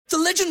The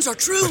legends are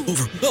true.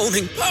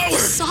 Overwhelming power!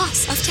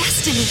 Sauce of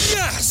destiny.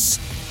 Yes!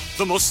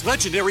 The most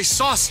legendary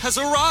sauce has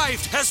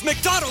arrived as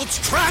McDonald's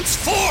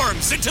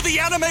transforms into the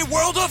anime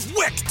world of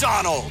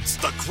WickDonald's.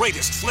 The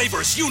greatest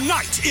flavors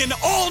unite in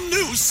all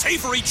new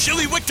savory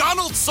chili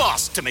McDonald's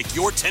sauce to make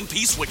your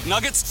 10-piece Wick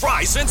Nuggets,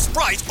 fries, and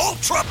Sprite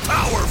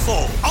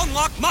ultra-powerful.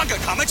 Unlock manga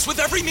comics with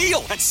every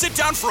meal and sit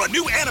down for a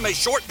new anime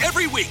short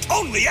every week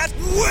only at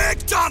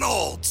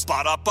WickDonald's.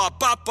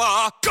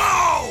 Ba-da-ba-ba-ba,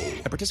 go!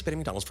 At participating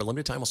McDonald's for a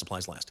limited time while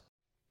supplies last.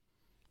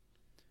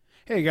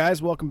 Hey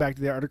guys, welcome back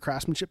to the Art of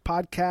Craftsmanship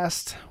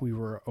podcast. We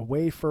were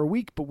away for a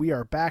week, but we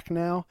are back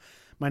now.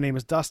 My name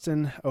is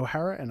Dustin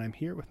O'Hara, and I'm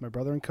here with my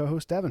brother and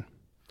co-host, Devin.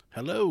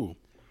 Hello.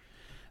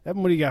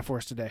 Devin, what do you got for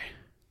us today?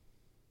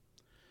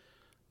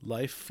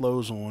 Life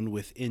flows on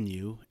within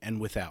you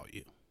and without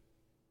you.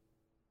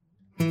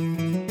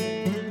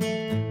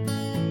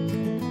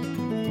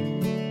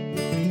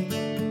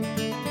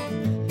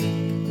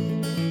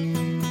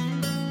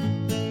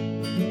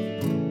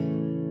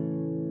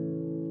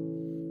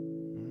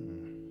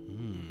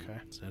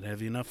 Is that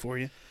heavy enough for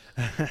you?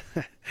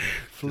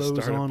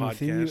 Flows on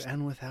within you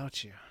and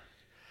without you.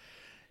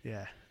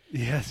 Yeah.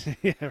 Yes.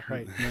 Yeah.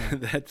 Right. No.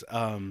 That's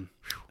and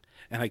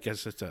I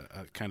guess it's a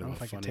kind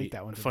of a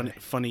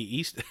funny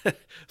Easter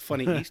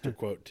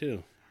quote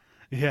too.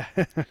 Yeah.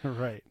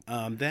 Right.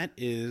 That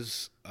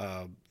is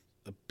a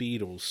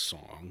Beatles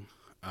song,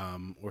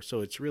 or so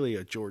it's really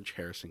a George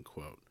Harrison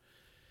quote.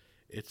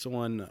 It's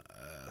on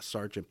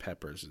Sgt.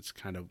 Pepper's. It's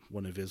kind of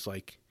one of his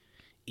like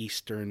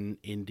Eastern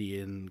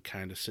Indian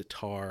kind of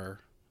sitar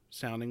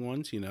sounding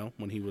ones, you know,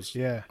 when he was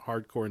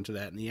hardcore into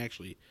that. And he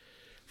actually,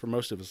 for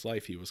most of his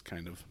life, he was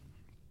kind of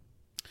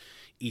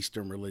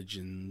Eastern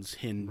religions,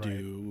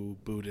 Hindu,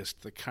 right.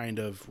 Buddhist, the kind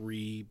of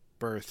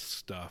rebirth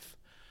stuff.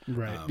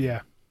 Right.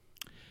 Yeah.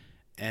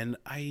 And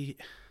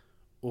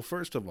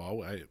first of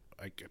all, I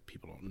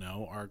people don't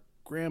know, our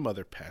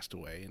grandmother passed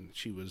away and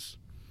she was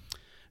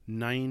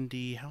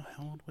 90. How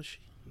old was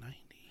she? 90?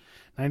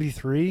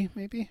 93,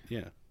 maybe?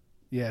 Yeah.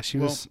 Yeah, she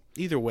was...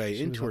 Either way,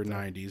 into her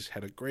 90s,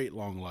 had a great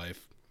long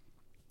life.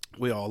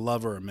 We all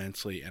love her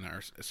immensely and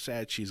are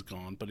sad she's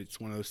gone, but it's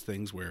one of those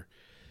things where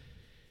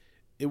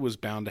it was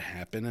bound to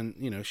happen, and,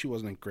 you know, she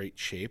wasn't in great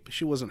shape.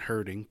 She wasn't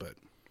hurting, but...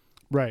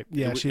 Right,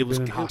 yeah, she had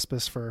been in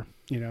hospice for,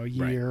 a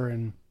year,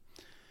 and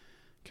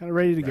kind of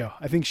ready to go.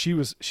 I think she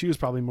was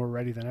probably more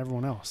ready than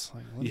everyone else.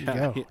 Like, let me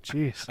go.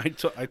 Jeez.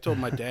 I told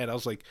my dad, I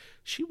was like,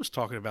 she was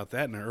talking about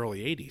that in the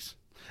early 80s.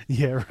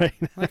 Yeah, right.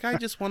 Like, I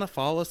just want to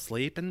fall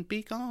asleep and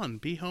be gone,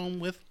 be home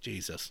with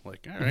Jesus.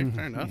 Like, all right,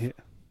 fair enough.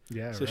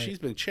 Yeah, so she's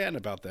been chatting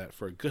about that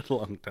for a good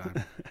long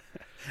time.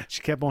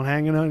 She kept on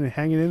hanging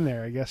in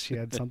there. I guess she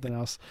had something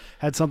else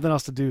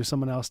to do,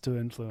 someone else to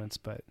influence.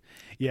 But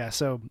yeah,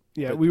 so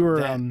yeah, we were.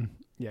 Go ahead.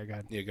 Yeah, go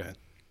ahead.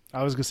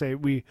 I was gonna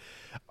say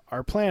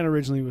our plan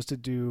originally was to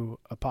do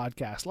a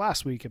podcast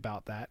last week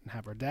about that and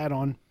have our dad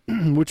on,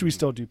 which we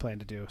still do plan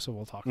to do. So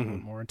we'll talk a little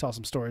bit more and tell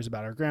some stories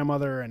about our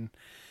grandmother and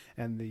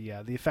the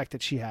effect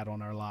that she had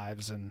on our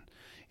lives, and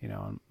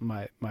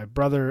my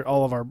brother,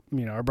 all of our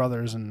our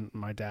brothers, and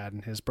my dad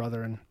and his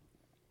brother, and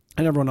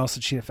everyone else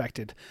that she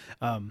affected.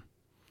 But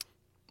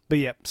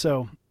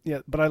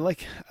I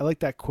like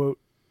that quote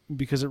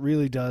because it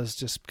really does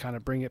just kind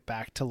of bring it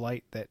back to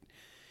light that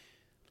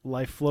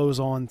life flows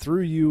on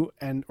through you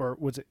or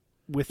was it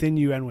within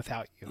you and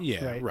without you.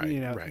 Yeah,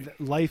 right. Right.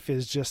 Life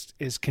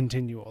is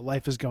continual.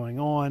 Life is going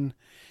on.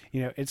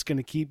 It's going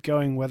to keep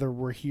going whether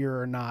we're here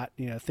or not.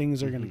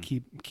 Things are going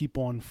to keep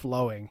on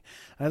flowing.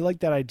 And I like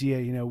that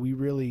idea.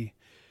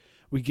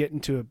 We get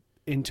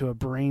into a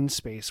brain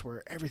space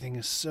where everything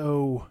is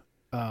so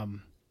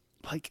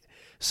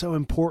so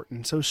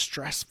important, so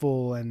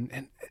stressful,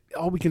 and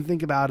all we can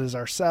think about is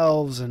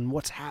ourselves and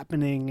what's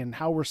happening and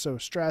how we're so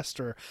stressed,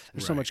 or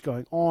there's so much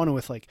going on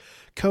with like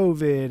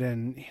COVID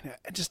and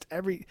just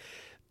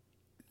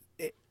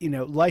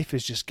life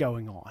is just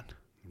going on.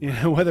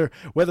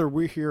 Whether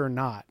we're here or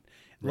not.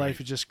 Right.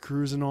 Life is just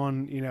cruising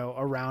on,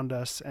 around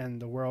us,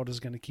 and the world is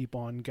going to keep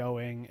on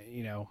going,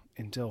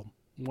 until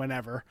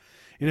whenever,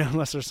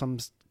 unless there's some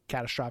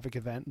catastrophic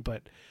event.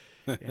 But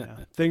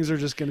things are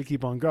just going to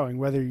keep on going,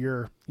 whether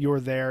you're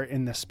there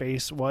in the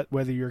space,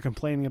 whether you're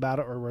complaining about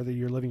it or whether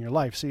you're living your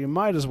life. So you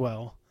might as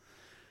well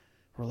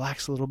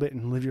relax a little bit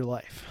and live your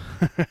life.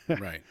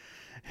 Right.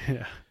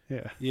 Yeah.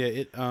 Yeah.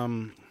 It.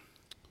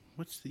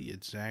 What's the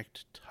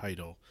exact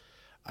title?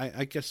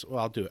 I guess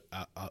I'll do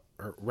a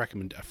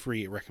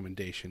free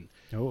recommendation.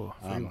 Oh,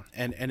 free one.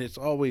 And it's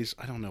always,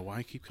 I don't know why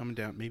I keep coming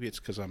down. Maybe it's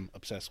because I'm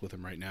obsessed with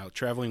them right now.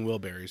 Traveling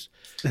Wilburys.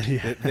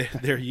 Yeah.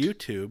 Their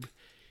YouTube.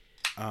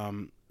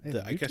 I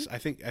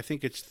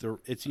think it's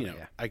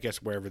I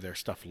guess wherever their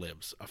stuff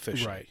lives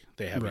officially,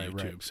 they have a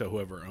YouTube. So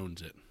whoever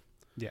owns it.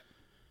 Yeah.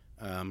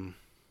 And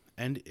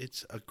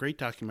it's a great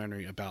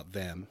documentary about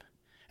them,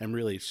 and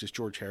really it's just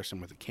George Harrison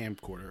with a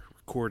camcorder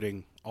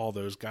recording all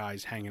those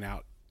guys hanging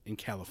out in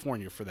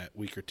California for that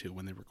week or two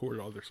when they recorded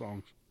all their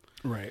songs.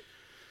 Right.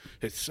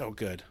 It's so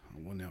good.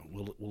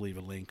 We'll leave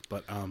a link,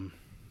 but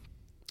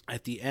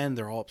at the end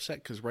they're all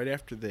upset because right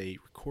after they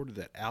recorded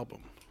that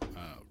album,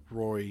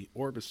 Roy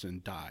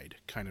Orbison died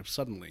kind of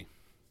suddenly.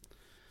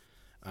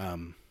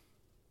 And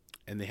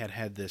they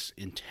had this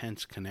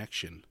intense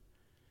connection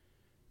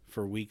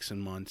for weeks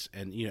and months,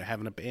 and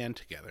having a band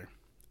together.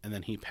 And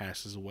then he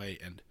passes away,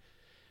 and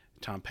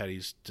Tom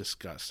Petty's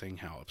discussing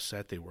how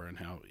upset they were and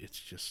how it's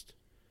just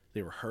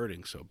they were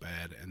hurting so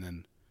bad. And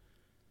then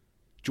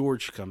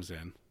George comes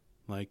in,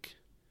 like,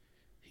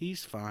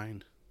 he's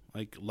fine.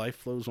 Like, life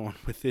flows on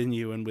within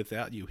you and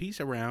without you. He's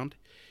around.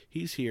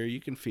 He's here. You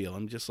can feel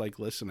him. Just, like,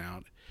 listen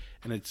out.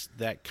 And it's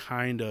that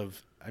kind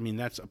of, I mean,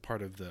 that's a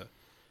part of the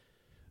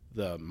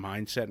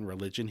mindset and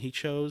religion he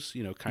chose,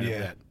 kind of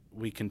that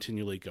we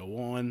continually go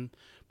on.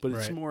 But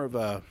it's more of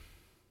a,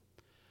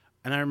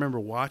 and I remember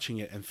watching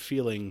it and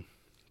feeling,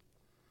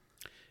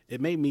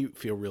 it made me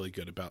feel really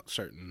good about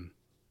certain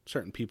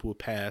people who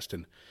passed.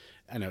 And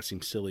I know it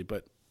seems silly,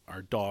 but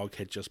our dog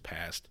had just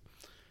passed.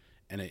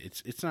 And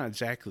it's not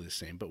exactly the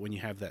same, but when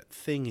you have that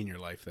thing in your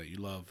life that you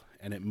love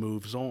and it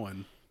moves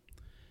on,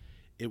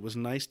 it was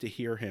nice to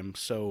hear him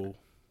so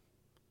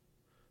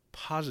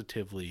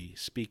positively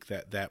speak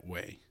that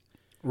way.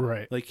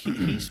 Right. Like,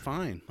 he's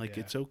fine. Like,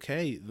 it's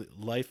okay.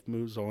 Life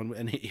moves on.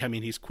 And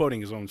he's quoting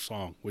his own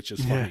song, which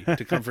is funny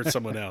to comfort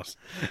someone else.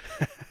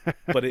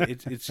 But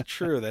it's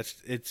true.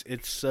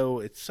 It's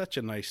such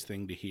a nice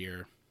thing to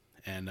hear.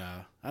 And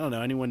I don't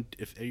know, anyone,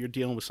 if you're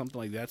dealing with something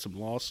like that, some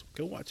loss,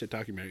 go watch that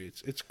documentary.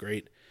 It's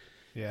great.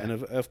 Yeah. And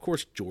of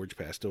course, George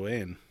passed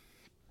away, and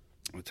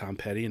Tom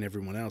Petty and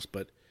everyone else.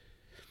 But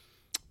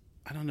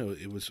I don't know,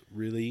 it was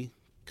really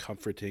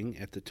comforting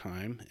at the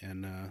time,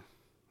 and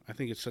I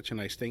think it's such a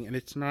nice thing. And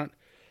it's not,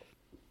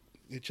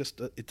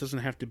 it doesn't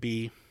have to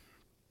be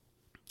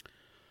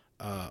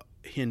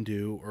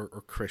Hindu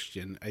or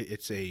Christian.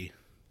 You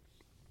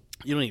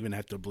don't even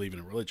have to believe in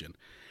a religion.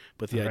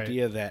 But the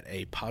idea that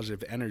a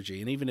positive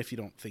energy, and even if you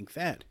don't think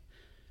that,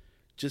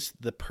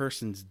 just the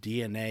person's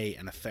DNA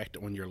and effect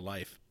on your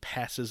life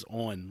passes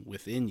on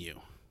within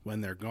you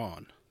when they're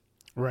gone.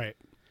 Right.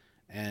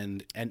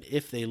 And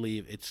if they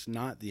leave, it's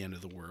not the end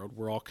of the world.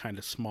 We're all kind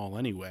of small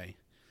anyway.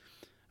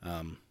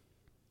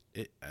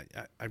 It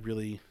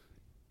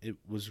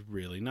was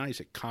really nice.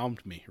 It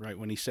calmed me right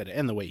when he said it,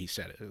 and the way he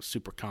said it was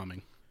super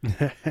calming.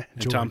 And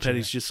George, Tom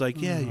Petty's just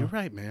like, yeah, you're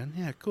right, man.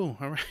 Yeah, cool.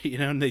 All right.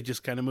 And they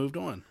just kind of moved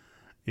on.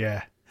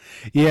 Yeah.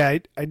 Yeah,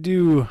 I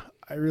do.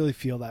 I really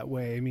feel that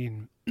way. I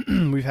mean,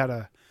 we've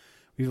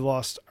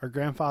lost our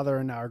grandfather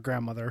and now our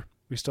grandmother.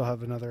 We still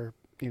have another,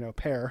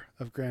 pair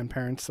of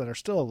grandparents that are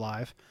still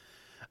alive.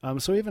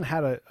 So we haven't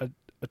had a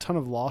ton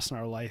of loss in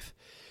our life.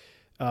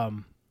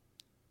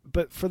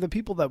 But for the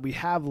people that we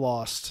have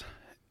lost,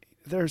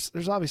 there's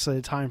obviously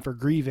a time for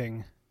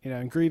grieving,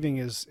 and grieving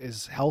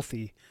is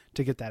healthy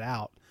to get that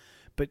out.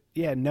 But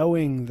yeah,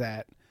 knowing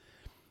that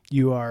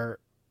you are,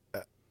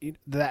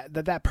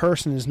 that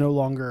person is no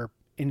longer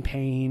in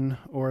pain,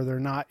 or they're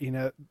not,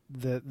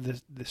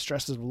 the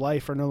stresses of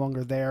life are no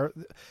longer there.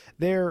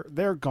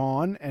 They're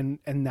gone, and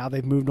now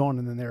they've moved on,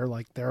 and then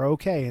they're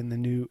okay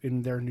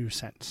in their new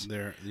sense.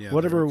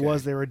 Whatever it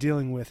was they were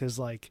dealing with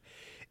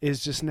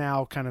is just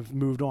now kind of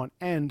moved on,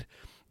 and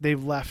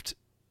they've left.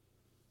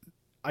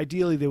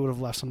 Ideally, they would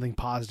have left something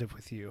positive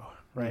with you,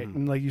 right? Mm-hmm.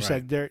 And like you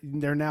said, they're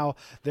now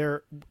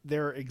their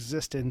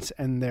existence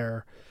and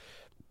their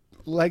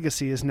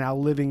legacy is now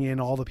living in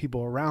all the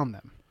people around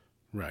them.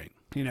 Right.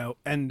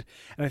 And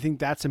I think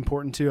that's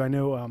important too. I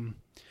know, I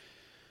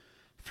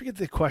forget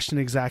the question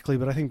exactly,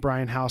 but I think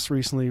Brian House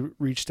recently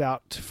reached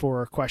out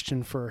for a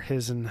question for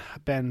his and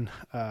Ben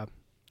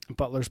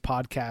Butler's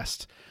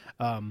podcast,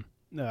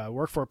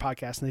 Work For It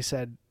podcast. And they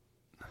said,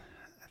 I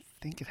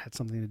think it had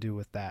something to do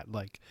with that.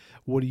 Like,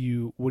 what are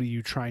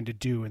you trying to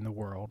do in the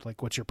world?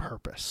 Like, what's your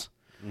purpose?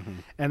 Mm-hmm.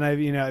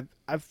 And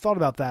I've thought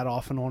about that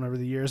off and on over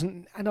the years,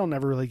 and I don't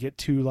ever really get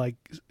too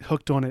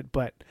hooked on it,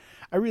 but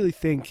I really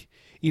think,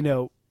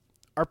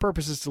 our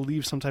purpose is to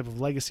leave some type of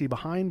legacy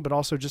behind, but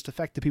also just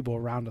affect the people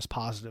around us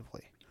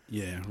positively.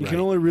 Yeah. You can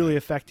only really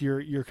affect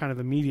your kind of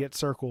immediate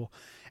circle.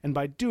 And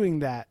by doing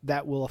that,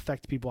 that will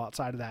affect people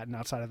outside of that and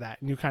outside of that.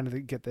 And you kind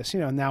of get this,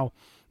 now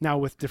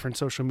with different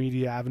social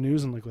media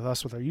avenues, and like with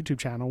us, with our YouTube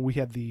channel, we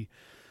have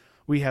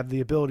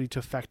the ability to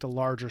affect a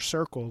larger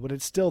circle, but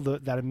it's still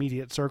that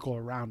immediate circle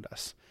around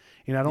us.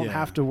 I don't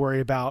have to worry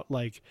about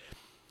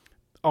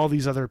all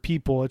these other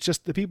people. It's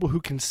just the people who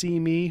can see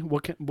me.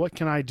 What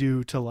can I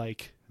do to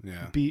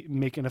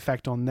make an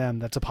effect on them?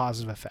 That's a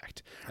positive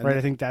effect, right?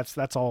 I think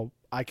that's all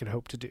I could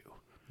hope to do.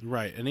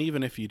 Right. And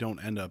even if you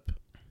don't end up,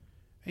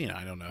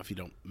 I don't know, if you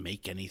don't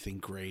make anything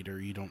great, or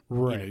you don't,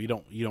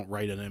 you don't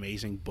write an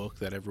amazing book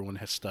that everyone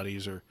has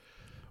studies,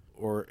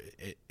 or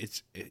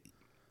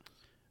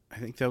I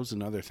think that was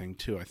another thing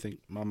too. I think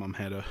my mom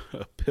had a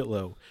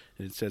pillow,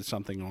 and it said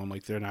something on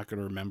they're not going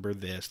to remember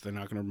this. They're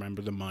not going to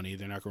remember the money.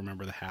 They're not going to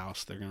remember the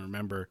house. They're going to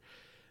remember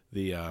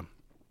the, I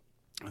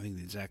think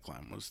the exact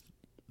line was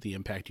the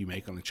impact you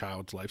make on a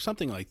child's life,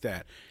 something like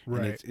that.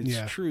 Right. And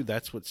it's true.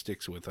 That's what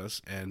sticks with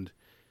us. And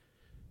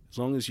as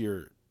long as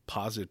you're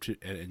positive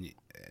and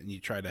you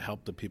try to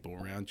help the people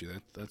around you,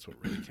 that's what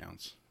really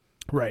counts.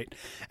 Right.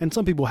 And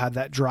some people have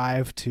that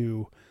drive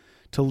to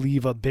to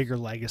leave a bigger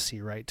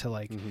legacy, right? To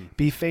like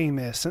be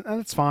famous, and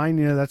it's fine.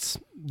 That's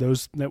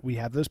that we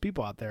have those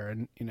people out there,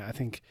 and I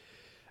think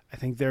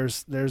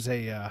there's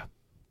a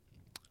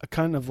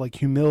kind of like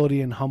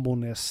humility and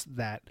humbleness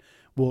that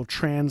will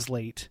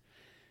translate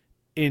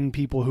in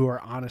people who are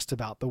honest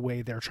about the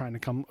way they're trying to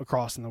come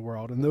across in the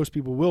world, and those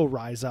people will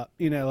rise up.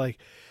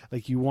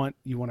 Like you want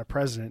a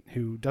president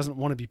who doesn't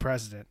want to be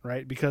president,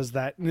 right? Because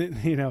that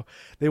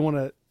they want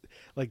to.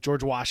 Like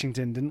George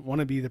Washington didn't want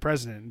to be the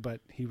president, but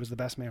he was the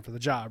best man for the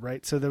job,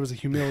 right? So there was a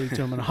humility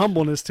to him and a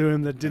humbleness to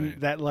him that didn't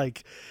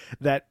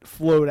that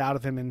flowed out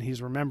of him, and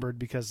he's remembered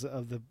because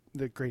of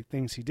the great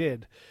things he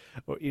did.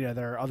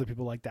 There are other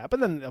people like that, but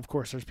then of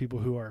course there's people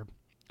who are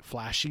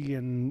flashy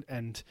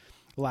and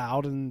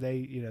loud, and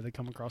they they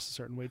come across a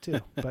certain way too.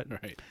 But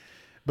right.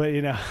 But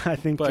I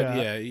think. But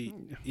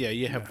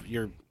you have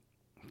you're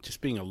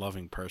just being a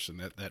loving person.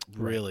 That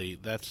really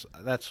that's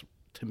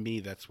to me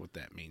that's what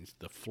that means.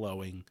 The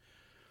flowing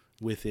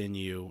within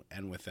you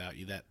and without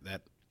you,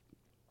 that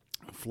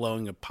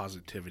flowing of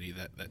positivity,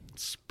 that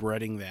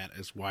spreading that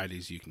as wide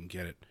as you can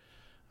get it.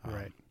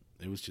 Right.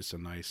 It was just a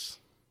nice,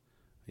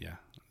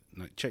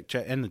 check,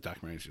 and the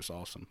documentary is just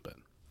awesome. But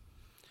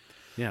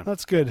yeah,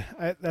 that's good.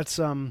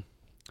 That's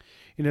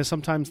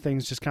sometimes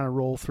things just kind of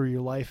roll through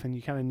your life, and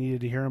you kind of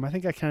needed to hear them. I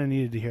think I kind of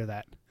needed to hear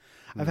that.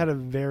 I've had a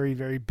very,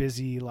 very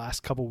busy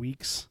last couple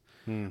weeks.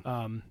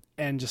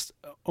 And just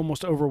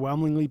almost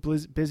overwhelmingly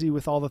busy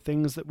with all the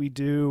things that we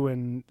do,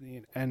 and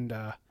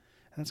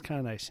that's kind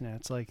of nice.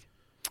 It's like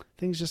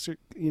things just are,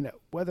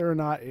 whether or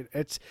not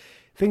it's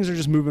things are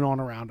just moving on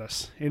around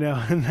us, and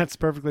that's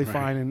perfectly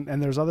fine.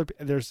 And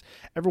there's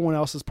everyone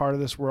else is part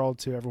of this world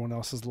too. Everyone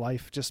else's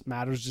life just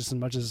matters just as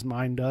much as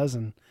mine does,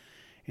 and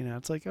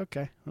it's like,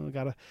 okay, well, we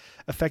gotta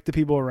affect the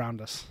people around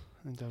us.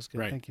 I think that was good.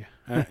 Right. Thank you.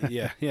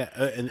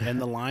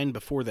 And the line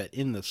before that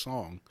in the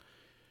song,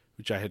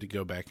 which I had to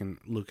go back and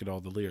look at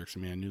all the lyrics. I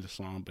mean, I knew the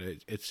song, but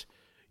it's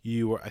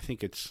you. I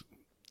think it's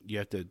you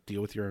have to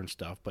deal with your own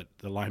stuff. But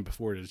the line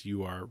before it is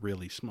 "You are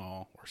really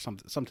small" or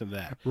something to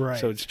that. Right.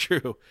 So it's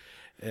true.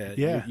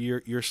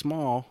 You're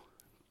small,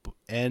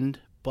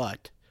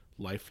 but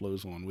life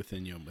flows on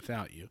within you and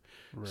without you.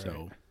 Right.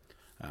 So,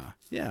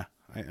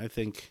 I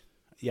think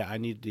I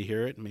needed to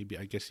hear it. Maybe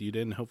I guess you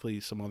didn't.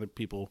 Hopefully, some other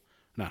people.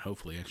 Not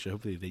hopefully, actually.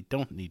 Hopefully, they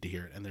don't need to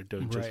hear it, and they're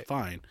doing just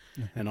fine,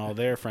 and all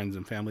their friends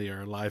and family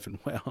are alive and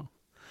well.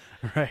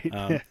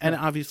 Right. And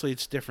obviously,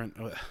 it's different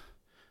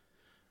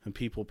when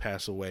people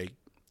pass away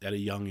at a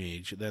young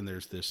age. Then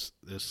there's this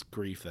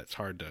grief that's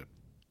hard to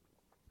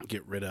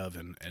get rid of,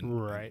 and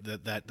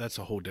that's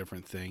a whole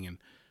different thing. And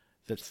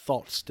that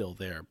thought's still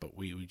there, but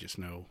we just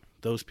know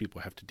those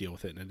people have to deal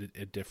with it in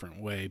a different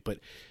way.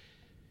 But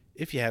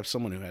if you have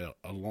someone who had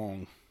a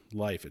long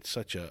life, it's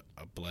such a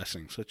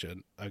blessing, such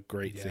a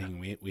great thing.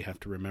 We have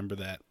to remember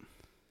that.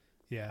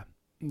 Yeah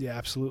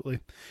absolutely.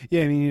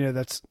 I mean,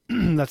 that's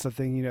that's the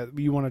thing.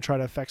 You want to try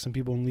to affect some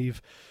people and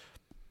leave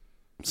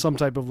some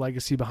type of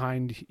legacy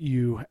behind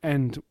you,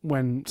 and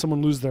when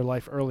someone loses their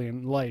life early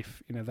in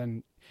life,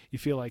 then you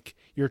feel like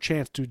your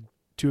chance to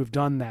have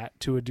done that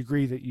to a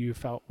degree that you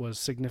felt was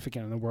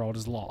significant in the world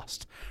is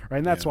lost, right?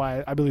 And that's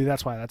why I believe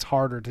that's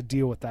harder to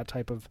deal with that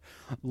type of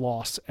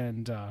loss,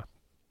 and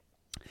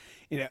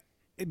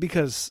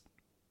because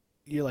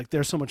you're like,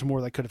 there's so much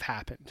more that could have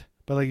happened.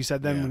 But like you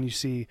said, then when you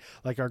see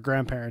like our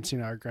grandparents,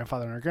 our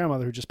grandfather and our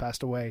grandmother who just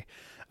passed away,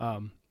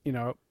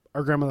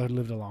 our grandmother had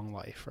lived a long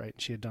life, right?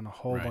 She had done a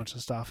whole bunch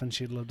of stuff, and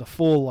she had lived a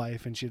full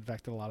life, and she had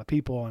affected a lot of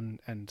people.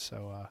 And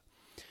so,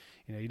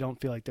 you don't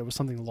feel like there was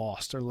something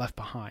lost or left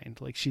behind.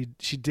 Like she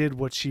did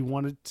what she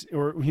wanted to,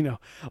 or,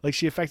 like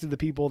she affected the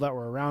people that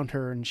were around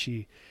her, and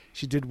she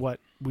did what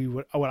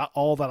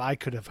all that I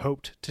could have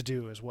hoped to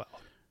do as well.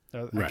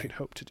 I could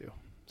hope to do.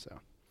 So.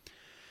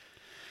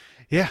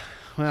 Yeah,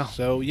 well.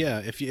 So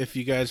if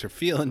you guys are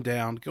feeling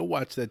down, go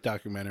watch that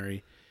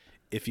documentary.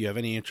 If you have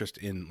any interest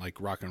in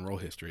like rock and roll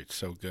history, it's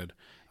so good.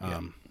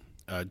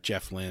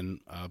 Jeff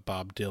Lynne,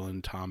 Bob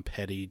Dylan, Tom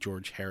Petty,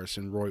 George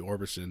Harrison, Roy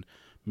Orbison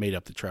made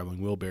up the Traveling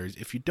Wilburys.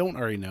 If you don't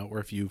already know, or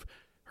if you've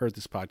heard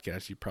this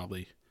podcast, you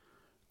probably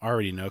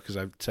already know because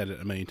I've said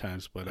it a million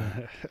times. But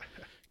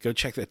go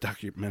check that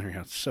documentary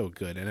out; it's so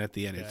good. And at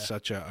the end, it's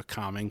such a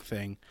calming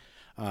thing.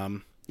 So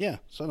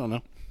I don't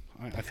know.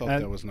 I thought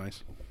that was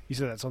nice. You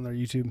said that's on their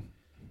YouTube?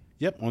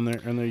 Yep, on their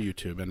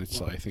YouTube, and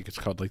it's I think it's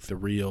called like the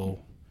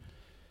real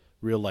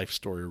life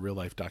story, real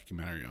life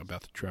documentary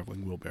about the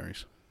Traveling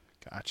Wilburys.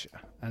 Gotcha.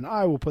 And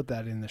I will put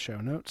that in the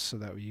show notes so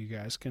that you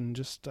guys can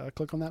just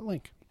click on that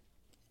link.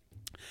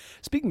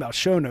 Speaking about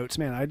show notes,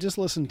 man, I just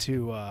listened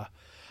to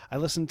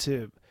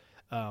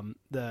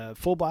the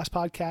Full Blast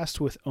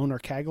podcast with Oner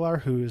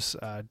Kaglar, who's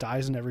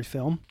dies in every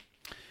film,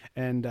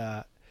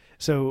 and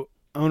so.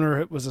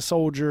 Oner was a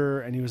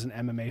soldier, and he was an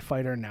MMA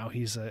fighter. And now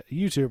he's a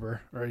YouTuber,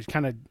 or he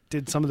kind of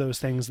did some of those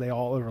things. They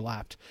all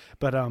overlapped.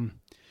 But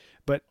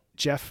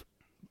Jeff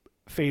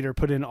Fader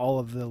put in all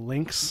of the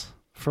links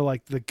for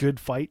like the good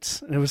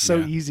fights, and it was so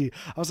easy.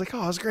 I was like,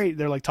 oh, that's great.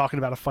 They're like talking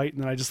about a fight,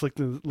 and then I just looked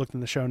in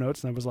the show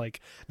notes, and I was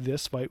like,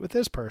 this fight with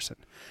this person.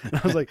 And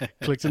I was like,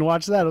 clicked and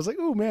watched that. I was like,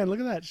 oh man, look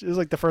at that. It was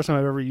like the first time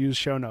I've ever used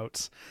show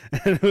notes,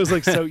 and it was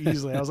like so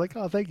easily. I was like,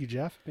 oh, thank you,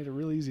 Jeff. Made it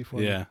real easy for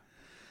me. Yeah.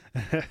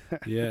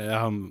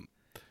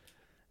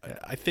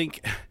 I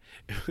think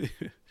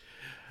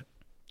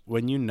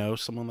when you know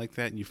someone like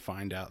that and you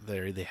find out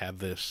they have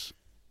this,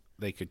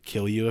 they could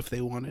kill you if they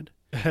wanted.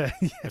 I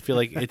feel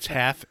like it's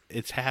half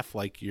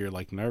like you're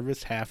like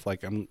nervous, half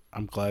like I'm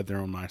glad they're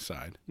on my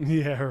side.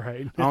 Yeah,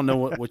 right. I don't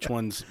know which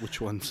one's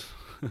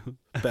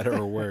better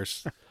or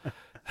worse.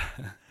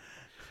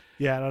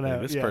 Yeah, I don't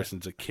know. This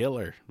person's a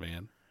killer,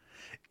 man.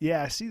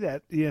 Yeah, I see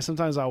that. Yeah,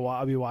 sometimes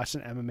I'll be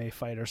watching an MMA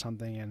fight or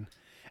something,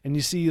 and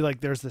you see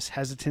like there's this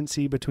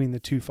hesitancy between the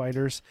two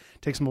fighters.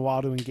 It takes them a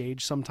while to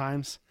engage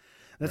sometimes.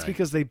 That's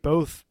because they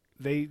both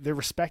they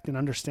respect and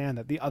understand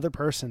that the other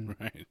person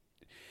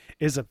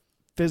is a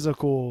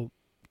physical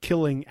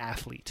killing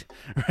athlete,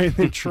 right?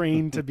 They're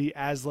trained to be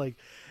as like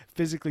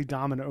physically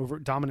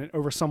dominant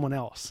over someone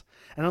else.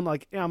 And I'm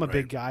like, yeah, I'm a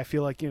big guy. I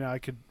feel like,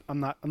 I'm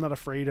not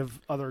afraid of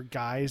other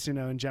guys,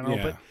 in general,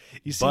 but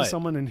you see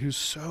someone who's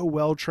so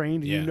well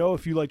trained, and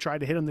if you like try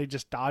to hit them, they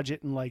just dodge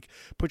it and like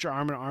put your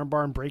arm in an arm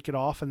bar and break it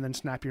off and then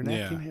snap your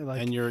neck.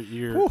 And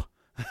you're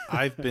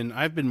I've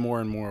been more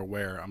and more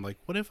aware. I'm like,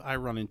 what if I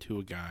run into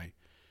a guy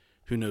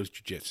who knows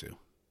jiu-jitsu?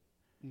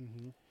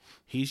 Mm-hmm.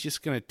 He's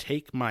just going to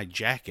take my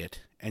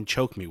jacket and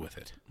choke me with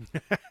it.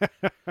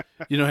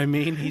 You know what I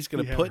mean? He's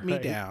going to put me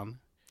down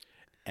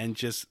and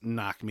just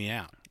knock me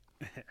out.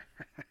 I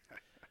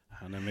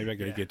don't know. Maybe I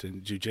got to get to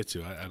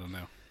jiu-jitsu. I don't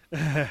know.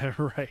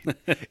 Right.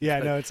 Yeah,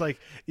 no, it's like,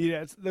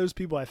 it's those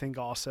people, I think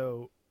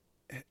also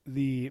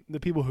the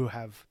people who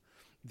have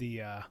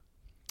the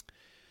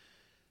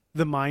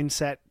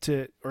mindset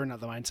or not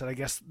the mindset, I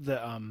guess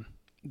the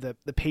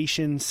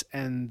patience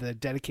and the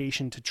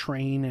dedication to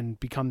train and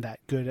become that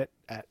good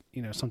at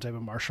some type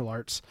of martial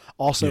arts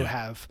also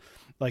have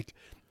like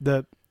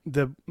the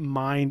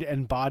mind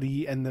and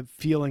body and the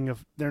feeling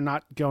of they're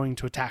not going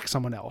to attack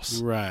someone else.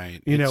 Right.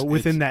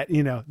 Within that,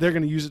 they're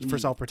going to use it for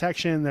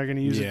self-protection. They're going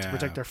to use it to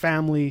protect their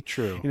family.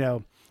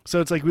 True. So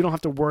it's like, we don't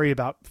have to worry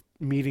about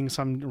meeting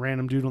some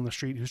random dude on the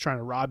street who's trying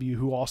to rob you,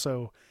 who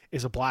also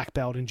is a black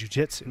belt in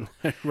jiu-jitsu.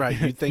 Right.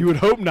 You'd think you would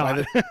hope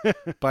not.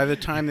 By the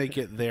time they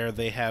get there,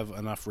 they have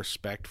enough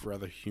respect for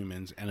other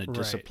humans and a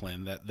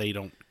discipline that they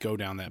don't go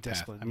down that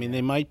path. I mean,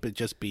 they might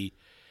just be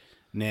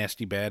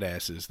nasty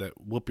badasses that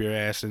whoop your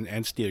ass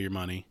and steal your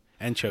money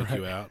and choke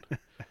you out.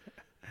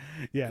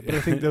 Yeah, but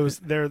I think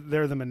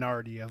they're the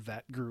minority of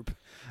that group.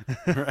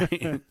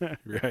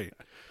 Right.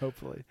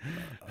 Hopefully.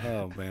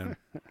 Oh man.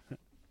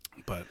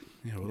 But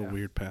what a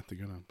weird path to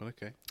go down. But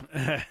okay,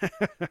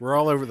 we're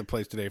all over the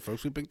place today,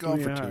 folks. We've been gone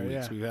for 2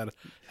 weeks. We've had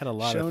a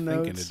lot of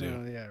thinking to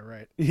do. Yeah,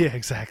 right. Yeah,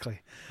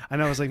 exactly. I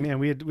know. I was like, man,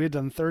 we had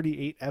done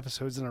 38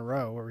 episodes in a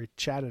row where we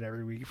chatted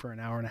every week for an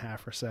hour and a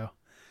half or so.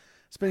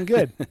 It's been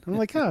good. I'm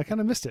like, I kind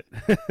of missed it.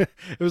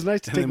 It was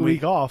nice to take a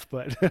week off,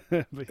 but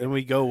and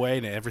we go away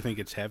and everything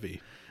gets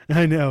heavy.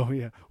 I know.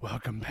 Yeah.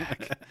 Welcome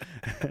back.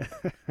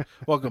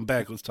 Welcome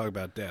back. Let's talk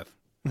about death.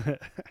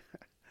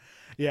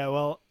 Yeah.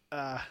 Well,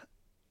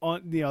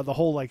 on the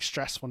whole like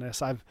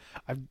stressfulness, I've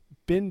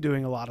been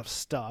doing a lot of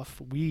stuff.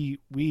 We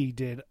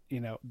did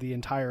the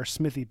entire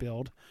Smithy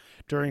build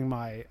during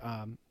my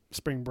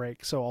spring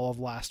break. So all of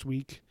last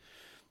week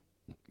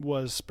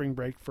was spring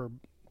break for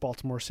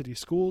Baltimore City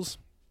schools.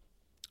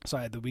 So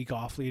I had the week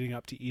off leading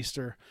up to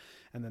Easter,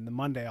 and then the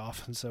Monday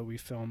off, and so we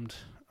filmed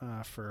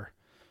for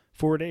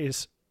 4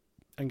 days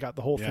and got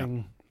the whole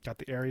thing, got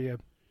the area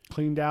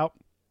cleaned out,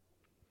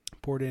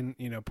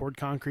 poured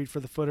concrete for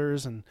the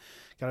footers, and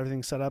got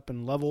everything set up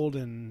and leveled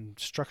and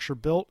structure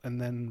built, and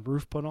then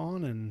roof put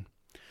on and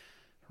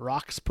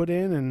rocks put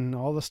in and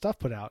all the stuff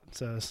put out.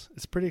 So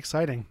it's pretty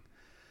exciting.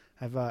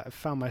 I've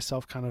found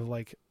myself kind of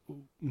like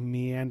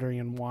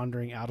meandering and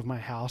wandering out of my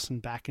house and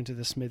back into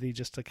the smithy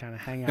just to kind of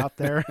hang out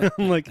there.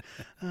 I'm like,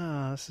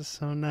 this is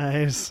so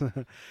nice.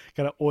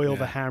 Got to oil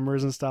the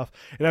hammers and stuff.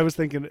 And I was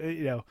thinking,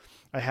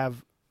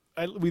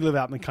 we live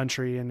out in the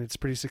country and it's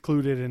pretty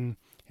secluded, and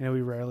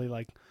we rarely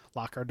like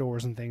lock our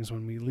doors and things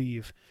when we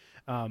leave.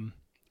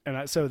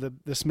 So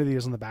the smithy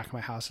is on the back of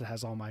my house. It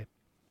has all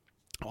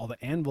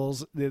the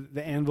anvils,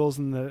 the anvils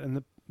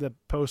and the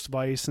post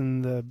vise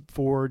and the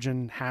forge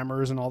and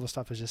hammers and all the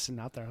stuff is just sitting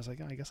out there. I was like,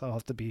 I guess I'll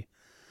have to be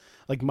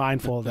like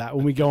mindful of that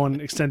when we go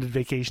on extended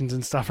vacations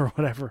and stuff or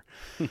whatever,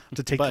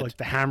 to take like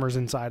the hammers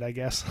inside, I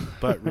guess.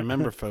 But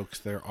remember, folks,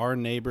 there are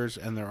neighbors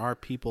and there are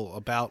people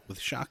about with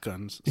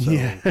shotguns.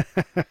 So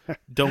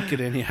don't get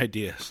any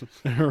ideas.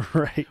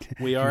 Right.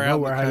 We are out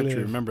in the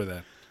country. Remember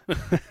that.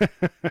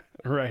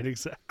 Right,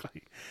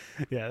 exactly.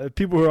 Yeah, the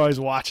people who are always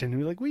watching,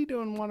 be like, "What are you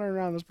doing wandering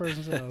around this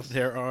person's house?"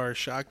 There are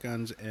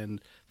shotguns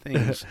and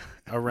things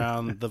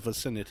around the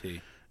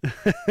vicinity. I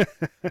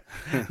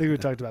think we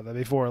talked about that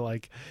before.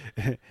 Like,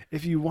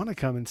 if you want to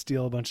come and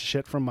steal a bunch of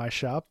shit from my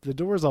shop, the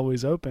door's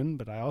always open,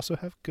 but I also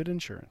have good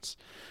insurance,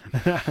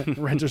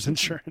 renter's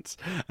insurance.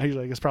 I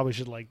guess probably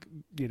should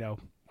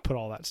put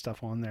all that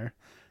stuff on there.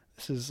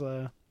 This is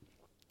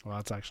well,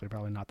 it's actually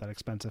probably not that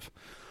expensive.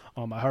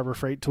 All my Harbor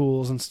Freight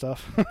tools and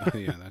stuff.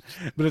 Yeah,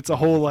 that's But it's a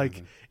whole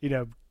 10,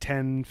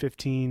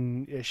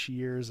 15-ish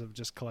years of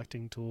just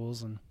collecting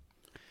tools and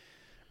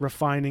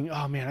refining.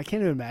 Oh man, I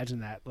can't even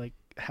imagine that, like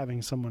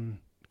having someone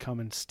come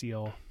and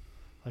steal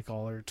like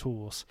all their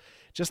tools.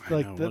 Just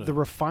like the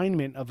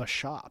refinement of a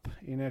shop,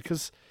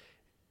 because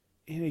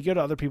you go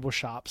to other people's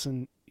shops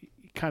and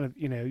kind of,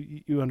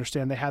 you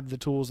understand they have the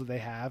tools that they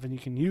have and you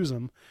can use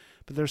them,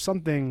 but there's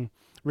something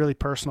really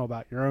personal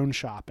about your own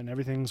shop, and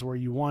everything's where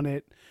you want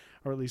it,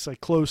 or at least like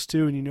close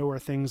to, and you know where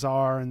things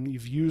are, and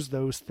you've used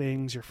those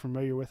things, you're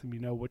familiar with them, you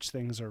know which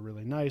things are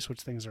really nice,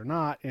 which things are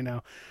not.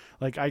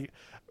 Like I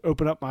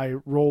open up my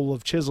roll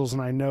of chisels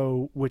and I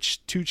know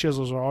which 2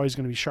 chisels are always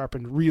going to be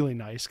sharpened really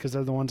nice because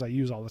they're the ones I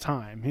use all the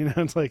time.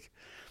 It's like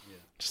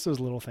just those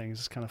little things.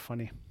 It's kind of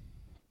funny.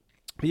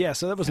 But yeah,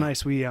 so that was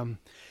nice. We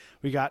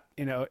got,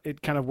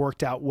 it kind of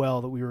worked out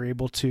well that we were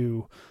able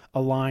to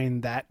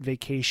align that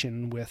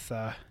vacation with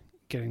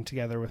getting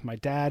together with my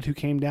dad, who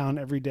came down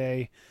every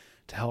day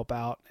to help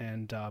out,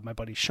 and my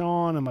buddy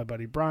Sean and my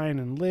buddy Brian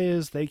and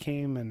Liz, they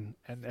came, and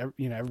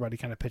everybody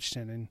kind of pitched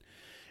in and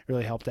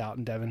really helped out.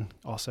 And Devin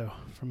also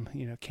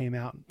came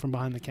out from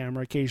behind the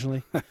camera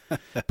occasionally,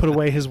 put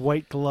away his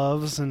white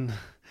gloves and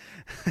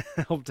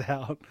helped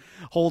out,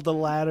 hold the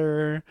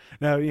ladder.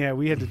 No, yeah,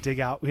 we had to dig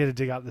out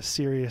the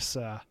serious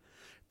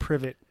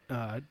privet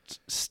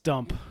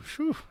stump.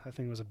 Whew, that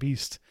thing was a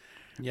beast.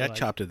 Yeah, I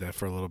chopped at that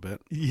for a little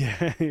bit.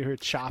 Yeah, you were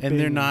chopping. And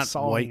they're not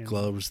white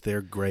gloves;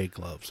 they're gray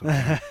gloves.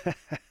 Okay?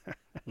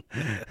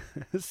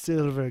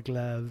 Silver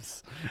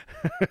gloves.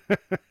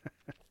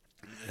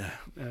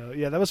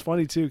 Yeah, that was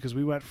funny too, because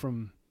we went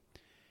from,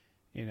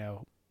 a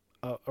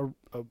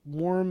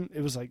warm.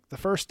 It was like the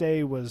first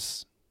day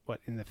was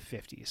in the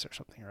 50s or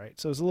something, right?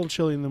 So it was a little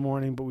chilly in the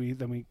morning, but we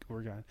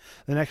were gone.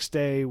 The next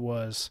day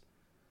was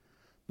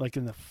like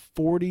in the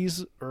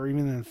 40s or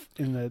even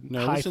in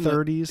the high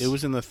 30s. It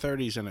was in the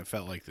 30s, and it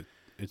felt like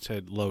it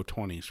said low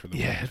 20s for the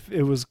yeah.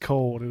 It was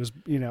cold. It was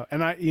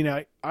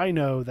and I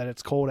know that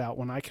it's cold out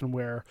when I can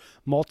wear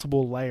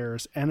multiple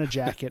layers and a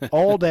jacket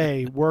all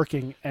day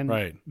working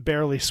and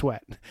barely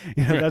sweat.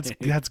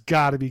 That's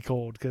got to be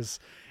cold, because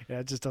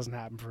it just doesn't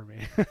happen for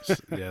me.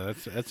 Yeah,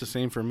 that's the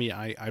same for me.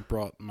 I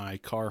brought my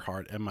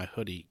Carhartt and my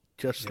hoodie,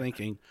 just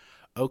thinking,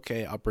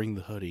 okay, I'll bring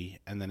the hoodie,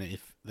 and then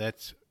if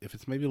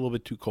it's maybe a little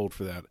bit too cold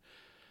for that,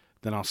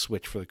 then I'll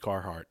switch for the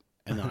Carhartt.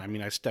 And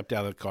then, I stepped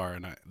out of the car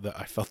and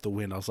I felt the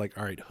wind. I was like,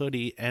 all right,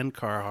 hoodie and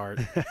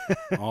Carhartt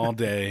all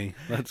day.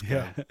 Let's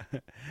go.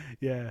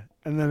 Yeah.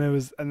 And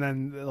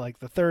then like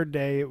the third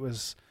day it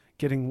was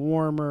getting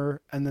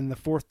warmer, and then the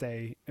fourth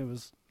day it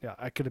was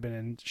I could have been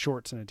in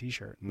shorts and a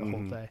t-shirt the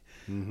whole day.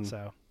 Mm-hmm.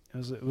 So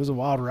it was a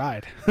wild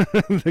ride.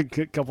 A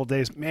couple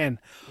days, man.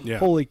 Yeah.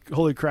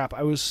 Holy crap!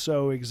 I was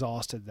so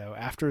exhausted though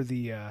after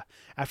the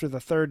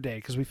third day,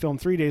 because we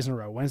filmed 3 days in a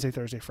row: Wednesday,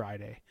 Thursday,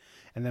 Friday,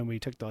 and then we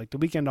took the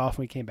weekend off,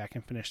 and we came back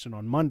and finished it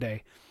on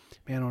Monday.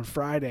 Man, on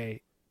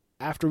Friday,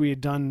 after we had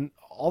done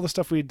all the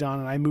stuff we had done,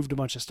 and I moved a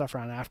bunch of stuff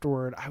around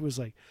afterward, I was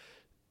like,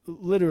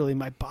 literally,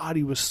 my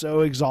body was so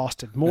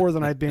exhausted, more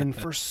than I've been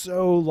for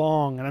so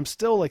long, and I'm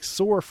still like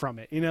sore from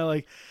it.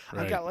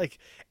 I've got like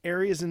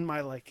areas in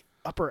my like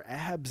upper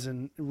abs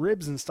and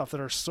ribs and stuff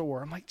that are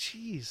sore. I'm like,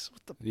 geez,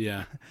 what the?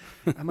 Yeah.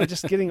 Am I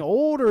just getting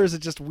old, or is it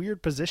just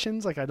weird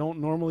positions? Like I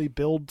don't normally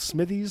build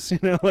smithies,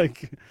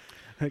 like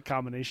a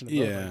combination of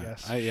both, I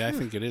guess. I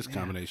think it is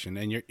combination.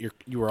 And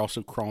you were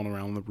also crawling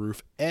around the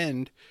roof,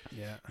 and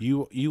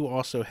you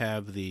also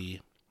have the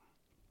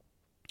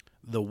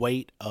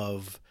weight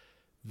of,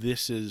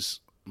 this is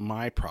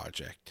my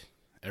project.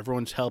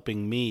 Everyone's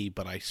helping me,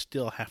 but I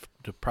still have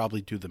to probably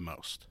do the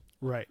most.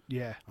 Right.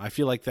 Yeah. I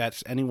feel like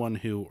that's anyone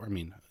who,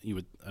 you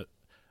would,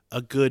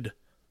 a good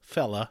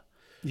fella.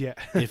 Yeah.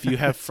 If you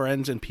have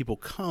friends and people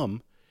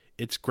come,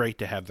 it's great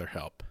to have their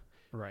help.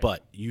 Right.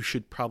 But you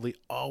should probably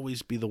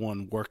always be the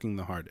one working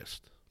the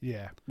hardest.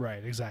 Yeah.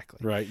 Right. Exactly.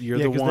 Right. You're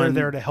the one.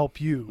 They're there to help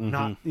you,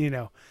 not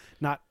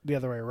the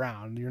other way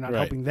around. You're not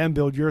helping them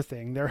build your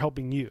thing. They're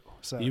helping you.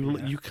 So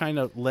you kind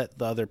of let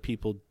the other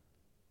people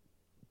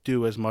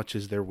do as much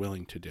as they're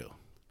willing to do.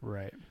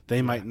 Right.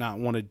 They might not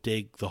want to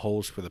dig the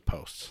holes for the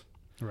posts.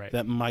 Right.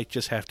 That might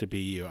just have to be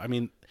you.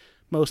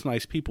 Most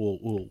nice people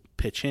will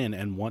pitch in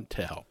and want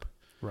to help.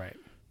 Right.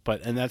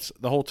 And that's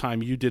the whole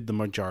time you did the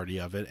majority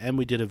of it, and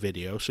we did a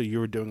video, so you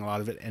were doing a lot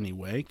of it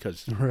anyway,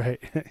 because the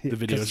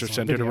videos are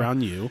centered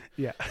around you.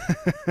 Yeah.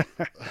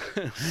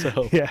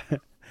 So yeah.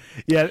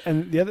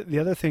 And the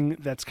other thing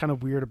that's kind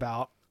of weird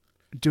about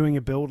doing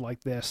a build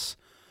like this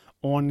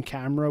on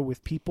camera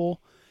with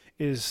people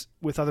is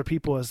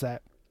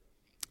that,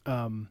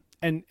 and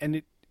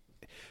it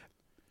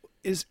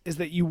is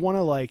that you want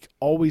to like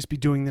always be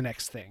doing the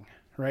next thing,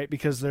 right?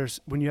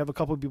 Because when you have a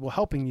couple of people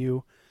helping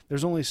you,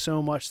 there's only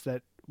so much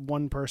that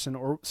one person,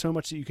 or so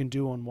much that you can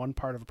do on one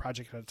part of a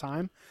project at a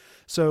time.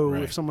 So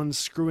if someone's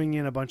screwing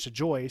in a bunch of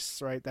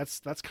joists, right,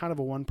 that's kind of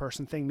a one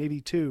person thing,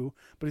 maybe two.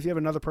 But if you have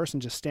another person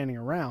just standing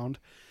around,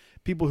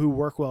 people who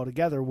work well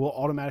together will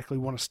automatically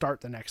want to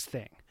start the next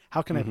thing.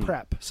 How can I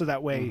prep so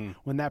that way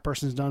when that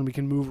person's done, we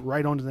can move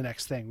right on to the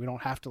next thing. We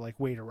don't have to like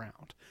wait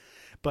around.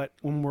 But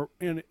when we're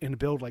in a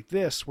build like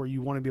this, where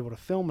you want to be able to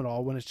film it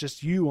all, when it's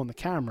just you on the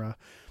camera,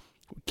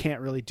 we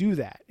can't really do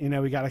that. You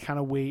know, we got to kind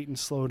of wait and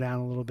slow down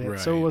a little bit. Right.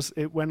 So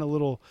it went a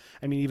little,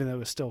 I mean, even though it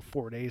was still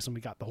 4 days and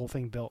we got the whole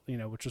thing built, you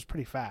know, which was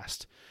pretty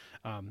fast.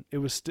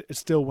 It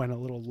still went a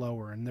little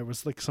lower, and there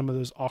was like some of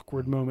those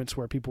awkward moments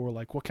where people were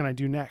like, what can I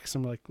do next?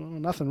 I'm like, well,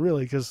 nothing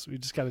really, because we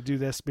just got to do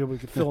this, be able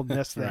to film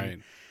this thing. Right.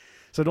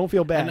 So don't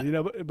feel bad, you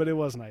know, but it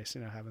was nice,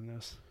 you know, having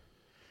those.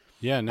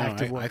 Yeah, no,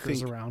 active I workers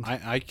think around.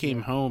 I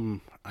came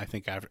home, I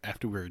think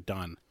after we were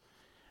done,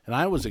 and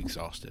I was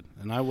exhausted,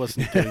 and I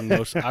wasn't doing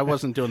I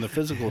wasn't doing the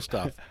physical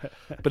stuff,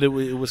 but it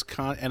was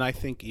and I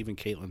think even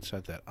Caitlin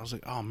said that. I was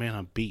like, oh man,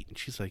 I'm beat, and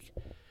she's like,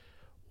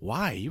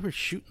 why? You were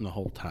shooting the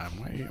whole time.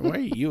 Why are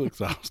you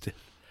exhausted?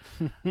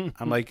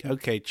 I'm like,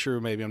 okay,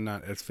 true, maybe I'm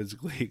not as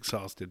physically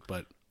exhausted,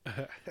 but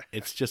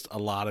it's just a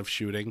lot of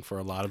shooting for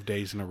a lot of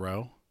days in a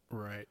row.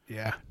 Right.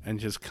 Yeah.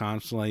 And just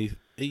constantly,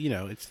 you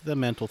know, it's the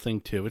mental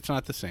thing too. It's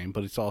not the same,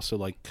 but it's also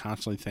like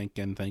constantly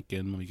thinking, let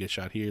me get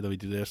shot here, let me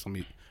do this, let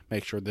me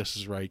make sure this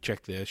is right,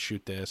 check this,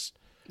 shoot this.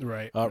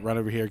 Right. Run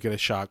over here, get a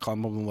shot,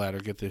 climb up the ladder,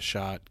 get this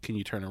shot. Can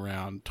you turn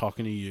around?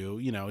 Talking to you,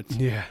 you know, it's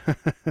Yeah.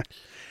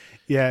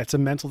 Yeah, it's a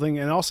mental thing.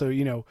 And also,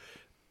 you know,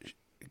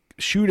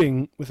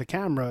 shooting with a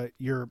camera,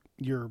 your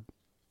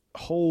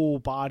whole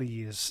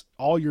body is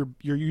you're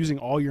using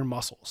all your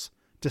muscles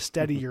to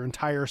steady your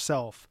entire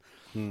self.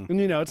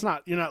 And you know,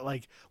 you're not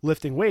like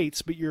lifting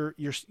weights, but you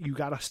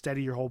got to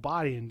steady your whole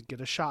body and get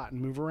a shot and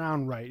move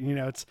around right. You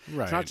know, it's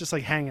not just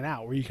like hanging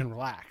out where you can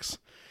relax.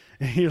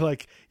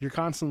 You're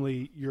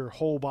constantly, your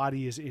whole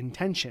body is in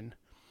tension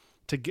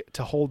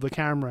to hold the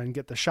camera and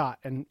get the shot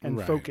and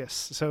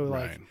focus. So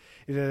like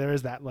you know, there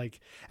is that, like,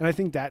 and I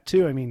think that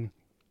too, I mean,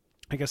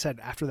 like I said,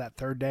 after that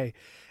third day,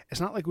 it's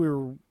not like we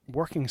were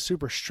working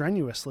super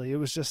strenuously. It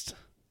was just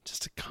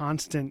a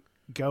constant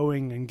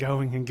going and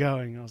going and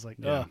going. I was like,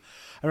 oh,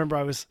 I remember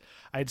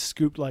I had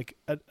scooped like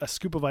a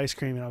scoop of ice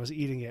cream and I was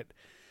eating it.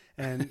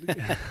 And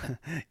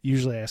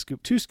usually I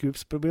scoop 2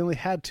 scoops, but we only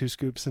had 2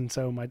 scoops. And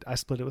so I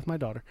split it with my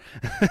daughter.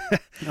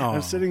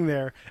 I'm sitting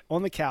there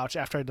on the couch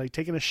after I'd like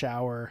taken a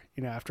shower,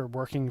 you know, after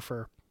working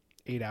for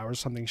 8 hours,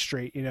 something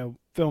straight, you know,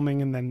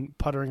 filming and then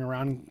puttering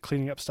around,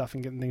 cleaning up stuff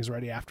and getting things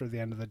ready after the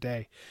end of the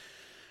day.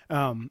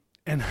 And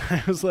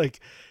I was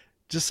like,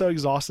 just so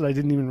exhausted, I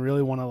didn't even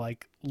really want to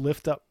like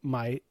lift up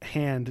my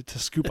hand to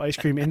scoop ice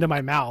cream into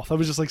my mouth. I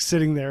was just like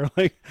sitting there,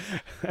 like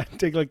I'd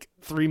take like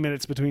 3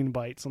 minutes between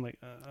bites. I'm like,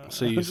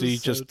 so you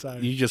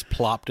just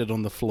plopped it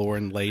on the floor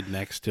and laid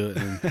next to it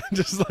and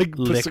just like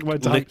licked my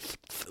tongue,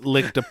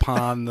 licked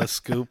upon the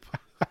scoop,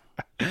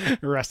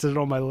 rested it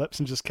on my lips,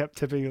 and just kept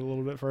tipping it a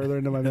little bit further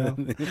into my mouth.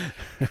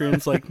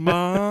 Corinne's like,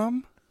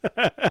 Mom,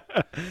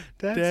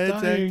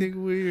 Dad's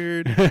acting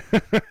weird.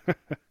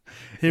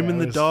 Him and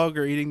the dog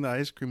are eating the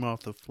ice cream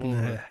off the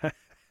floor.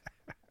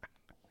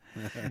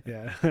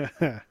 Yeah.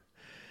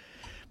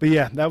 But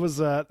yeah, that was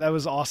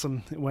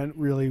awesome. It went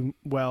really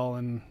well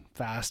and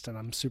fast, and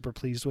I'm super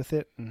pleased with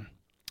it, and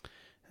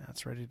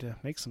it's ready to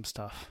make some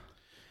stuff.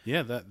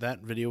 Yeah, that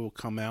video will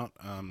come out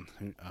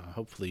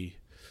hopefully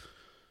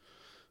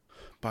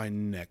by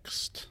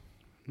next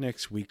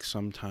week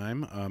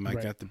sometime. I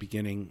got the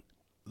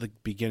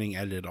beginning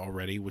edited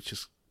already, which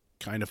is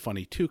kind of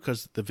funny too,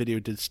 because the video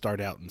did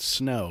start out in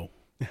snow.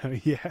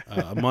 Yeah.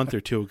 A month or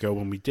 2 ago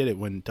when we did it,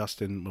 when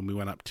we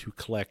went up to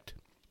collect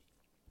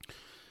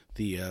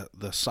the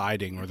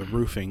siding or the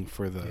roofing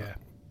for the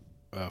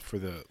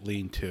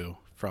lean-to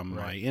from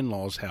my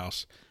in-laws'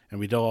 house,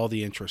 and we did all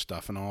the intro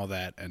stuff and all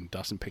that, and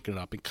Dustin picking it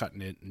up and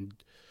cutting it, and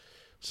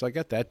so I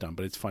got that done.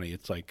 But it's funny,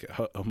 it's like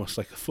almost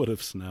like a foot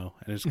of snow,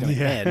 and it's going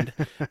to end.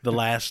 The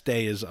last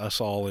day is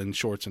us all in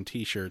shorts and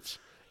t-shirts,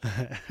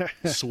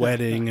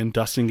 sweating, and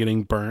Dustin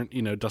getting burnt.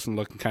 You know, Dustin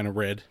looking kind of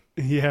red.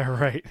 Yeah,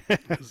 right.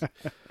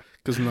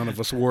 Because none of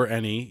us wore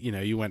any. You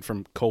know, you went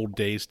from cold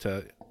days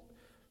to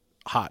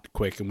hot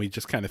quick, and we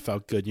just kind of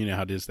felt good. You know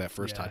how it is that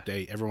first hot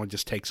day. Everyone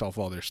just takes off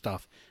all their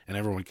stuff, and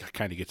everyone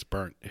kind of gets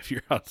burnt if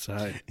you're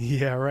outside.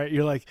 Yeah, right.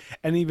 You're like,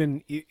 and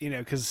even, you know,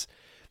 because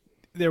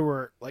there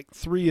were like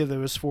 3 of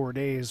those 4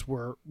 days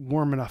were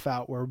warm enough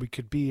out where we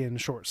could be in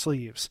short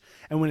sleeves.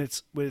 And when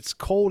it's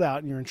cold out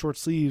and you're in short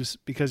sleeves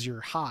because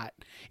you're hot,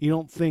 you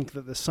don't think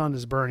that the sun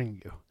is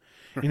burning you.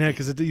 You know,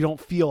 because you don't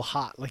feel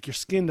hot. Like your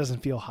skin doesn't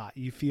feel hot.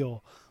 You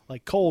feel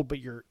like cold, but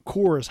your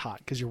core is hot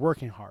because you're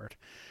working hard.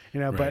 You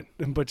know, right.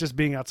 but just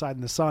being outside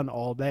in the sun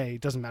all day,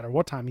 it doesn't matter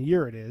what time of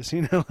year it is.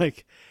 You know,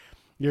 like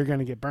you're going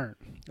to get burnt.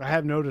 I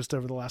have noticed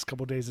over the last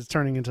couple of days it's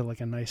turning into like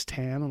a nice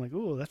tan. I'm like,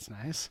 ooh, that's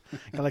nice.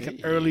 Got like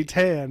an early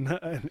tan,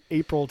 an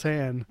April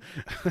tan.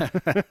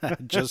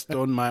 Just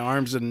on my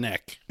arms and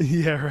neck.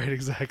 Yeah, right,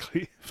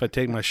 exactly. If I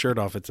take my shirt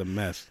off, it's a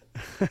mess.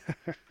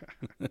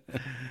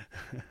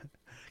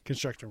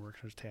 Constructor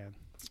workers tan.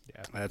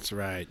 Yeah, that's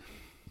right.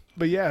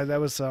 But yeah, that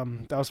was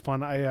fun.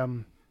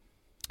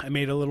 I I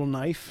made a little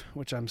knife,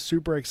 which I'm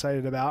super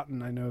excited about,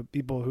 and I know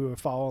people who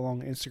follow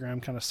along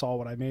Instagram kind of saw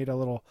what I made. A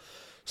little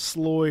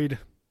Sloyd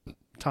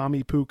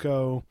Tommy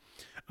Puko.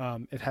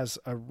 It has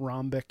a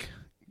rhombic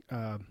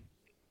kind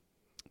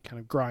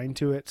of grind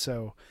to it,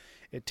 so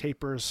it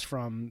tapers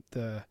from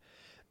the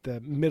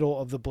middle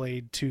of the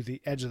blade to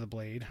the edge of the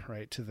blade,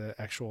 right, to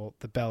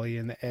the belly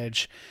and the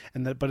edge,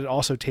 but it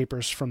also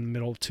tapers from the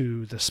middle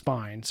to the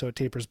spine, so it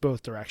tapers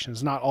both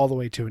directions, not all the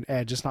way to an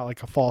edge. It's not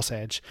like a false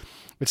edge.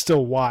 It's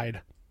still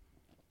wide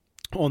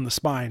on the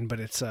spine, but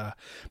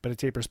it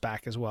tapers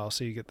back as well,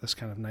 so you get this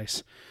kind of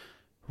nice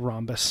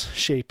rhombus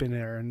shape in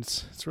there, and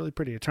it's really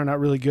pretty. It turned out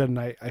really good, and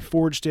I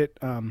forged it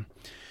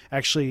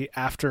actually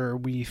after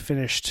we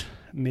finished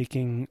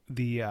making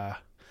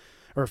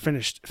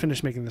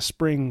finished making the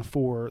spring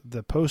for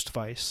the post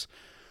vise.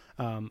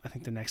 I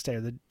think the next day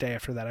or the day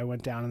after that, I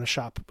went down, and the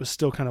shop was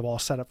still kind of all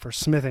set up for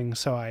smithing,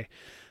 so I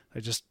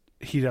just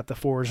heated up the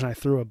forge, and I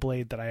threw a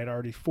blade that I had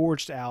already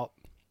forged out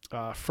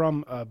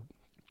from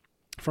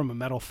a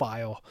metal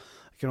file,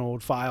 like an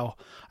old file.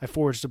 I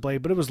forged a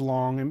blade, but it was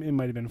long. It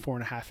might have been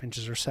 4.5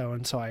 inches or so,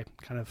 and so I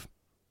kind of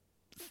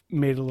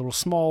made it a little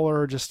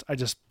smaller. I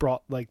just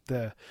brought like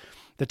the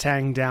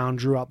tang down,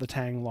 drew out the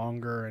tang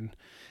longer, and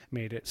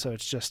made it so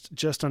it's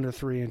just under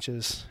 3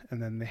 inches,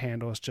 and then the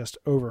handle is just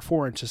over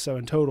 4 inches. So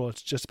in total,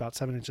 it's just about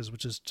 7 inches,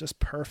 which is just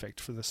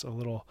perfect for this a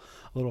little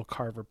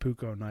Carver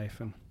Puko knife,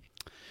 and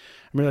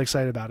I'm really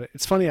excited about it.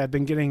 It's funny, I've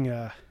been getting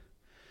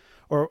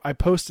I've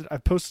posted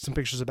some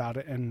pictures about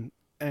it, and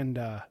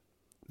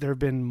there have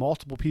been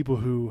multiple people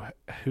who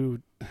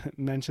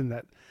mentioned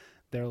that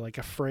they're like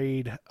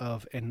afraid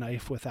of a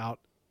knife without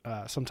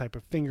some type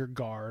of finger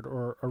guard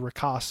or a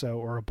ricasso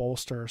or a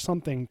bolster or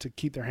something to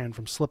keep their hand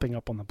from slipping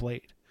up on the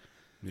blade.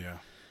 Yeah,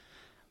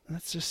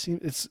 that's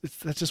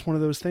just one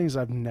of those things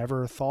I've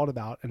never thought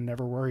about and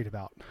never worried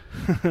about.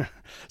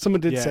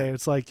 Someone did say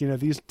it's like,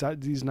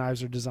 these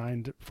knives are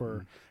designed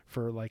for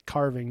like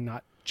carving,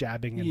 not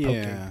jabbing and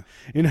poking.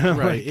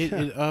 Right.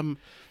 Like,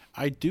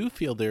 I do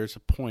feel there's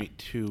a point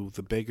to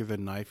the bigger the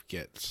knife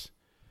gets,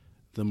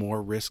 the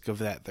more risk of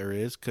that there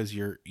is, because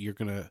you're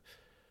gonna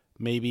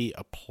maybe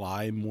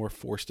apply more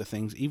force to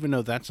things, even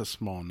though that's a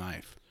small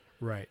knife.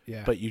 Right.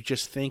 Yeah. But you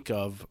just think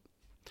of,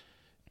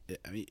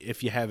 I mean,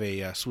 if you have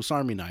a Swiss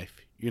Army knife,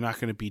 you're not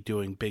going to be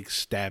doing big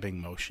stabbing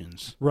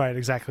motions. Right.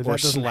 Exactly. Or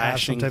That doesn't have some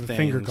slashing type of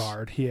finger things.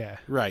 guard. Yeah.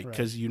 Right.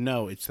 Because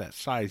it's that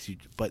size.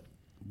 But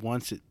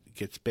once it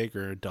gets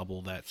bigger,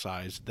 double that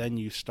size, then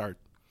you start.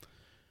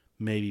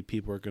 Maybe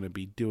people are going to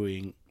be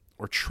doing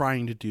or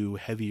trying to do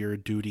heavier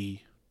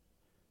duty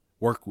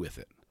work with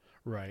it.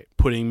 Right.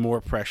 Putting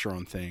more pressure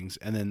on things,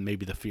 and then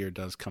maybe the fear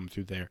does come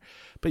through there.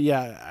 But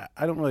yeah,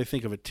 I don't really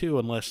think of it too,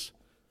 unless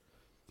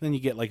then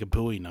you get like a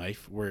Bowie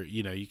knife where,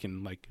 you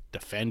can like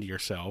defend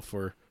yourself,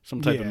 or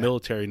some type of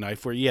military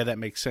knife where, that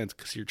makes sense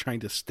because you're trying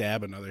to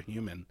stab another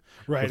human.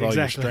 Right. With all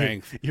exactly. your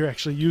strength. You're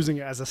actually using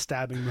it as a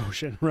stabbing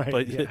motion. Right.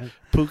 But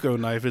Puko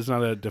knife is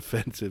not a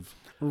defensive.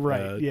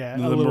 Right.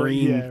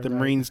 The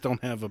Marines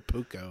don't have a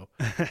Puko.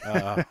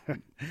 Puko.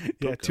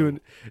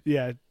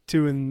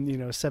 2 and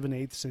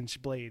 7/8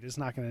 inch blade is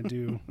not going to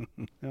do.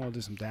 It'll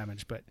do some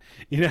damage, but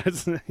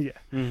it's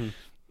Mm-hmm.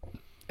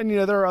 And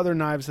there are other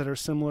knives that are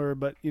similar,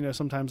 but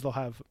sometimes they'll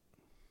have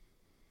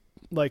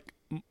like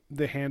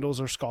the handles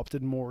are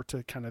sculpted more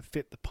to kind of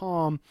fit the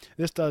palm.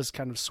 This does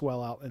kind of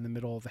swell out in the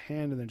middle of the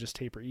hand and then just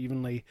taper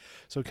evenly.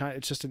 So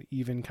it's just an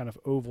even kind of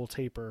oval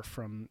taper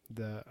from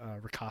the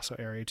ricasso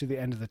area to the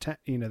end of the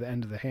the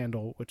end of the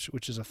handle,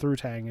 which is a through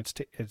tang.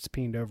 It's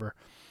peened over.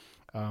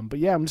 But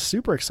yeah, I'm just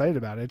super excited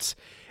about it.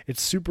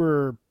 It's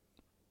super.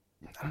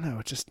 I don't know.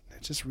 It's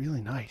just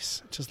really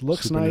nice. It just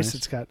looks nice.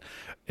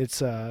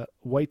 It's a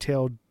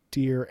white-tailed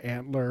deer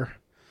antler.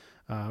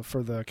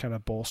 For the kind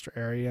of bolster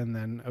area, and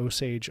then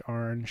Osage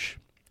orange,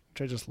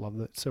 which I just love.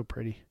 That it's so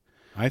pretty.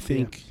 I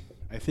think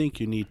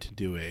you need to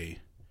do a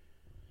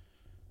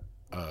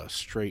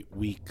straight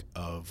week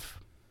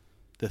of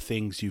the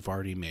things you've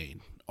already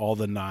made, all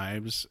the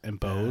knives and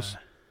bows.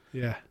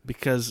 Yeah.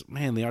 Because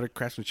man, the Art of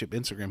Craftsmanship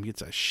Instagram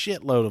gets a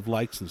shitload of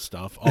likes and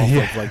stuff off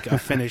of like a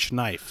finished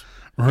knife.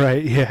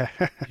 Right. Yeah.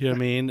 You know what I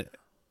mean?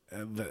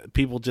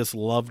 People just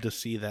love to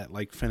see that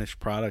like finished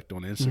product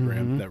on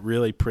Instagram, that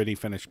really pretty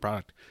finished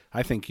product.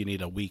 I think you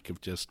need a week of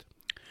just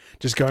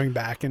going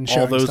back and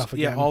showing stuff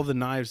again. Yeah, all the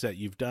knives that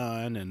you've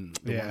done and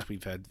the ones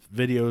we've had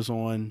videos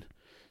on.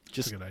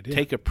 Just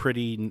take a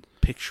pretty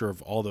picture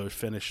of all those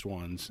finished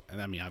ones,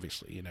 and I mean,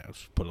 obviously,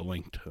 put a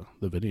link to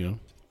the video.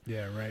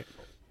 Yeah, right.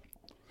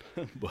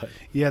 But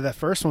that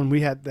first one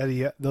we had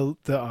the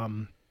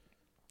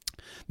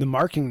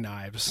marking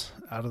knives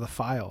out of the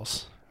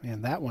files.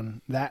 Man,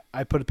 that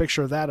I put a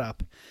picture of that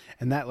up,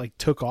 and that like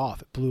took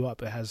off. It blew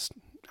up. It has,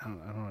 I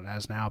don't know what it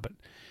has now, but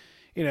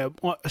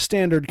a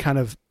standard kind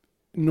of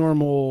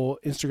normal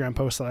Instagram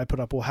post that I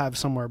put up will have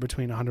somewhere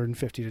between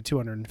 150 to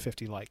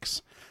 250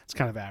 likes. It's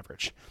kind of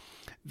average.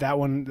 That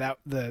one,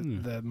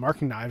 the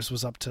marking knives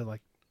was up to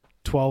like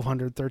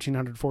 1,200,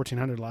 1,300,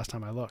 1,400 last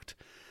time I looked.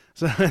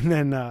 So and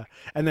then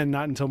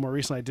not until more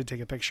recently I did take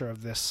a picture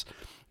of this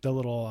the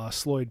little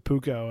Sloyd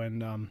Puko,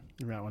 and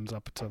that one's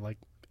up to like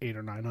 800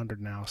 or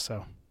 900 now.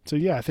 So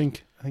yeah, I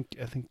think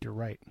you're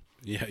right.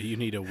 Yeah, you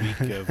need a week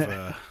of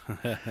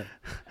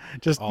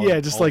just all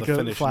like the a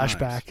finished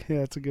flashback. knives. Yeah,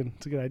 it's a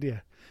good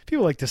idea.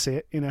 People like to see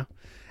it, and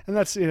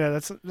that's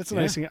a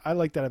nice thing. I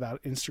like that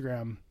about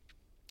Instagram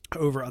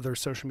over other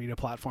social media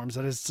platforms,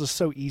 that it's just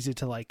so easy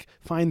to like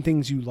find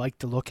things you like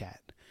to look at.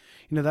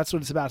 That's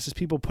what it's about. It's just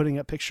people putting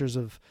up pictures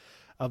of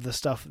the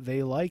stuff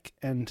they like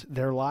and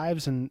their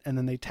lives, and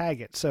then they tag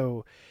it.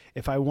 So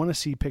if I want to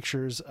see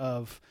pictures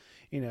of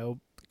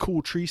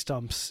cool tree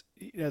stumps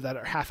that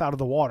are half out of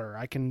the water,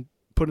 I can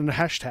put in a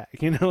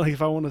hashtag. Like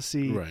if I want to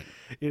see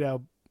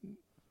Right.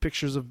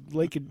 Pictures of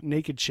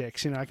naked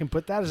chicks, I can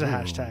put that as a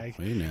hashtag.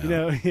 Hey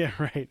now. Yeah,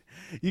 right.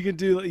 You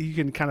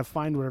can kind of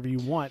find whatever you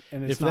want,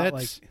 and it's not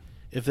like,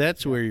 if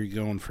that's where you're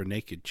going for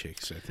naked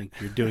chicks, I think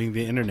you're doing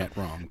the internet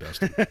wrong,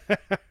 Dustin.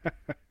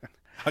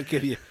 I'll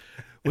give you.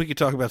 We could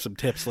talk about some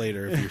tips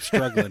later if you're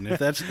struggling. If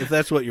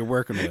that's what you're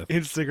working with.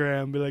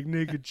 Instagram, be like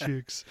naked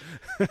chicks.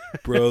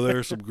 Bro, there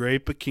are some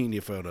great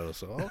bikini photos.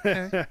 So,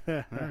 okay.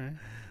 All right.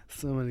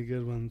 So many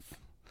good ones.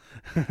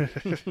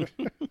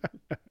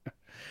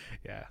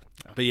 Yeah.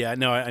 But yeah,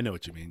 no, I know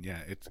what you mean. Yeah,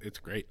 it's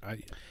great.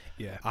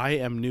 I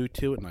am new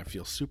to it, and I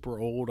feel super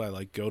old. I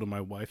like go to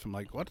my wife. I'm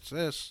like, what's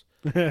this?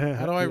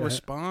 How do I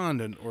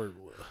respond? Or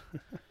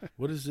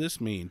what does this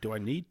mean? Do I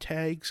need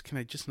tags? Can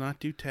I just not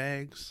do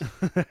tags?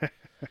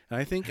 And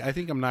I think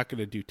I'm not going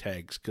to do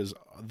tags, because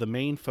the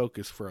main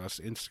focus for us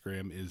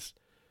Instagram is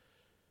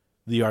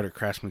the Art of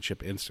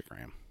Craftsmanship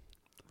Instagram.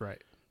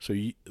 Right. So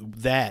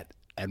that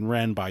and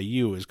ran by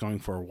you is going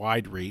for a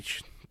wide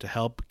reach to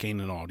help gain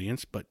an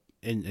audience, but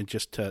and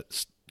just to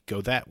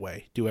go that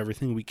way, do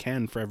everything we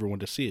can for everyone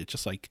to see it,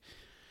 just like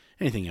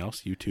anything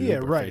else,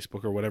 YouTube or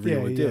Facebook or whatever you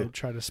would do.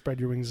 Try to spread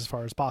your wings as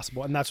far as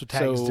possible, and that's what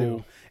tags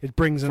do. It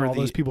brings in all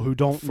those people who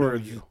don't know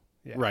you.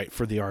 Yeah. Right.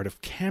 For the Art of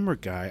Camera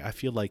Guy, I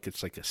feel like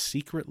it's like a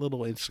secret little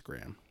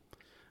Instagram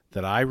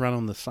that I run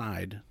on the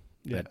side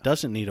that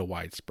doesn't need a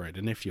widespread.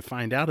 And if you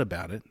find out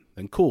about it,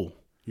 then cool,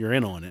 you're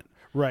in on it.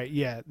 Right.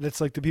 Yeah.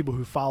 That's like the people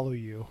who follow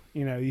you.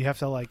 You have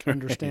to like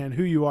understand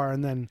who you are,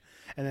 and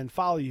then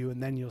follow you,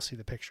 and then you'll see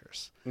the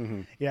pictures.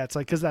 Mm-hmm. Yeah. It's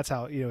like, because that's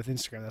how, with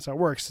Instagram, that's how it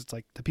works. It's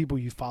like the people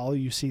you follow,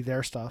 you see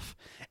their stuff,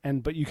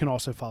 but you can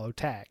also follow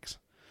tags.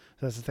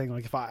 So that's the thing.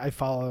 Like if I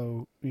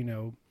follow,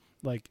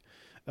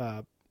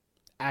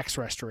 axe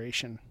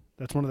restoration,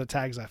 that's one of the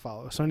tags I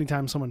follow. So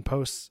anytime someone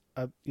posts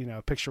a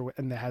picture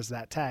and that has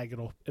that tag,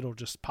 it'll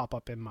just pop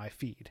up in my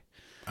feed.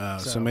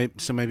 So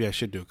maybe I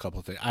should do a couple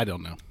of things. I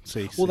don't know.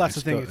 Well, that's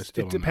the thing.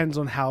 It depends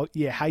on how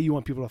you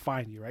want people to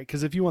find you, right?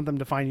 Because if you want them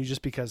to find you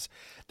just because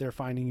they're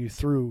finding you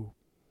through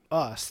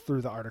us,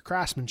 through the Art of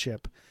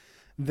Craftsmanship,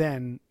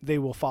 then they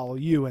will follow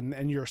you,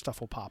 and your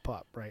stuff will pop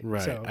up, right?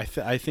 Right. So,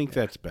 I think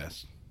that's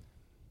best.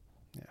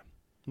 Yeah.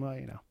 Well,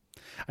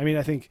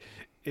 I think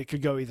it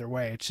could go either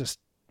way. It's just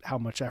how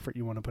much effort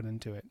you want to put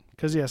into it.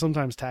 Because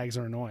sometimes tags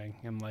are annoying.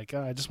 I'm like,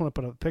 I just want to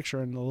put a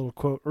picture and a little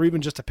quote, or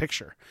even just a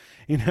picture,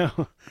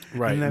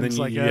 Right. And then it's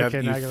like, you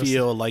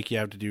feel like you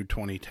have to do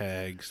 20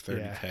 tags,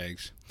 30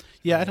 tags.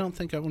 Yeah, I don't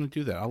think I want to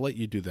do that. I'll let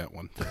you do that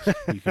one.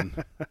 You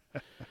can.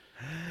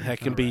 That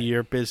can be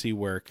your busy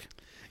work.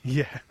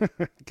 Yeah.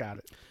 Got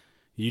it.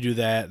 You do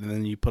that, and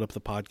then you put up the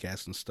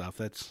podcast and stuff.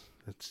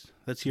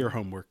 That's your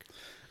homework.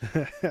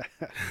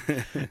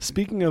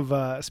 Speaking of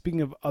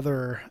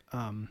other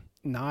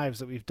knives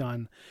that we've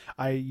done,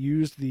 I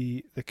used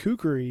the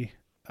kukri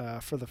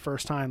for the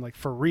first time, like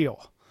for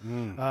real.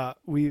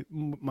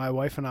 My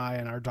wife and I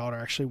and our daughter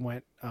actually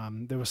went.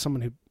 There was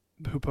someone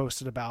who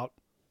posted about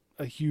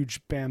a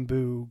huge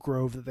bamboo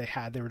grove that they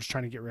had. They were just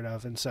trying to get rid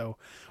of, and so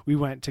we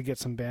went to get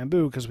some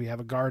bamboo because we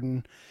have a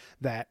garden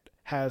that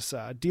has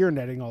deer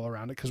netting all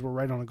around it, because we're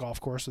right on a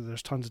golf course, so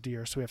there's tons of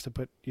deer. So we have to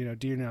put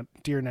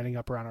deer netting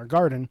up around our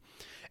garden,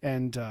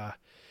 and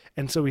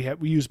so we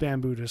use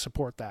bamboo to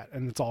support that,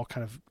 and it's all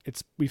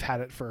we've had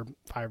it for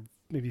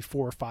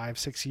 4, 5,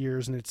 6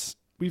 years, and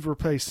we've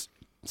replaced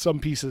some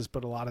pieces,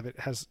 but a lot of it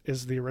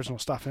is the original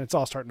stuff, and it's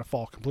all starting to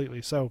fall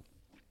completely. So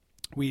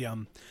we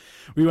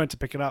went to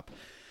pick it up,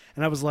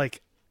 and I was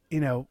like,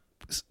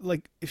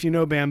 like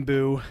if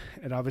bamboo,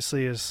 it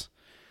obviously is,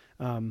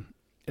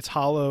 it's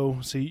hollow,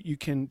 so you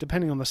can,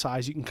 depending on the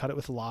size, you can cut it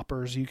with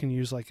loppers. You can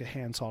use like a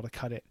handsaw to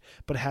cut it,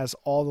 but it has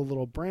all the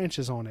little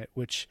branches on it,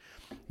 which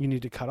you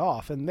need to cut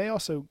off. And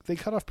they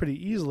cut off pretty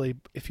easily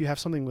if you have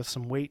something with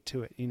some weight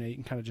to it. You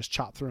can kind of just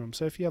chop through them.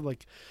 So if you have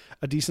like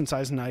a decent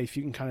sized knife,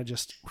 you can kind of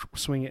just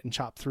swing it and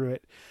chop through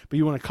it, but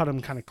you want to cut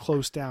them kind of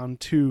close down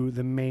to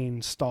the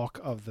main stalk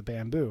of the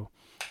bamboo.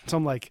 So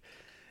I'm like,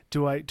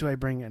 do I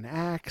bring an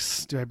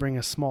axe? Do I bring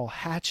a small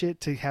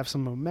hatchet to have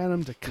some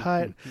momentum to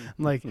cut?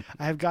 I'm like,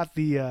 I've got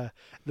the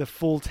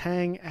full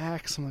tang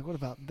axe. I'm like, what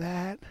about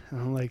that?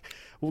 And I'm like,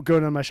 we'll go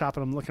down my shop,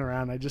 and I'm looking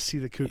around, and I just see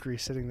the kukri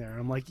sitting there,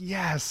 and I'm like,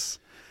 yes,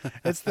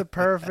 it's the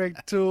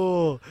perfect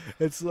tool.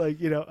 It's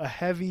like, a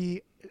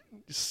heavy,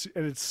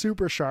 and it's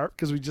super sharp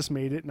because we just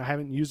made it, and I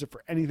haven't used it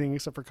for anything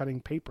except for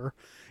cutting paper.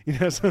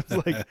 So it's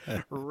like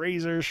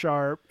razor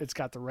sharp. It's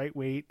got the right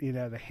weight.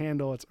 The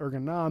handle. It's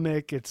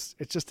ergonomic. It's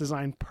just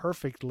designed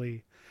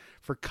perfectly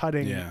for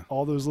cutting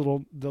all those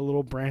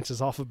little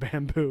branches off of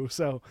bamboo.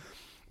 So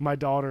my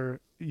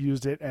daughter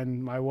used it,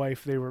 and my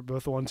wife, they were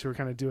both the ones who were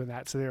kind of doing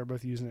that. So they were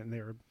both using it, and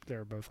they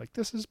were both like,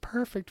 "This is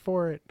perfect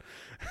for it."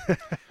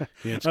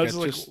 Yeah, I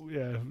was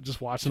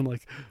just watching them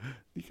like,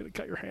 "You gotta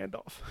cut your hand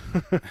off."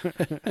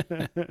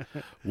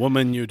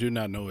 Woman, you do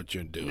not know what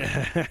you're doing.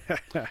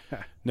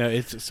 No,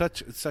 it's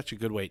such a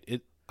good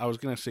weight. I was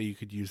gonna say you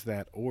could use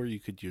that, or you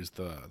could use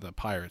the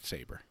pirate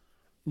saber.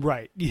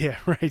 Right. Yeah.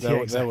 Right.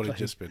 That would have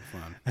just been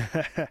fun.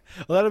 Well,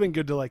 that'd have been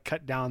good to like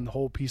cut down the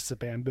whole piece of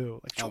bamboo,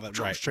 like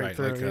straight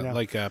through.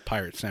 Like a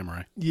pirate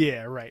samurai.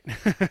 Yeah. Right.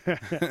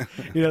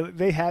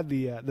 They had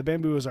the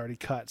bamboo was already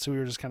cut, so we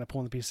were just kind of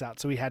pulling the piece out.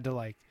 So we had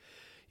to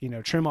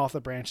trim off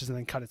the branches and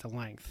then cut it to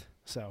length.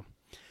 So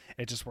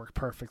it just worked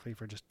perfectly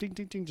for just ding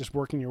ding ding, just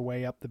working your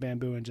way up the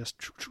bamboo and just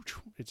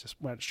it just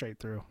went straight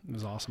through. It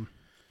was awesome.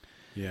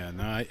 Yeah.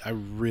 No, I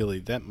really,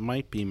 that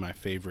might be my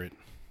favorite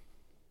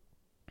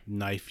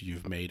knife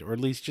you've made, or at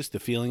least just the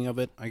feeling of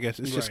it. I guess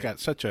it's just got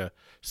such a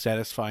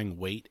satisfying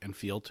weight and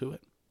feel to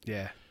it.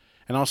 Yeah,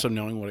 and also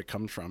knowing what it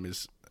comes from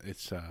it's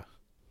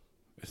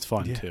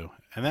fun too.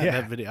 And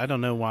that video, I don't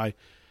know why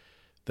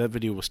that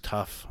video was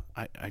tough.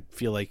 I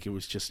feel like it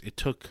was just it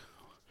took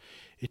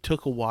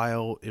a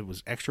while. It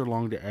was extra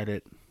long to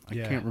edit. I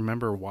can't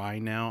remember why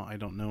now. I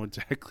don't know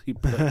exactly,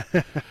 but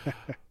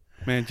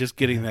man, just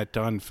getting that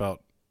done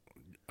felt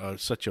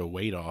such a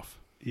weight off.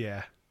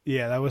 Yeah,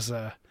 that was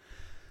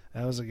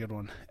a good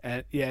one.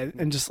 And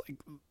and just like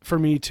for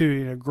me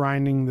too,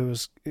 grinding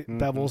those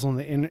bevels on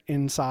the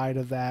inside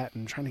of that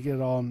and trying to get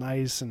it all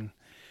nice. And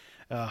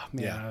I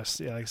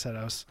was, like I said,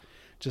 I was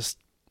just,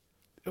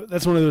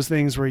 that's one of those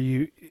things where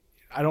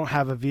I don't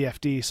have a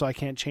VFD, so I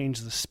can't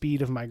change the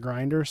speed of my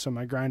grinder. So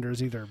my grinder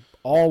is either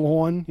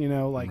all on,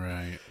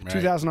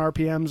 2000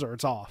 RPMs, or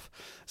it's off.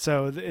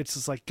 So it's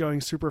just like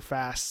going super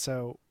fast.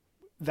 So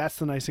that's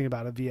the nice thing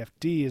about a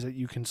VFD, is that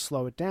you can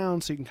slow it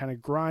down so you can kind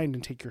of grind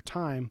and take your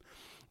time.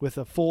 With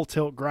a full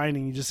tilt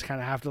grinding, you just kind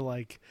of have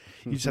to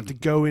you just have to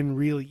go in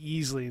really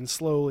easily and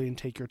slowly and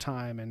take your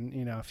time.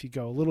 And, if you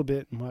go a little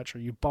bit much or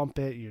you bump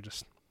it, you're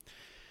just,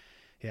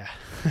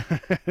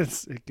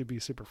 it could be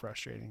super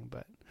frustrating,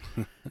 but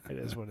it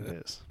is what it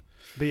is.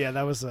 But yeah,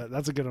 that's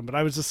a good one. But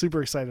I was just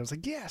super excited. I was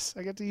like, yes,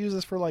 I get to use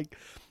this for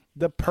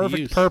the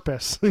perfect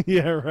purpose.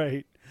 Yeah.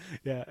 Right.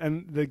 Yeah.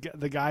 And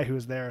the guy who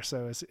was there,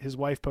 so his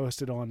wife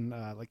posted on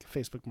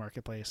Facebook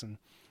Marketplace, and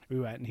we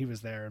went, and he was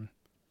there, and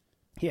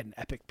he had an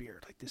epic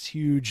beard, like this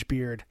huge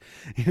beard.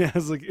 It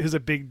was a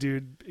big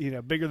dude,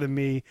 bigger than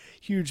me,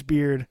 huge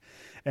beard.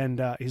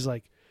 And he's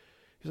like,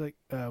 what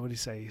did he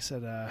say? He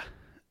said,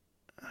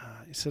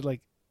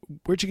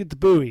 where'd you get the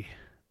buoy?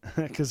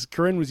 Because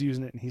Corinne was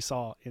using it, and he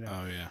saw it,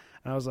 Oh yeah.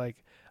 And I was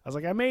like,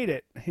 I made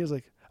it. He was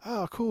like,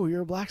 oh, cool,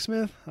 you're a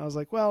blacksmith? I was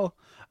like, well,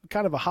 I'm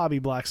kind of a hobby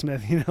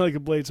blacksmith, like a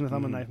bladesmith.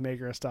 I'm a knife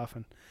maker and stuff.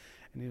 And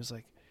he was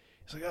like,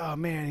 oh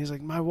man, he's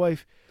like, my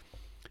wife,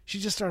 she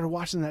just started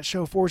watching that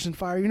show, Forged in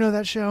Fire. You know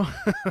that show?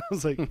 I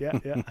was like, yeah.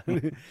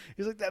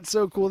 He's like, that's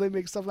so cool. They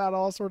make stuff out of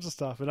all sorts of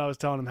stuff. And I was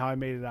telling him how I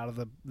made it out of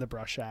the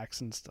brush axe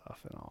and stuff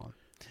and all.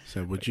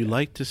 So would you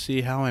like to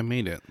see how I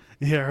made it?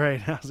 Yeah,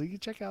 right. I was like, you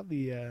check out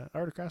the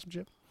Art of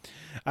Craftsmanship.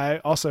 I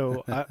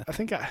also, I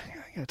think I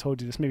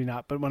told you this, maybe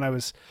not, but when I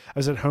was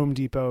at Home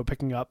Depot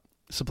picking up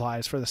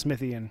supplies for the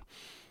smithy, and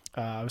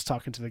I was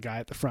talking to the guy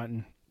at the front,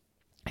 and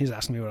he was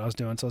asking me what I was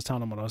doing, so I was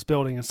telling him what I was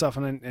building and stuff,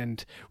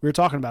 and we were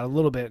talking about it a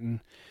little bit,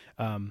 and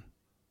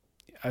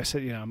I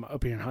said, I'm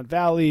up here in Hunt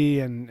Valley,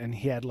 and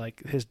he had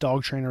his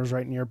dog trainer was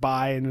right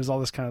nearby, and it was all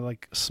this kind of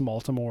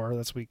Smaltimore.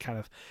 That's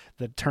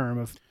the term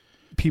of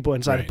people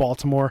inside of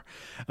Baltimore.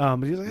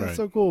 But he was like, that's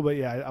so cool. But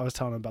yeah, I was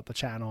telling him about the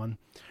channel, and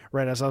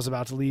right as I was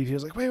about to leave, he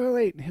was like,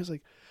 wait. And he was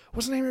like,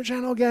 what's the name of your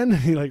channel again?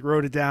 And he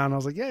wrote it down. I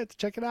was like, yeah,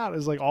 check it out.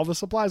 It's all the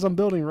supplies I'm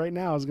building right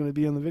now is going to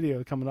be in the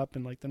video coming up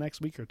in the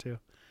next week or two.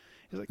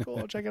 He's like,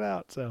 cool, check it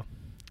out. So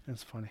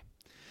it's funny.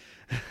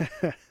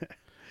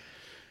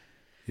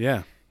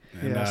 Yeah.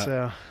 And,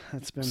 so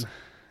it's been,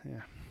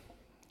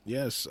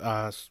 Yes.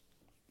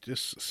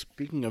 Just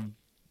speaking of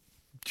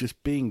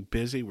just being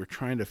busy, we're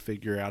trying to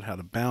figure out how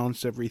to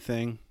balance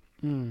everything.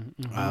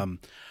 Mm-hmm.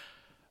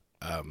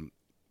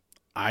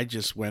 I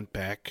just went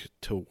back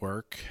to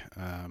work.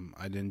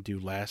 I didn't do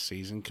last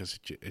season because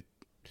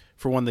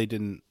for one, they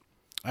didn't.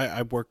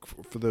 I work,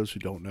 for those who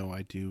don't know,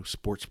 I do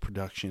sports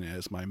production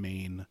as my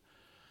main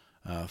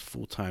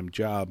full-time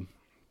job.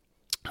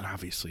 And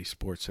obviously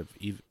sports have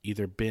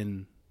either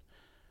been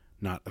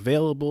not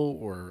available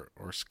or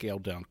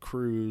scaled down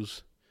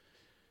crews.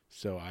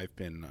 So I've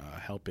been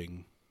I've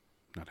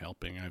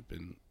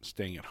been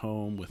staying at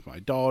home with my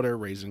daughter,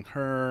 raising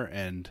her,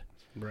 and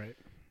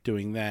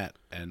doing that.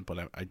 But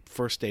I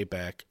first day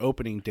back,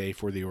 opening day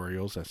for the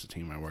Orioles. That's the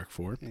team I work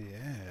for.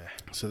 Yeah.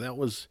 So that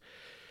was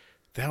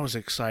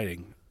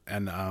exciting,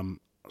 and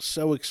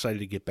so excited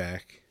to get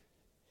back.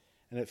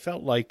 And it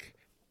felt like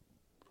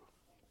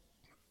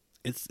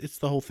it's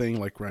the whole thing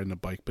like riding a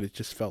bike, but it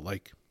just felt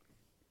like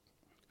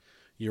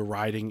you're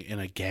riding in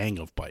a gang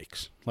of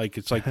bikes. Like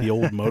it's like the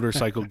old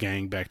motorcycle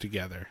gang back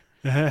together.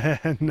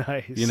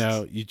 Nice. You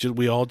know,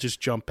 we all just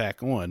jump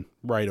back on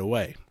right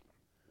away.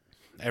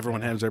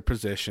 Everyone has their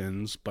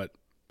positions, but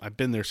I've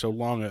been there so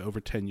long, over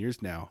 10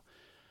 years now.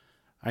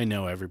 I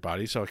know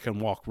everybody, so I can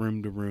walk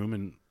room to room,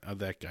 and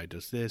that guy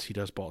does this. He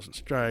does balls and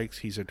strikes.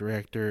 He's a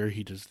director.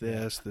 He does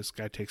this. This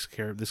guy takes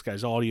care of this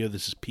guy's audio.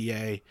 This is PA.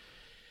 It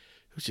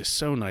was just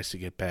so nice to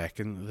get back.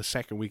 And the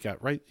second we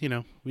got right, you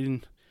know, I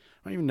don't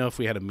even know if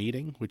we had a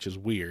meeting, which is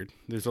weird.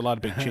 There's a lot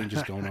of big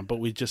changes going on, but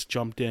we just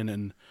jumped in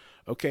and,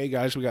 okay,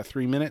 guys, we got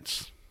 3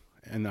 minutes.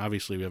 And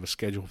obviously we have a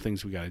schedule of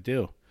things we got to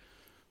do.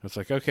 It's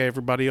like, okay,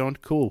 everybody on?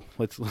 Cool.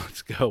 Let's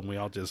go. And we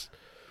all just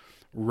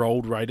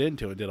rolled right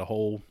into it. Did a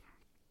whole,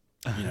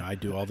 you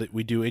know,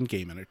 we do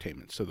in-game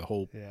entertainment. So the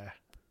whole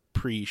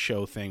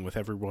pre-show thing with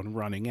everyone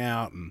running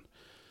out and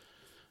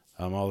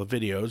all the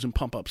videos and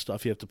pump-up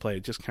stuff you have to play.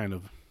 It just kind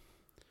of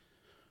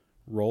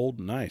rolled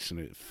nice, and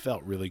it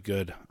felt really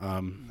good.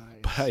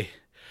 By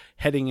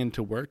heading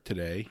into work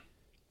today,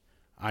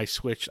 I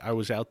switched. I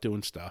was out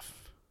doing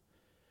stuff,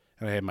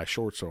 and I had my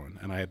shorts on,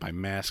 and I had my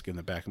mask in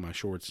the back of my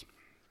shorts.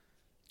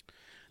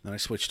 Then I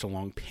switched to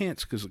long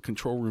pants because the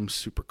control room's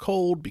super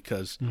cold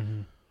because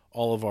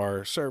all of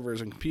our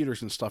servers and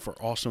computers and stuff are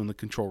also in the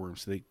control room,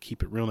 so they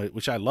keep it real nice,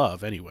 which I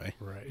love anyway.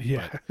 Right,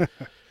 yeah.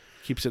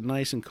 Keeps it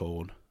nice and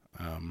cold.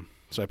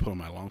 So I put on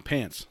my long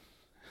pants.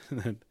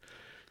 And then,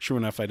 sure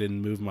enough, I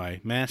didn't move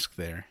my mask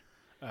there.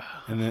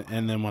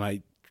 And then when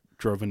I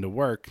drove into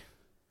work,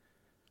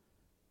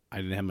 I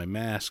didn't have my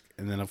mask.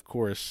 And then, of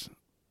course,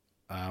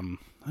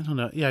 I don't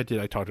know. Yeah, I did.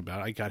 I talked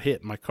about it. I got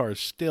hit. My car is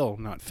still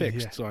not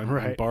fixed, so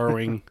I'm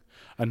borrowing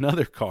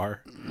another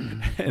car.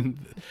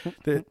 And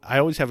I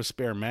always have a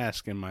spare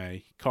mask in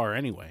my car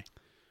anyway,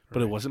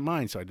 but it wasn't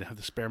mine, so I didn't have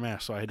the spare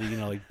mask. So I had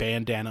to, like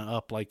bandana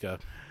up like a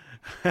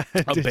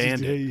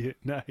bandit.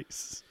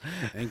 Nice.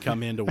 And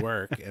come into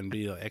work and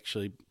be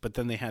actually. But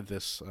then they had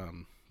this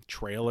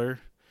trailer.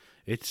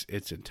 It's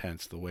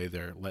intense the way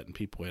they're letting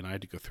people in. I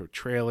had to go through a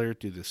trailer,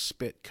 do this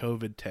spit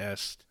COVID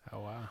test.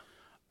 Oh wow.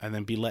 And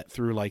then be let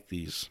through like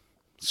these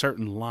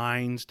certain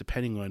lines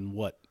depending on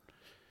what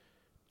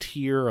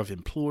tier of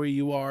employee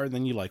you are. And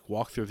then you like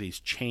walk through these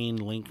chain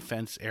link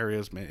fence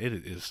areas. Man, it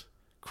is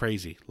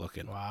crazy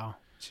looking. Wow.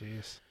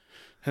 Jeez.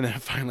 And then I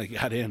finally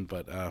got in,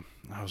 but I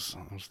was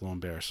a little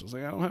embarrassed. I was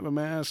like, I don't have a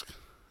mask.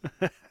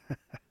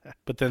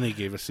 But then they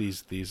gave us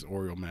these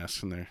Oriole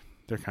masks, and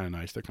they're kind of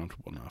nice. They're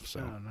comfortable enough. So.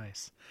 Oh,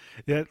 nice.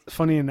 Yeah,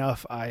 funny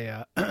enough,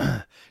 I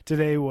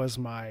today was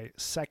my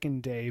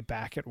second day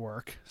back at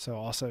work. So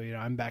also,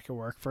 I'm back at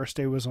work. First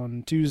day was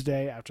on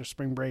Tuesday after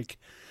spring break,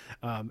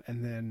 and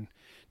then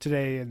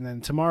today, and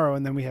then tomorrow,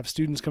 and then we have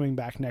students coming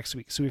back next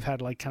week. So we've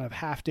had like kind of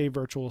half day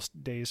virtual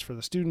days for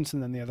the students,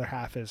 and then the other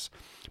half is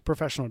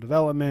professional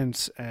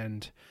development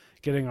and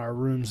getting our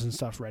rooms and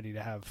stuff ready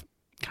to have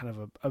kind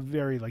of a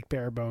very like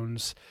bare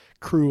bones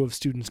crew of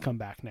students come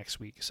back next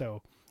week.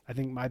 So I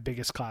think my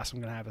biggest class I'm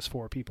going to have is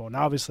 4 people. And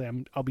obviously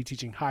I'll be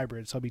teaching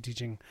hybrid, so I'll be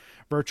teaching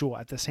virtual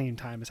at the same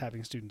time as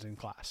having students in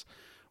class,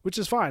 which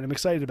is fine. I'm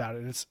excited about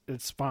it.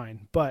 It's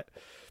fine. But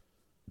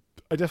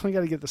I definitely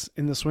got to get this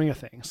in the swing of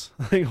things.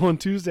 Like on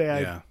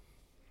Tuesday,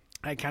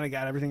 I kind of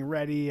got everything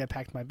ready. I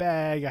packed my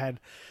bag. I had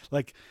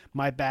like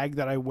my bag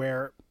that I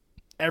wear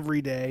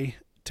every day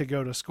to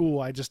go to school.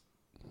 I just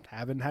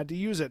haven't had to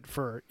use it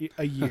for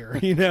a year,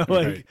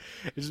 Right.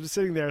 It's just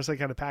sitting there. So I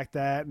kind of packed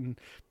that and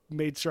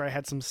made sure I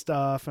had some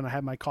stuff, and I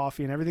had my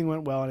coffee, and everything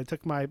went well. And I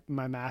took my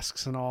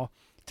masks and all.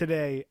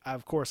 Today,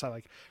 of course,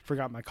 I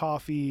forgot my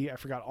coffee. I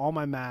forgot all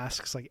my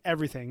masks, like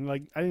everything.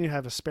 Like I didn't even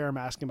have a spare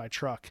mask in my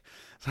truck.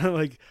 So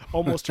I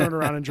almost turned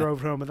around and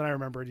drove home. But then I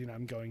remembered,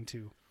 I'm going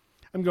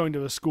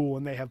to a school,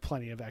 and they have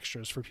plenty of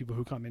extras for people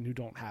who come in who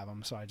don't have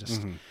them. So I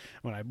just,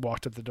 when I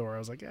walked up the door, I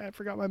was like, I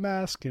forgot my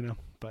mask,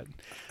 But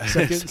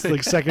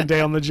second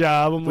day on the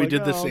job, we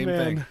did the same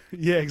thing.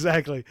 Yeah,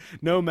 exactly.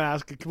 No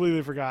mask. I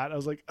completely forgot. I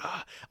was like,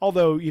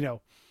 although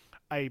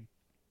I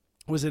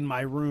was in my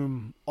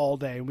room all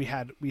day, and we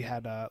had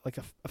a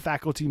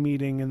faculty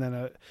meeting, and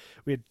then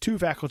we had 2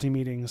 faculty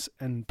meetings,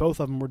 and both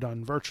of them were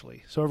done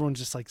virtually. So everyone's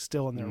just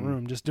still in their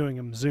room, just doing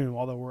them Zoom,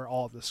 although we're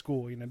all at the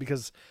school,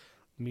 because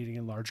meeting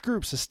in large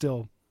groups is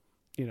still,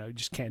 you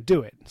just can't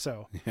do it.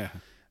 So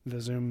the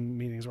Zoom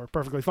meetings work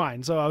perfectly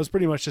fine. So I was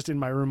pretty much just in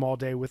my room all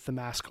day with the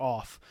mask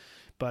off,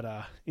 but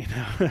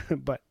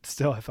but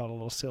still I felt a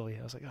little silly.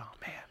 I was like, oh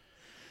man.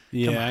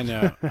 Yeah, I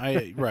know.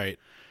 Right.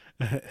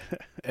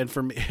 And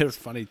for me, it was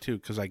funny too,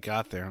 because I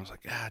got there and I was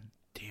like, God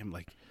damn,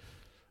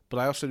 but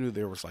I also knew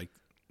there was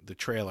the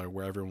trailer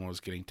where everyone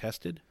was getting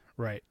tested.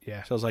 Right.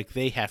 Yeah. So I was like,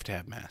 they have to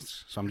have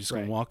masks. So I'm just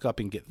going to walk up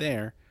and get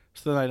there,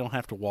 so then I don't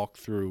have to walk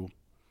through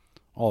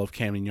all of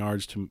Camden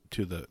Yards to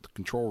the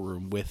control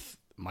room with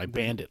my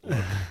bandit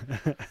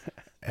look.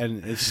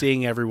 And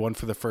seeing everyone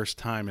for the first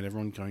time, and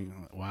everyone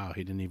going, wow,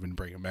 he didn't even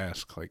bring a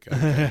mask.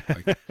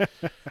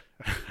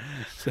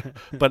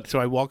 So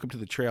I walk up to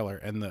the trailer,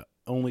 and the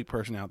only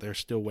person out there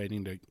still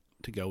waiting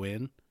to go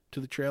in to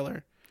the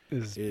trailer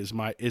is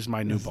my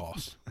new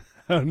boss.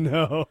 Oh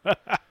no.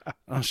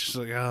 I was just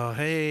like, oh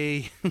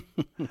hey.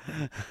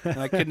 And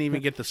I couldn't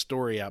even get the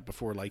story out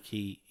before like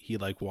he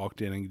like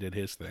walked in and did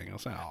his thing. I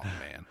was like, oh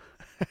man.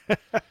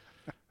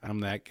 I'm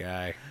that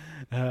guy.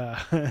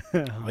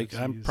 Like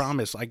I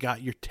promise I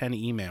got your 10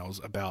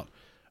 emails about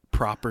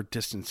proper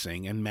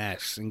distancing and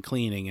masks and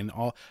cleaning and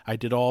all. I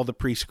did all the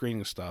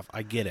pre-screening stuff.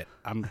 I get it.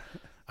 I'm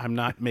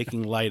not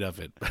making light of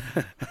it.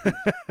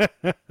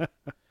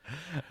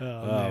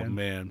 Oh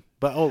man.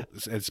 But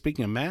and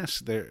speaking of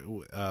masks, there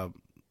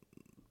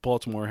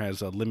Baltimore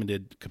has a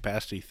limited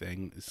capacity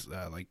thing. It's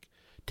like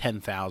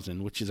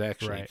 10,000, which is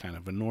actually kind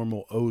of a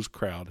normal O's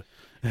crowd.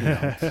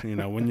 You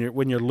know, when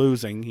you're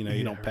losing, you know,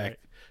 you don't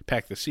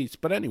pack the seats.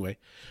 But anyway,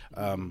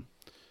 and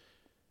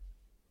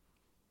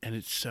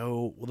it's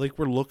so like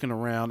we're looking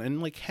around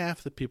and like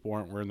half the people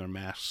aren't wearing their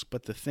masks.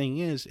 But the thing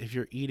is, if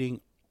you're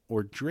eating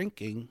or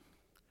drinking,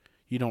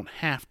 you don't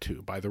have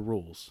to by the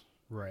rules.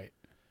 Right.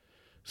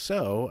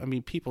 So, I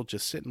mean, people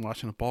just sitting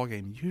watching a ball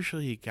game,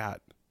 usually you got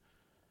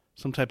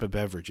some type of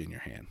beverage in your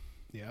hand.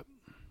 Yep.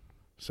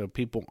 So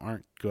people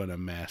aren't going to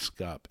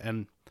mask up.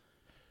 And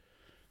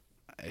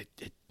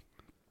it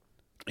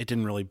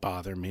didn't really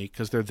bother me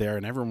because they're there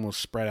and everyone was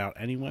spread out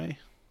anyway.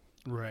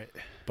 Right.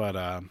 But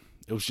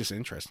it was just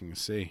interesting to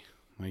see.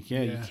 Like,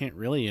 you can't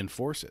really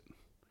enforce it.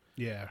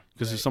 Yeah.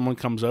 Because if someone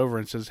comes over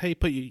and says, hey,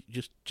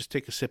 just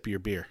take a sip of your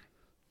beer.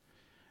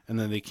 And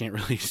then they can't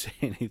really say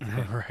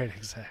anything. Right,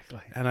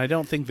 exactly. And I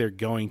don't think they're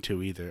going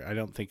to either. I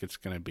don't think it's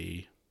going to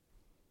be.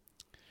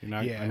 You're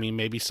not. I mean,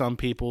 maybe some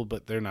people,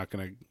 but they're not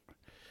going to.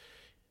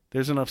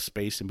 There's enough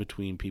space in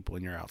between people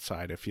and you're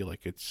outside. I feel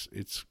like it's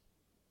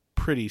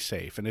pretty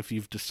safe. And if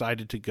you've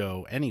decided to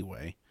go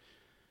anyway,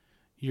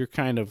 you're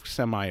kind of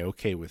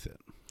semi-okay with it.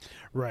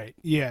 Right.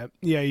 Yeah.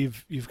 Yeah.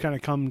 You've kind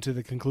of come to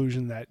the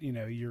conclusion that, you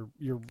know, you're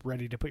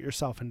ready to put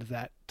yourself into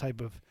that type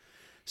of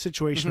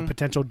situation of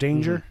potential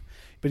danger.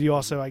 But you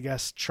also, I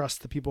guess,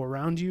 trust the people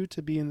around you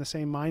to be in the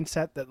same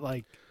mindset that,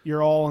 like,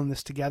 you're all in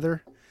this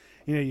together.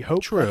 You know, you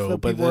hope that's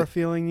what people are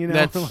feeling, you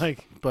know,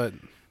 like. But,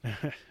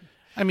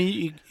 I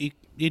mean,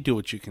 you do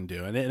what you can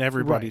do, and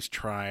everybody's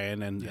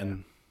trying,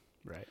 and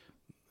right.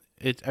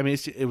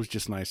 It was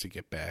just nice to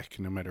get back,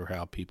 no matter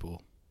how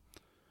people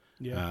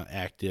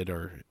acted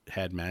or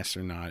had masks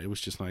or not. It was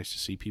just nice to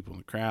see people in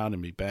the crowd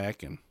and be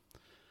back. And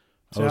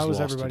so how was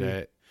everybody?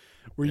 Today.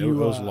 I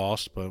was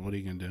lost, but what are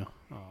you gonna do?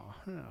 Oh,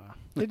 yeah.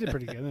 They did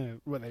pretty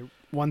good. They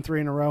won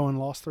 3 in a row and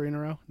lost 3 in a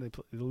row. They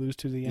lose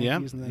to the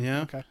Yankees.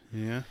 Okay.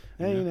 Yeah.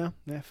 Hey, you know,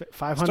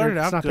 500. Started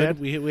out not good. Bad.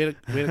 We had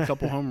a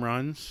couple home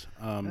runs.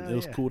 It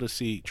was cool to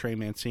see Trey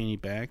Mancini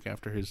back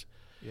after his.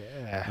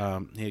 Yeah.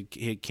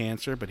 He had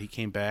cancer, but he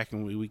came back,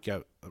 and we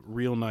got a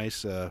real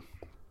nice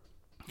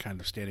kind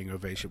of standing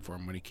ovation for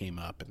him when he came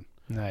up, and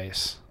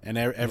nice. And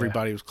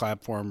everybody was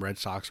clapping for him. Red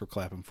Sox were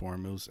clapping for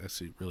him. It was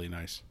actually really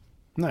nice.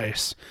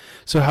 Nice.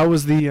 So how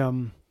was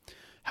the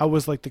how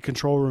was like the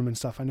control room and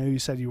stuff? I know you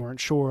said you weren't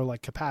sure,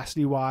 like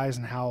capacity wise,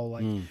 and how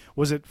like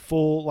was it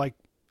full, like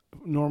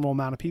normal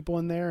amount of people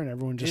in there, and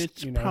everyone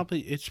just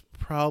it's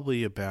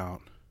probably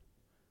about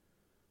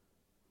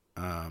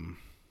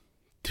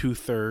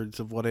 2/3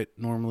 of what it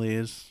normally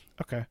is.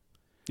 Okay.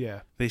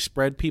 Yeah. They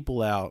spread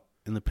people out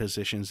in the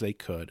positions they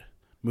could,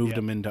 moved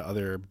them into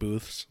other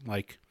booths.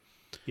 Like,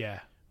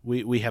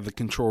 we have the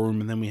control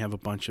room, and then we have a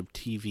bunch of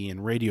TV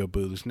and radio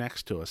booths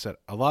next to us that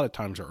a lot of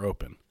times are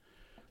open.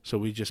 So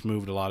we just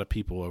moved a lot of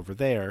people over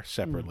there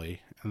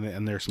separately,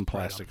 and there's some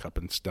plastic up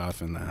and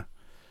stuff, and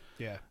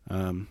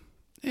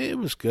it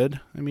was good.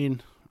 I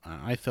mean,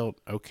 I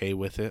felt okay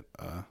with it.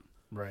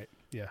 Right.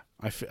 Yeah.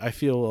 I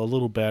feel a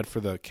little bad for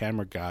the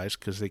camera guys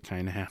because they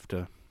kind of have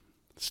to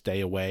stay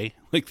away.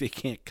 Like they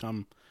can't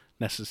come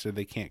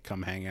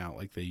hang out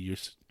like they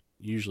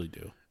usually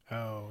do.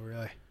 Oh,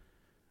 really?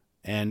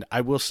 And I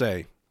will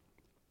say,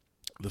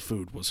 the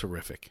food was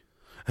horrific.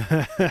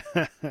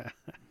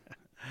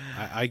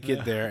 I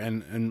get there,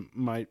 and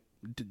my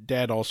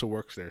dad also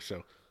works there,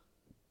 so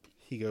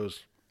he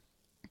goes,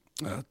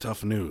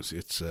 tough news.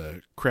 It's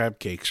crab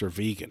cakes are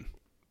vegan.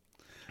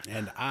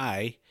 And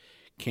I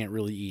can't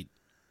really eat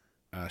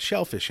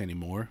shellfish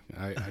anymore.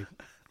 I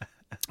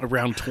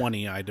around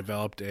 20, I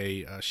developed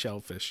a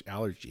shellfish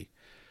allergy.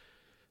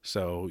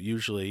 So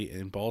usually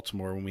in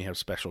Baltimore, when we have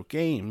special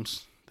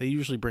games, they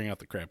usually bring out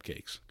the crab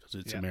cakes because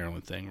it's a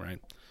Maryland thing,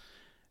 right?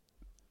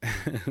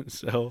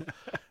 So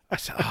I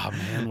said, oh,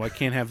 man, well, I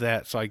can't have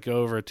that. So I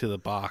go over to the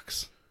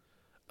box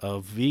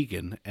of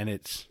vegan, and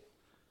it's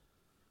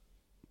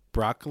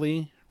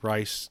broccoli,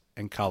 rice,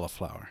 and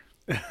cauliflower.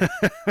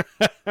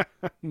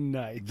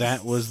 Nice.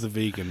 That was the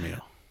vegan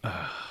meal.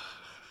 I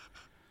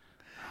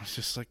was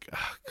just like,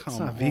 oh, come on.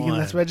 That's not vegan,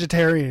 that's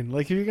vegetarian.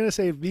 Like, if you're going to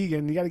say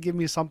vegan, you got to give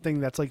me something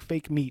that's like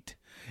fake meat.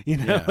 You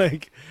know,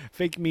 like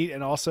fake meat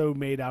and also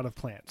made out of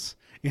plants.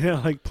 You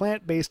know, like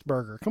plant-based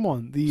burger. Come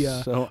on.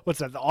 What's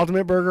that? The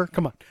ultimate burger?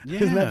 Come on.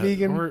 Yeah, isn't that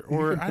vegan?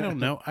 Or I don't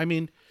know. I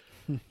mean,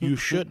 you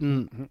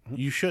shouldn't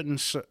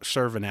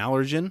serve an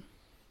allergen.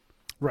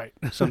 Right.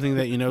 Something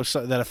that,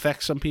 that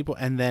affects some people,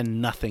 and then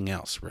nothing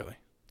else, really.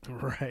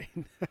 Right.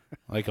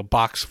 Like a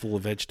box full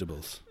of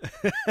vegetables.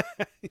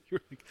 You're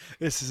like,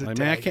 this is a Like,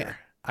 dagger. man,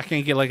 I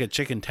can't get like a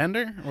chicken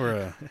tender or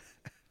a.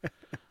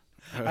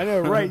 I know,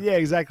 right? Yeah,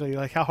 exactly.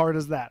 Like, how hard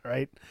is that,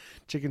 right?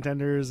 Chicken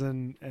tenders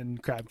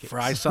and crab cakes.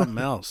 Fry something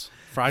else.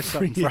 Fry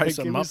something. Yeah, Fry give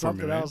something me up for me.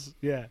 something Man. else.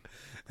 Yeah.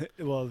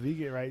 Well,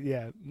 vegan, right?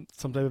 Yeah,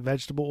 some type of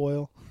vegetable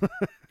oil.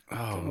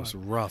 Oh, it was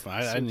rough.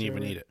 I didn't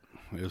even eat it.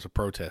 It was a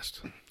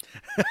protest.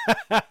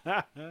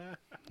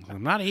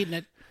 I'm not eating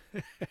it.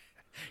 You're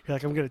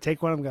like, I'm going to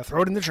take one. I'm going to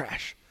throw it in the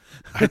trash.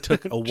 I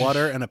took a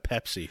water and a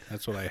Pepsi.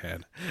 That's what I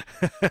had.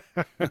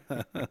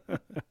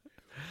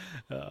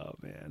 Oh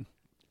man.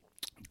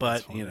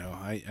 But you know,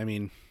 I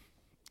mean,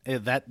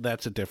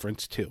 that's a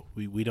difference too.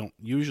 We don't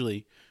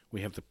usually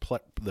we have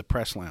the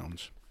press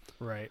lounge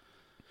Right.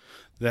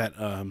 that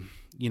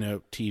you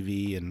know,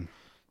 TV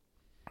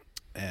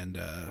and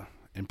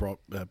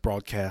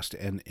broadcast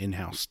and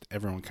in-house,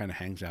 everyone kind of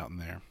hangs out in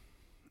there,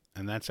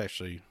 and that's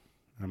actually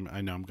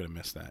I know I'm going to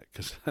miss that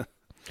because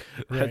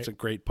that's a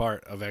great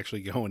part of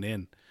actually going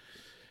in.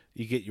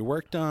 You get your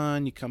work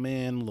done, you come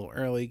in a little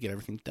early, get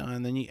everything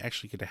done, then you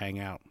actually get to hang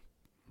out,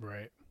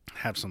 Right.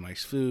 have some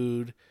nice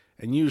food,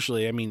 and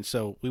usually, I mean,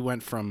 so we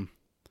went from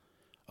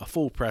a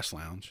full press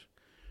lounge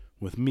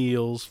with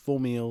meals, full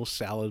meals,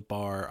 salad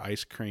bar,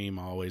 ice cream,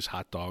 always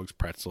hot dogs,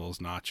 pretzels,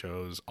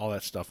 nachos, all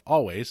that stuff,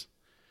 always,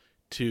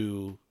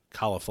 to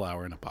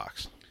cauliflower in a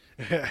box.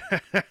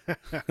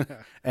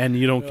 And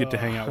you don't get to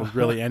hang out with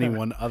really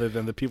anyone other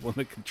than the people in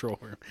the control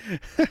room.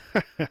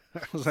 I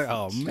was like,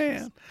 oh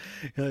man,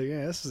 You're like,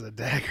 yeah, this is a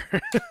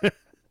dagger.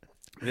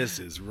 this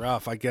is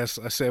rough. I guess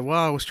I said, well,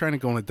 I was trying to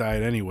go on a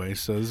diet anyway,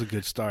 so this is a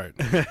good start.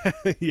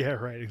 Yeah,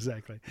 right,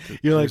 exactly.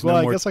 You're like, There's no well,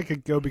 I more- guess I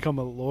could go become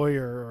a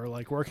lawyer or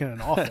like work in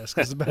an office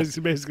because it's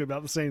basically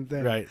about the same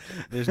thing. Right.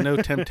 There's no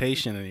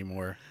temptation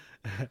anymore.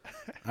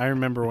 I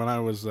remember when I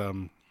was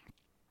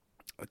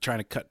trying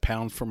to cut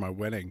pounds for my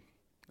wedding.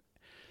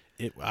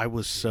 I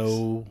was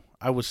so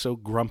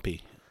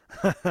grumpy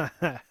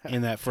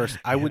in that first.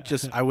 I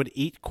would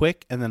eat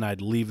quick and then I'd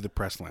leave the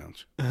press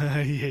lounge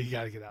Yeah, you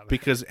got to get out of there.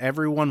 because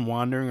everyone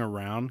wandering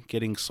around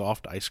getting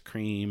soft ice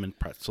cream and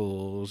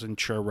pretzels and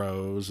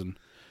churros and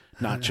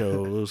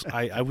nachos.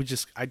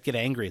 I'd get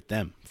angry at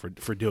them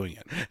for doing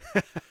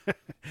it.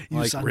 You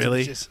Like, sons of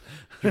really? bitches.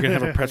 You're gonna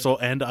have a pretzel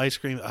and ice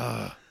cream?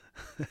 Ugh.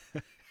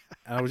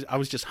 And I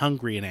was just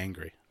hungry and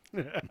angry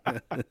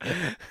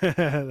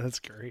That's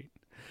great.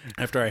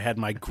 after I had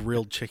my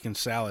grilled chicken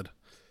salad.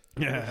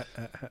 Yeah.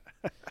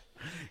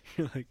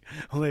 You're like,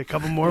 only a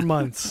couple more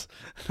months.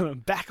 I'm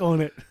back on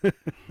it.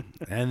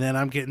 And then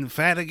I'm getting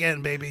fat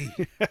again, baby.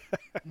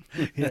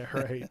 Yeah,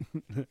 right.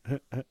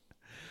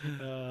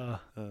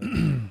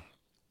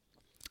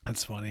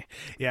 That's funny.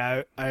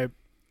 Yeah, I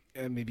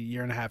maybe a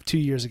year and a half, 2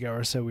 years ago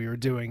or so, we were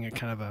doing a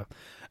kind of a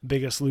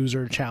Biggest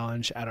Loser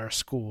challenge at our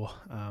school.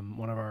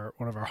 One of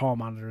our hall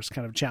monitors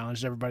kind of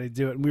challenged everybody to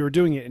do it, and we were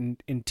doing it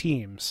in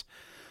teams.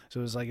 So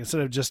it was like,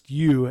 instead of just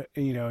you,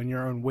 you know, in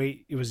your own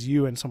weight, it was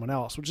you and someone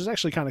else, which is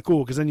actually kind of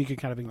cool because then you can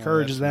kind of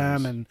encourage that's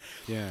them nice. and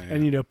Yeah.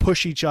 and you know,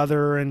 push each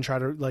other and try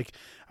to like,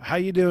 how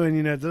you doing,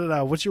 you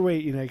know, what's your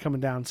weight, you know,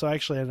 coming down. So I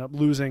actually ended up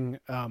losing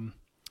I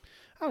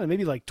don't know,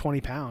 maybe like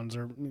 20 pounds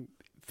or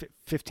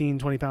 15,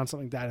 20 pounds,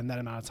 something like that in that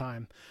amount of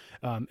time.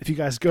 If you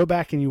guys go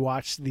back and you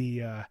watch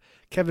the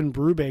Kevin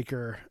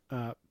Brubaker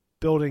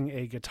building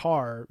a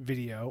guitar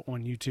video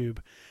on YouTube,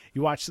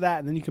 you watch that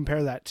and then you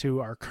compare that to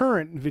our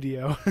current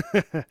video,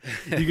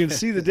 you can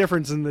see the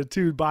difference in the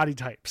two body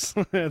types.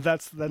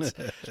 That's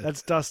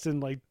Dustin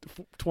like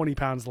 20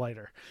 pounds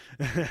lighter.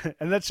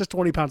 And that's just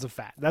 20 pounds of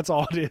fat. That's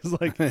all it is.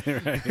 Like,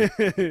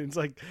 it's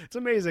like, it's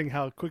amazing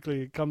how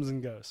quickly it comes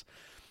and goes.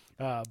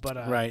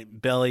 Right.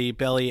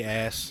 Belly,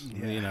 ass,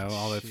 Yeah, you know,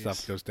 all that jeez.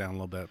 stuff goes down a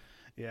little bit.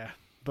 Yeah.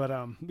 But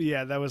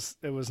yeah, it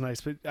was nice.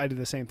 But I did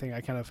the same thing.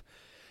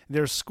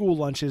 There's school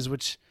lunches,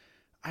 which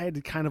I had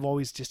to kind of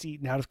always just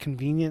eat out of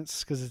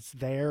convenience because it's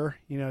there,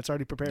 you know, it's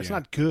already prepared. It's Yeah.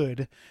 not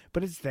good,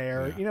 but it's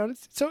there, Yeah. you know,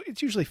 so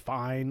it's usually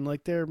fine.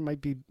 Like there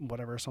might be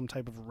whatever, some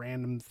type of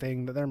random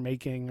thing that they're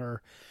making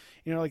or,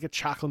 you know, like a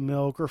chocolate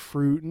milk or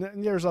fruit.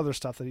 And there's other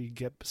stuff that you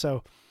get.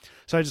 So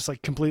I just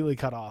like completely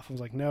cut off. I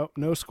was like, no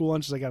school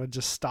lunches. I got to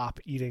just stop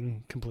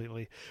eating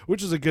completely,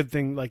 which is a good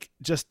thing. Like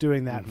just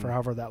doing that for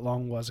however that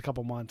long was, a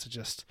couple months, it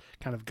just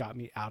kind of got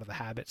me out of the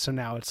habit. So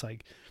now it's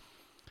like,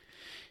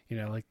 you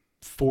know, like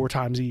 4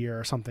 times a year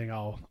or something,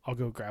 I'll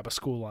go grab a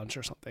school lunch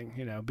or something,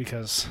 you know,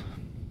 because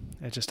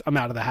I'm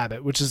out of the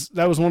habit,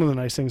 that was one of the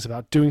nice things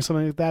about doing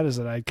something like that, is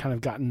that I'd kind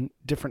of gotten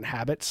different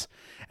habits.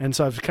 And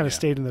so I've kind of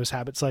stayed in those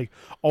habits, like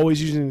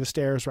always using the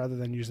stairs rather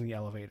than using the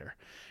elevator,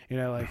 you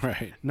know, like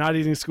Right. not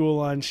eating school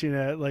lunch, you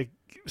know, like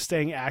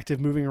staying active,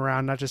 moving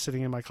around, not just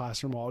sitting in my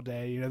classroom all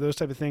day, you know, those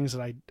type of things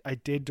that I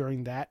did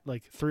during that,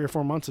 like 3 or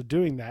 4 months of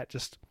doing that,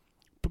 just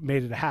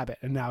made it a habit.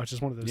 And now it's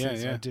just one of those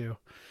things that I do.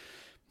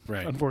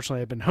 Right.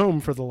 Unfortunately, I've been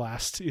home for the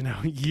last, you know,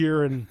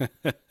 year and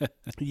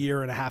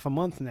a half, a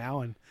month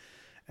now, and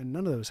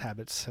none of those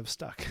habits have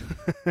stuck.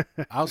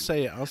 I'll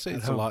say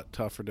it's home. a lot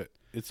tougher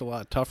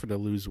to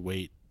lose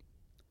weight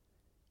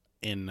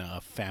in a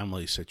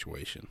family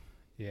situation.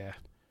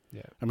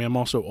 Yeah. I mean, I'm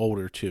also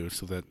older too,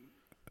 so that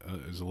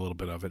is a little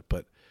bit of it.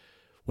 But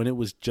when it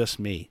was just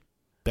me,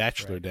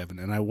 Bachelor Devin,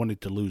 and I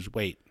wanted to lose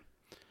weight,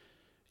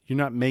 you're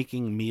not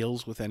making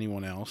meals with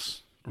anyone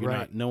else.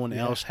 No one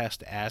else has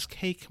to ask,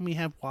 hey, can we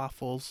have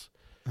waffles?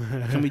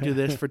 Can we do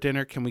this for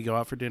dinner? Can we go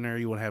out for dinner?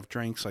 You want to have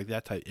drinks? Like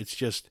that type. It's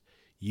just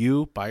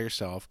you by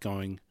yourself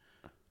going,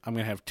 I'm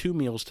going to have 2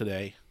 meals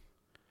today.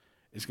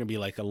 It's going to be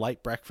like a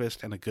light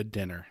breakfast and a good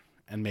dinner.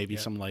 And maybe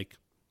some like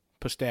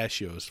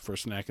pistachios for a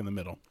snack in the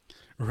middle.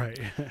 Right.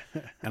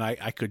 And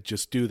I could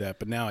just do that.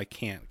 But now I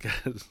can't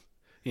because,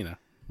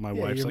 my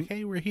wife's like,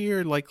 hey, we're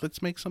here. Like,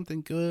 let's make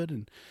something good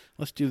and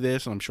let's do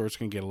this. And I'm sure it's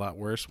going to get a lot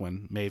worse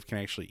when Maeve can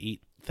actually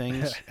eat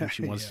things. And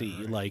she wants to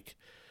eat like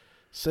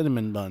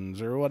cinnamon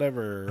buns or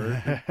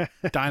whatever,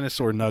 or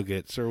dinosaur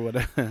nuggets or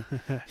whatever.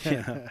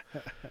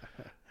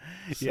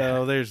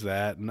 So there's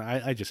that, and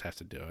I just have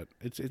to do it.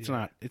 It's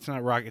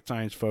not rocket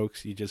science,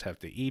 folks. You just have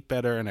to eat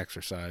better and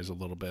exercise a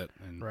little bit,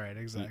 and right,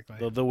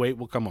 exactly. The weight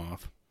will come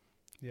off.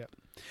 Yep.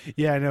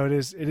 Yeah, no, it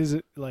is. It is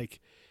like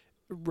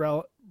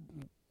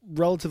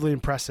relatively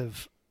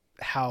impressive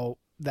how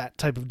that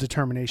type of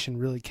determination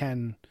really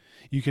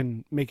you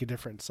can make a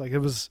difference. Like it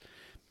was,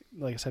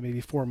 like I said,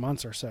 maybe 4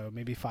 months or so,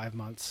 maybe 5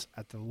 months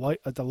at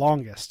the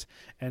longest.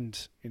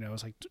 And, it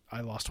was like,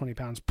 I lost 20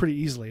 pounds pretty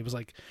easily. It was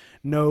like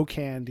no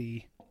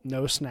candy,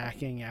 no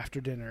snacking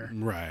after dinner.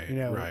 Right.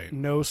 Right.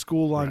 No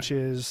school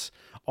lunches,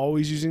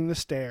 always using the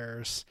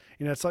stairs.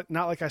 It's like,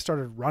 not like I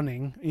started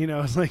running,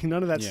 it's like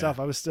none of that stuff.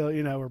 I was still,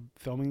 we're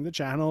filming the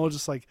channel.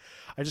 Just like,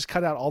 I just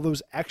cut out all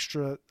the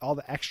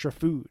extra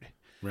food.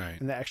 Right.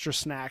 And the extra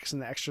snacks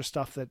and the extra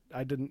stuff that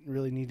I didn't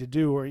really need to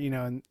do, or,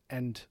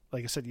 and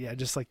like I said,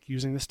 just like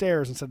using the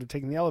stairs instead of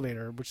taking the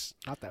elevator, which is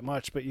not that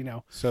much, but,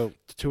 so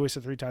 2 ways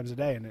to 3 times a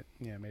day. And it,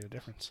 made a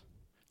difference.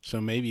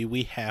 So maybe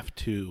we have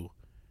to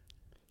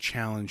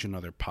challenge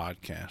another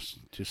podcast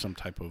to some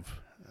type of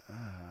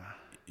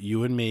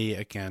you and me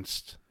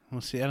against,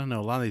 well, see, I don't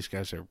know. A lot of these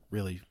guys are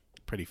really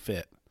pretty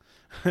fit.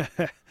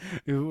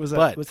 What's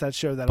that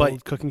show? That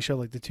old cooking show,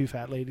 like the 2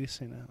 fat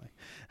ladies.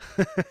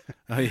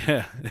 Oh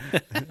yeah,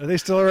 are they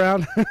still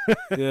around?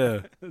 Yeah,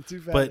 the 2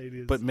 fat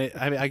ladies. But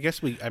I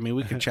guess we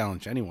could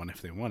challenge anyone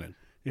if they wanted.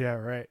 Yeah,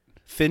 right.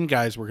 Thin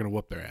guys, we're gonna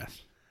whoop their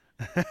ass.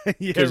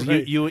 Because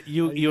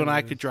you and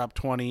I could drop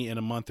 20 in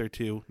a month or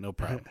 2, no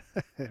problem.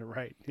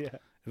 Right. Yeah.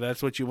 If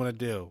that's what you want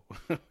to do.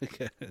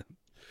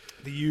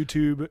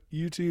 The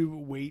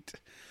YouTube weight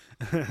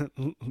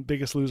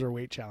biggest loser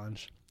weight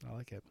challenge. I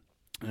like it.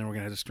 And we're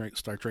gonna have to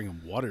start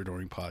drinking water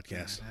during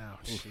podcasts. Oh,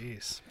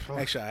 jeez.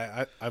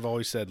 Actually, I've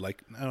always said,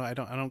 like, no, I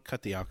don't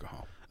cut the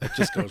alcohol. It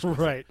just goes with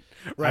right.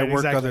 it. I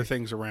work other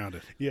things around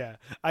it. Yeah,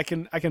 I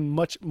can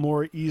much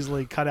more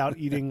easily cut out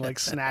eating like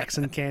snacks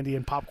and candy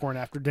and popcorn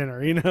after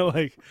dinner.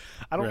 Like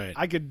I don't. Right.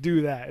 I could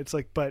do that. It's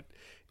like, but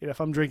if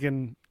I'm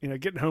drinking,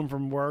 getting home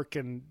from work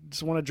and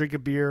just want to drink a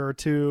beer or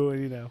 2,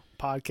 and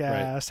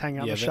podcast, hang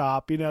out in the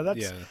shop,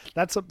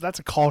 that's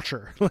a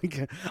culture.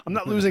 Like I'm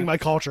not losing my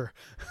culture.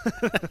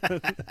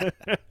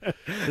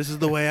 This is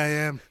the way I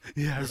am.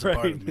 Yeah, this right.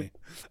 is part of me.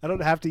 I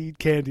don't have to eat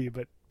candy,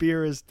 but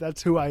beer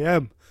that's who I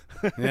am.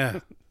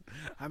 Yeah.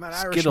 I'm an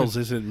Irishman. Skittles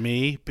isn't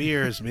me.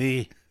 Beer is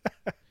me.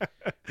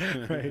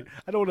 Right.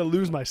 I don't want to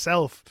lose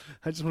myself.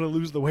 I just want to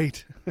lose the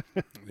weight.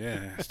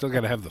 Yeah. Still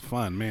got to have the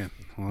fun, man.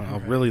 Well,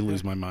 I'll really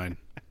lose my mind.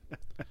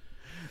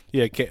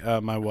 Yeah.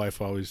 My wife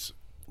always,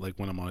 like,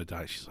 when I'm on a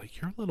diet, she's like,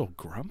 "You're a little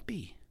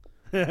grumpy."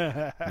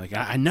 Like,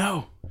 I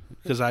know,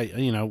 because I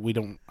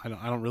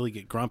don't really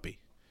get grumpy.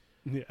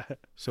 Yeah.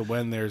 So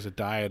when there's a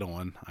diet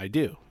on, I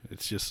do.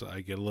 It's just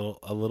I get a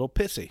little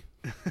pissy.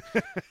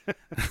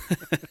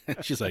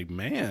 She's like,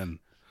 "Man,"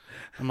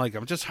 I'm like,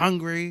 "I'm just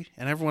hungry,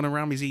 and everyone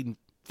around me's eating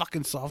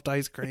fucking soft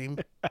ice cream."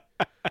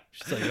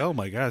 She's like, "Oh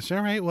my gosh,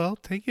 all right, well,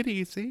 take it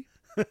easy."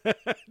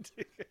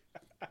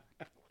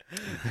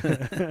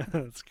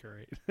 That's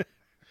great.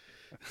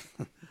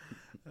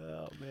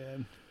 Oh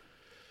man.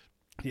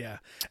 Yeah.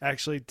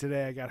 Actually,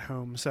 today I got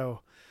home.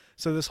 So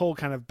this whole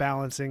kind of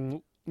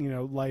balancing,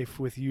 life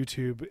with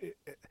YouTube,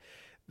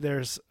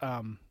 there's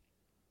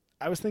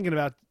I was thinking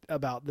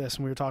about this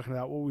when we were talking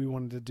about what we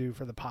wanted to do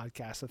for the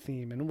podcast, a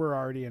theme, and we're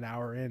already an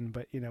hour in,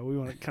 but we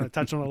want to kind of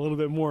touch on it a little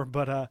bit more.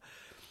 But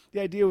the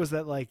idea was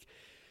that, like,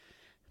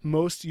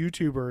 most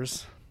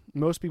YouTubers,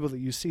 most people that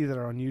you see that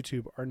are on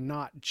YouTube are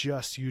not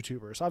just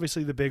YouTubers.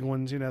 Obviously the big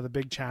ones, the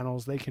big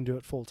channels, they can do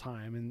it full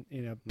time,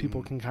 and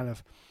people can kind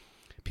of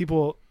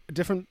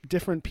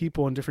different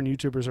people and different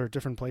YouTubers are at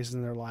different places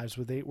in their lives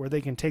where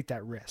they can take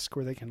that risk,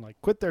 where they can,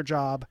 like, quit their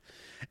job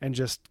and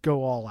just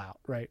go all out,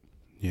 right?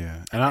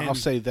 Yeah, and I'll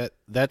say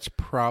that's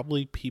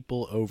probably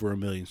people over 1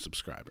 million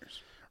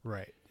subscribers.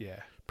 Right. Yeah.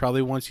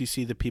 Probably once you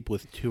see the people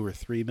with 2 or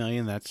 3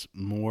 million, that's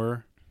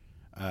more.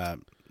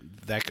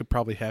 That could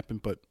probably happen,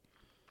 but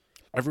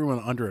everyone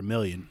under 1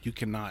 million, you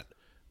cannot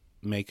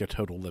make a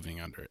total living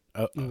under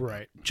it.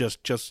 Right.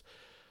 Just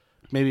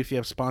maybe if you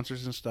have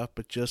sponsors and stuff,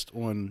 but just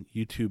on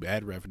YouTube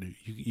ad revenue,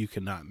 you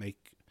cannot make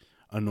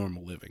a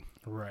normal living.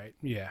 Right.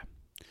 Yeah.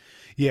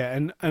 Yeah,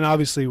 and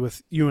obviously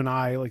with you and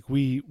I, like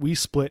we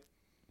split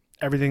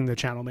everything the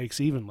channel makes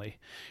evenly,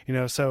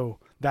 so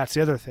that's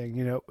the other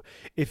thing.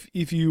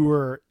 If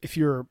you're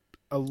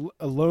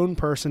a lone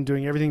person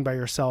doing everything by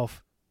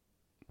yourself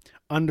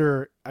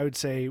under, I would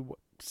say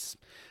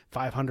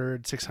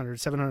 500, 600,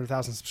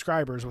 700,000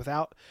 subscribers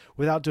without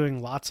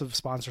doing lots of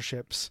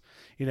sponsorships,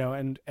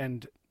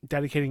 and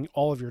dedicating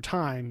all of your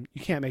time,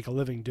 you can't make a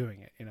living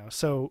doing it,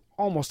 So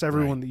almost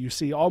everyone that you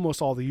see,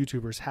 almost all the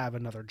YouTubers have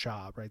another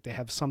job, right? They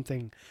have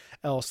something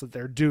else that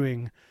they're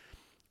doing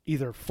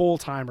either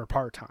full-time or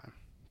part-time.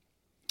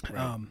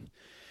 Right.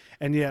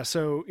 And yeah,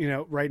 so,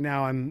 right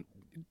now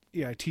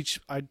I teach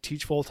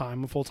full-time.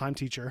 I'm a full-time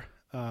teacher.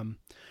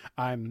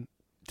 I'm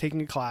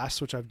taking a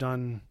class, which I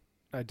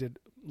did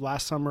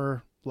last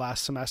summer,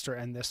 last semester,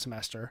 and this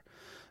semester.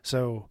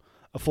 So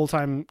a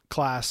full-time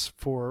class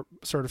for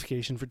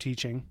certification for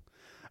teaching.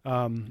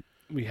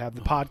 We have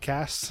the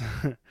podcasts,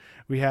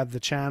 we have the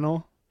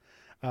channel,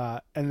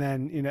 and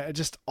then,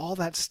 just all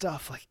that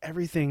stuff, like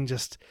everything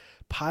just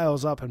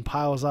piles up and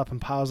piles up and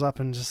piles up,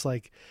 and just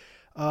like,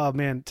 oh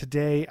man,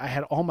 today I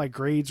had all my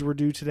grades were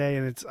due today.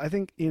 And I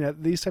think,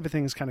 these type of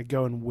things kind of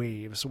go in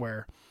waves,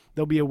 where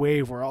there'll be a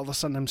wave where all of a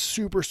sudden I'm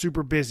super,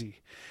 super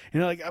busy.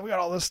 Like I've got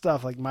all this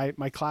stuff. Like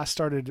my class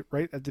started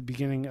right at the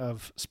beginning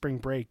of spring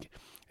break.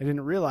 I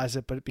didn't realize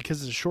it, but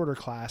because it's a shorter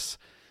class,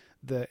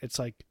 it's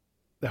like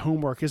the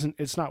homework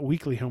it's not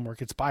weekly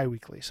homework, it's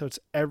bi-weekly. So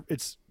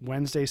it's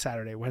Wednesday,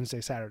 Saturday.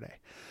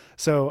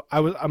 So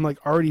I'm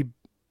like already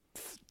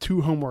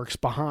 2 homeworks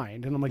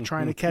behind, and I'm like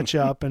trying to catch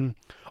up, and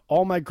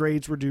all my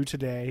grades were due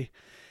today,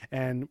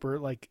 and we're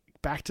like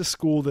back to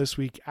school this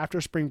week after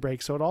spring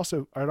break. So it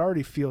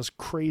already feels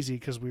crazy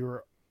because we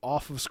were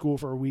off of school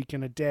for a week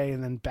and a day,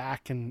 and then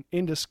back and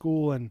into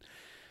school, and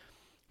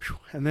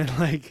then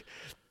like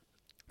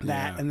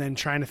that, and then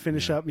trying to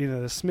finish up,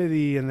 the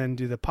smithy, and then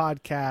do the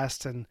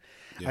podcast. And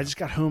I just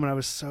got home, and I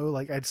was so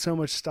like, I had so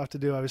much stuff to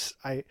do.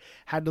 I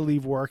had to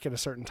leave work at a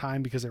certain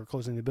time because they were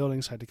closing the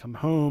building. So I had to come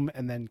home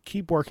and then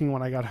keep working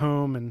when I got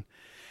home.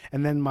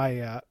 And then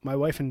my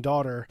wife and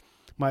daughter,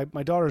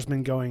 my daughter's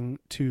been going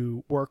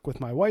to work with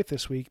my wife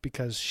this week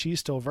because she's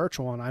still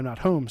virtual and I'm not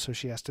home. So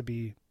she has to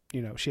be,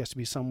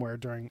 somewhere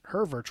during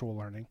her virtual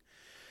learning.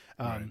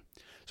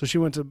 So she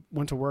went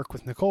to work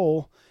with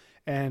Nicole,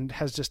 and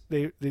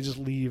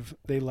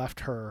they left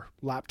her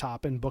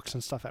laptop and books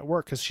and stuff at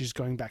work because she's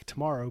going back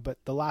tomorrow. But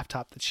the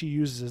laptop that she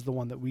uses is the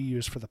one that we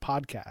use for the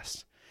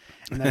podcast.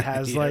 And that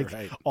has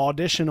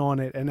Audition on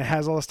it, and it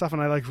has all the stuff.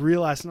 And I like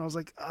realized, and I was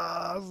like,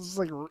 I was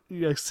like,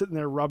 sitting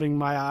there rubbing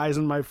my eyes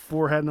and my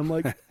forehead. And I'm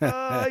like,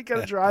 I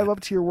got to drive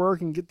up to your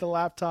work and get the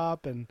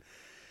laptop. And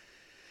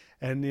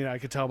I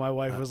could tell my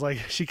wife was like,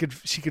 she could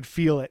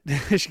feel it.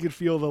 She could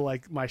feel the,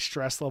 my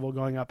stress level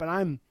going up. And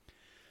I'm,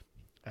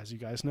 as you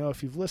guys know,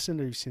 if you've listened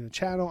or you've seen the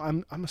channel,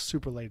 I'm a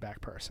super laid back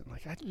person.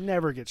 Like I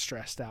never get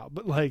stressed out,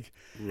 but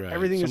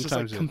everything is just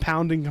like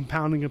compounding.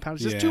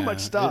 It's just too much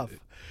stuff.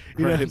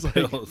 It's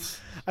like,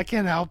 I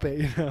can't help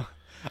it.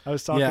 I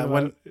was talking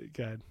about.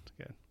 Good.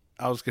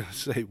 I was gonna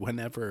say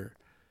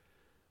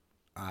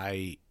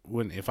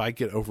if I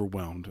get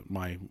overwhelmed,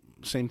 my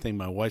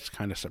wife's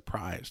kind of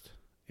surprised.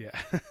 Yeah.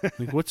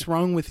 Like, what's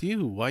wrong with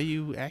you? Why are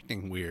you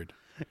acting weird?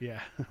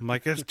 Yeah. I'm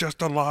like, it's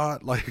just a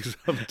lot,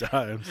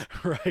 sometimes.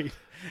 Right.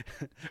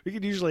 We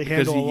could usually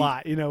handle a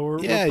lot, we're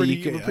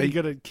pretty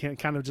good at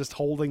kind of just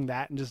holding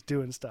that and just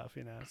doing stuff,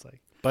 it's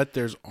like. But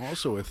there's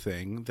also a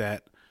thing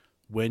that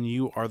when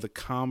you are the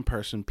calm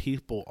person,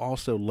 people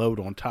also load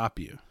on top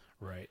of you.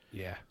 Right.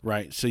 Yeah.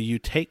 Right. So you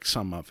take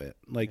some of it.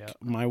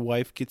 My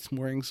wife gets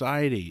more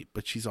anxiety,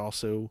 but she's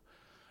also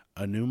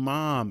a new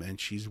mom,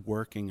 and she's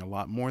working a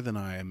lot more than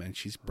I am, and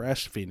she's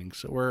breastfeeding,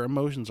 so her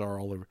emotions are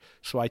all over.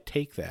 So I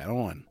take that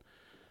on.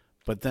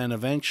 But then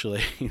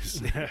eventually,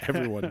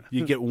 everyone,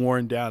 you get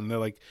worn down, and they're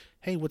like,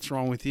 "Hey, what's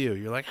wrong with you?"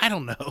 You're like, "I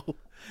don't know."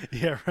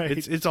 Yeah, right.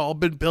 It's all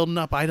been building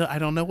up. I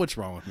don't know what's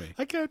wrong with me.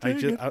 I can't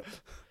take it.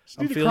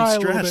 I'm feeling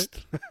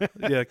stressed.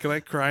 Yeah, can I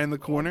cry in the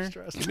corner?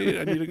 I need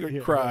to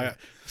go cry. Right.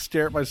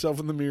 Stare at myself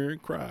in the mirror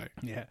and cry.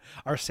 Yeah.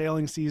 Our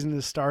sailing season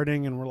is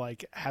starting, and we're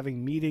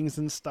having meetings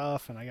and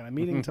stuff, and I got a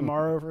meeting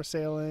tomorrow for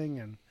sailing,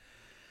 and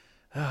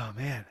oh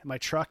man, my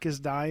truck is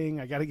dying.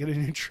 I got to get a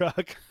new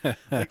truck.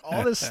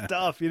 All this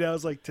stuff, I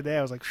was like, today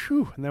I was like,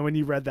 phew. And then when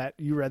you read that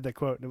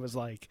quote, and it was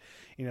like,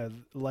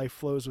 life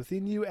flows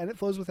within you and it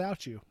flows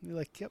without you. And you're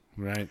like, yep.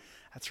 Right.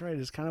 That's right.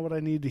 It's kind of what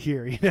I need to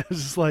hear. It's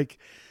just like,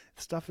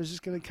 stuff is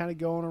just going to kind of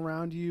go on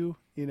around you,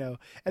 and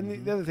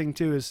the other thing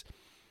too is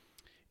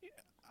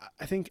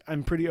I think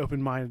I'm pretty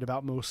open-minded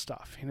about most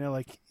stuff,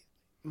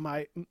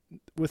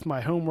 with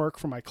my homework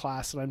for my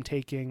class that I'm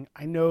taking,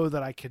 I know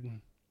that it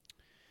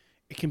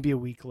can be a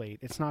week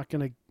late.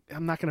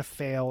 I'm not going to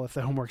fail if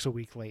the homework's a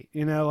week late,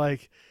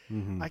 and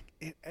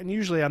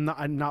usually I'm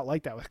not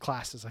like that with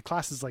classes.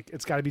 Classes,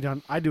 it's got to be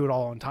done. I do it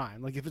all on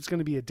time. If it's going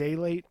to be a day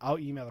late, I'll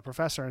email the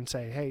professor and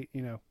say, hey,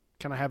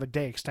 can I have a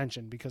day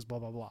extension because blah,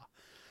 blah, blah.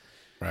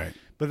 Right.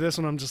 But this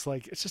one, I'm just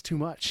like, it's just too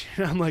much.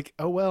 I'm like,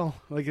 oh, well,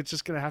 it's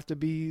just going to have to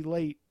be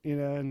late,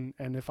 and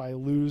if I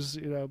lose,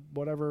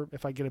 whatever,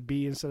 if I get a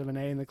B instead of an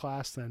A in the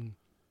class, then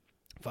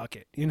fuck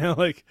it, you know,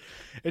 like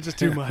it's just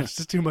too much,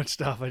 just too much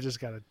stuff. I just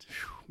gotta,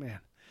 man.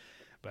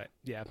 But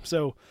yeah,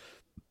 so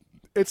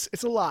it's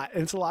a lot,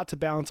 and it's a lot to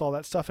balance all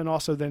that stuff, and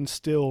also then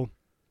still,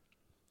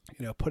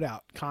 you know, put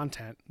out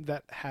content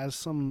that has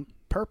some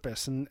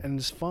purpose and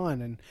is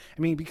fun. And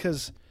I mean,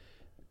 because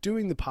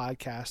doing the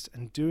podcast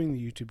and doing the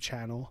YouTube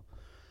channel,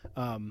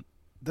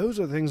 those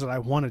are the things that I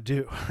want to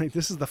do. Like,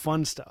 this is the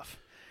fun stuff,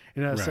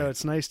 you know. Right. So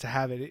it's nice to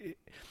have it.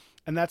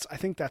 And I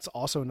think that's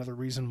also another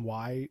reason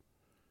why,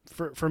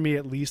 for me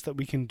at least, that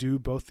we can do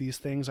both these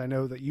things. I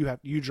know that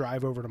you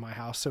drive over to my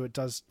house, so it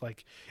does,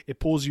 like, it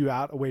pulls you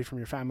out away from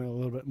your family a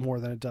little bit more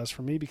than it does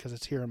for me because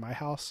it's here in my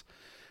house.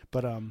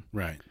 But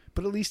right.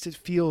 But at least it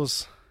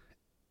feels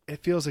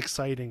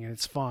exciting and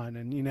it's fun,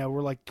 and you know,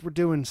 we're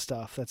doing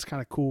stuff that's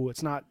kind of cool.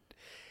 It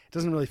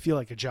doesn't really feel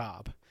like a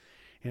job.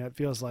 You know, it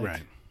feels like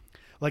right.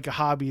 like a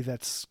hobby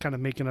that's kind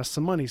of making us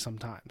some money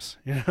sometimes,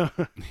 you know?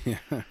 Yeah,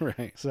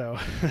 right. So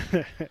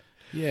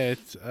yeah,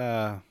 it's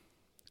yeah,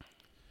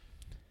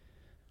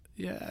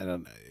 I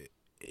don't know.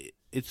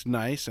 It's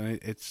nice and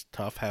it's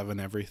tough having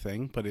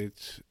everything, but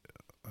it's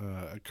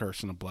a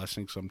curse and a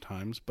blessing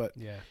sometimes. But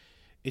yeah,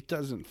 it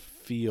doesn't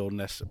feel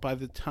necessary. By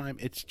the time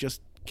it's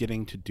just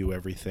getting to do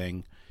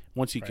everything,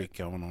 once you get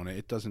going on it,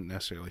 it doesn't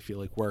necessarily feel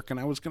like work. And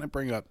I was going to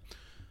bring up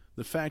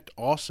the fact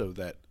also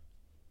that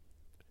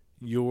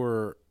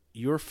your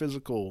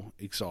physical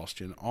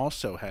exhaustion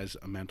also has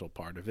a mental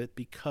part of it,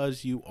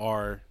 because you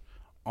are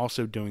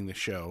also doing the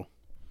show,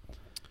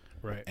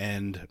 right,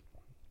 and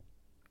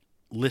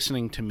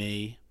listening to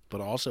me,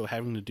 but also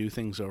having to do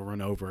things over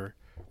and over,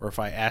 or if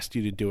I asked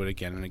you to do it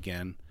again and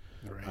again.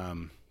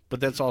 Right. But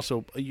that's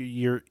also,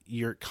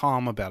 you're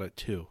calm about it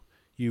too.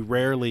 You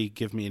rarely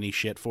give me any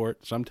shit for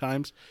it.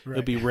 Sometimes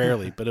it'll be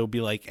rarely, but it'll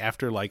be like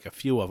after like a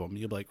few of them,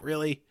 you'll be like,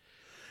 really?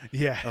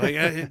 Yeah.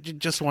 Like,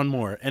 just one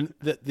more. And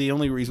the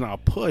only reason I'll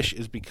push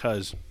is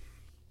because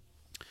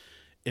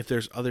if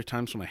there's other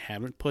times when I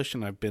haven't pushed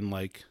and I've been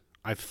like,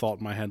 I've thought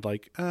in my head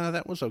like,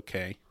 that was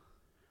okay.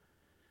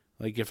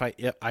 Like if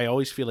I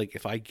always feel like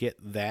if I get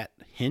that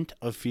hint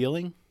of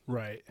feeling,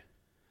 right,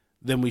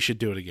 then we should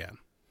do it again.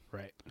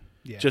 Right.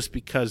 Yeah. Just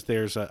because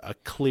there's a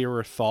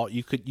clearer thought,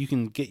 you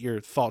can get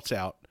your thoughts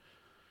out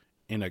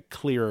in a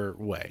clearer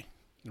way.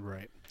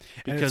 Right.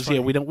 Because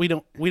we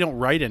don't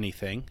write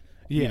anything.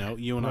 Yeah. You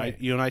know,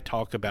 you and I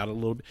talk about it a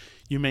little bit.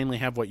 You mainly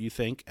have what you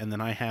think, and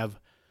then I have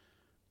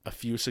a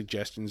few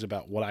suggestions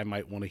about what I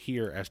might want to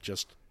hear as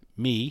just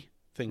me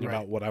thinking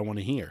about what I want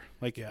to hear.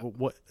 Like,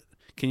 what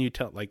can you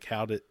tell? Like,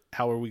 how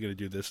are we going to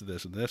do this and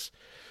this and this?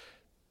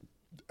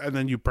 And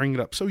then you bring it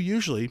up. So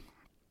usually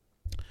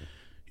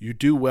you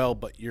do well,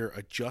 but you're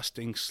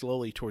adjusting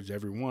slowly towards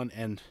everyone.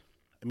 And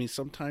I mean,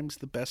 sometimes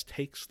the best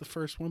takes the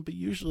first one, but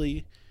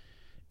usually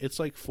it's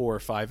like 4 or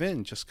 5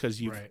 in, just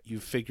because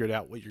you've figured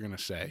out what you're going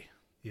to say.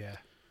 Yeah.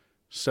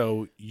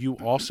 So you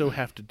also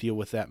have to deal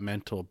with that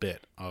mental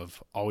bit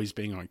of always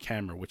being on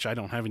camera, which I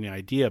don't have any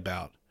idea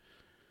about.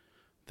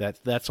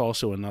 That's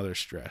also another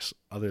stress,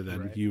 other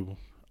than you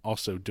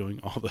also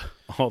doing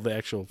all the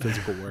actual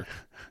physical work.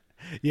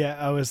 Yeah,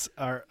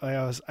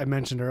 I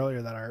mentioned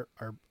earlier that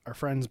our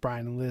friends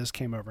Brian and Liz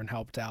came over and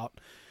helped out,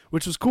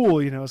 which was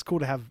cool. You know, it's cool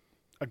to have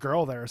a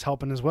girl there is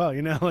helping as well,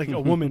 you know, like a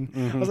woman.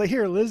 I was like,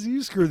 here, Liz,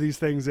 you screw these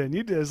things in.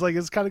 You do. It's like,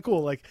 it's kind of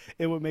cool. Like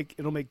it'll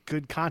make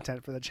good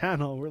content for the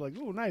channel. We're like,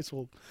 oh, nice.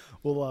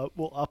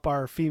 We'll up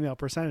our female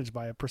percentage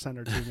by 1%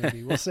 or 2,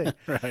 maybe. We'll see.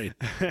 Right.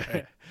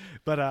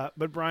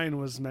 But Brian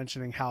was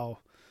mentioning how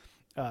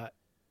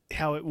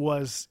it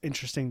was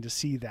interesting to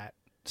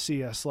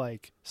see us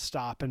like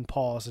stop and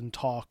pause and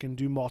talk and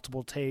do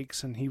multiple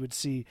takes. And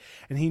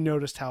he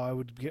noticed how I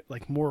would get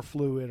like more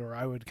fluid, or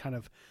I would kind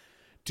of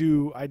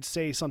I'd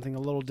say something a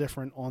little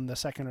different on the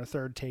second or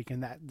third take,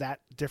 and that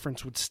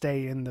difference would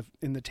stay in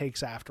the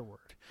takes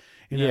afterward.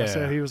 You know,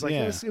 so he was like,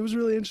 it was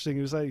really interesting.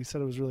 He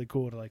said it was really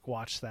cool to like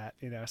watch that,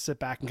 you know, sit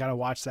back and kind of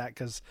watch that,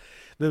 because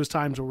those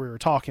times where we were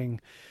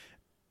talking,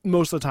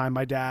 most of the time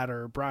my dad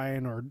or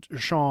Brian or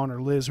Sean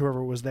or Liz,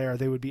 whoever was there,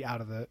 they would be out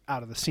of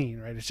the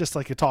scene, right? It's just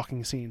like a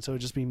talking scene, so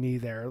it'd just be me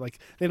there. Like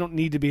they don't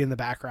need to be in the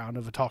background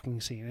of a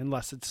talking scene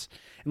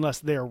unless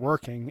they're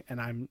working and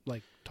I'm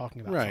like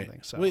talking about something.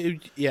 So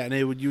and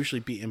it would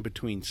usually be in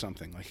between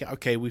something. Like,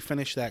 okay, we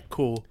finished that,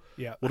 cool.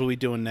 Yeah. What are we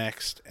doing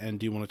next? And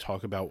do you want to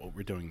talk about what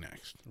we're doing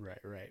next? Right.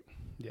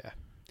 Yeah.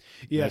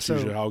 Yeah. That's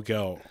usually how I'll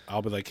go.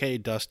 I'll be like, hey,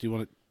 Dust,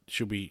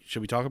 should we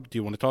talk? Do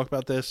you want to talk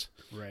about this?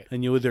 Right.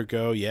 And you either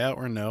go yeah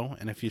or no.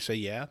 And if you say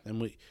yeah, then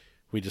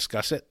we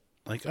discuss it.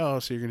 Like, oh,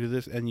 so you're gonna do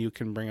this, and you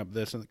can bring up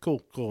this, and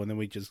cool, and then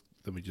we just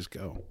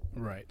go.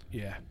 Right.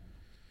 Yeah.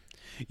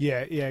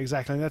 Yeah.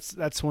 Exactly. And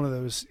that's one of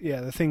those.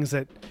 Yeah, the things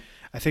that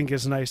I think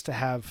is nice to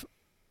have.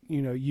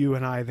 You know, you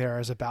and I there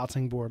as a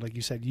bouncing board, like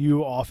you said,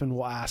 you often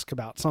will ask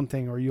about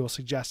something, or you'll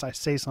suggest I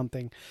say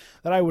something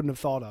that I wouldn't have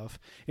thought of.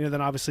 You know,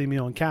 then obviously me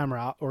on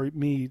camera or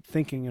me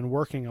thinking and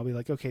working, I'll be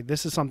like, okay,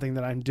 this is something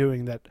that I'm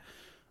doing that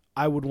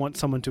I would want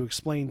someone to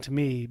explain to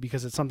me,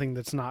 because it's something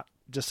that's not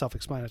just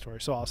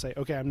self-explanatory. So I'll say,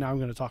 okay, I'm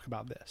going to talk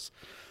about this.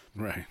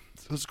 Right.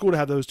 So it's cool to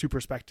have those two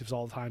perspectives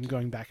all the time,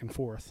 going back and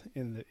forth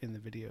in the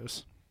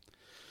videos.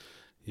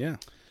 Yeah.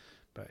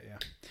 But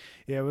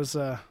yeah, it was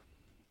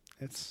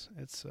it's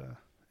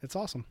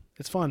awesome.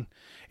 It's fun.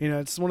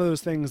 It's one of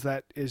those things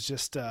that is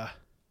just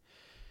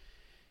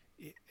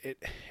it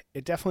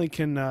definitely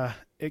can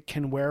it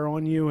can wear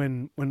on you.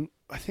 And when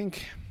I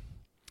think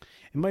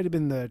it might have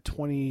been the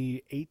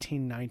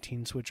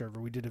 2018-19 switchover,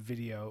 we did a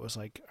video. It was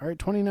like, all right,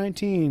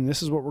 2019,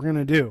 this is what we're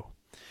gonna do.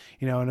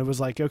 And it was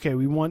like, okay,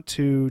 we want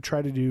to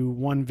try to do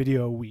one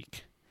video a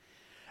week.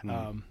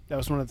 That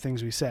was one of the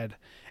things we said.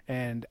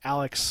 And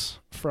Alex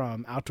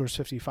from Outdoors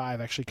 55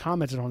 actually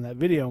commented on that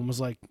video and was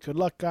like, good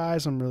luck,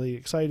 guys. I'm really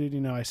excited.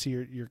 I see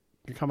you're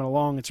coming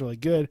along. It's really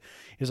good.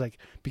 He's like,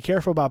 be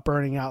careful about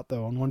burning out,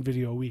 though, on one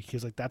video a week.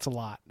 He's like, that's a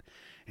lot.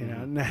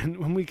 And then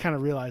when we kind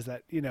of realized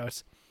that,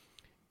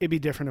 it'd be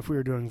different if we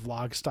were doing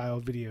vlog style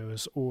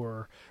videos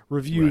or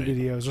review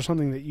videos or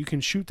something that you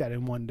can shoot that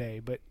in one day.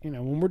 But,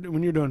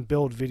 when you're doing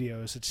build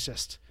videos, it's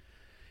just,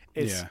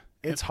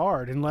 it's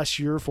hard unless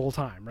you're full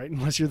time, right?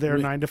 Unless you're there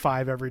 9 to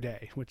 5 every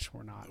day, which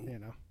we're not,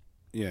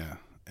 Yeah.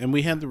 And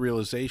we had the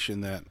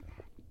realization that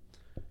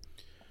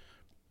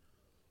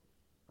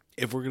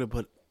if we're going to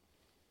put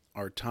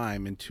our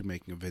time into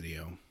making a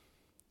video,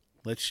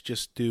 let's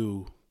just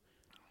do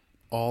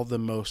all the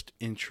most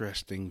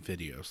interesting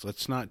videos.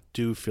 Let's not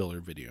do filler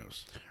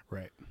videos.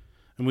 Right.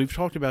 And we've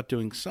talked about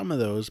doing some of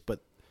those,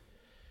 but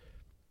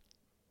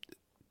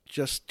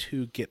just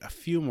to get a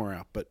few more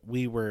out. But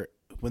we were,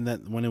 when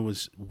it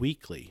was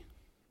weekly,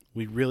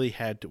 we really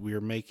we were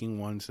making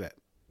ones that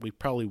we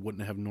probably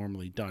wouldn't have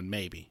normally done,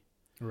 maybe.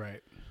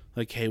 Right.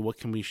 Like, hey, what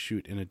can we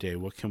shoot in a day?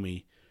 What can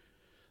we,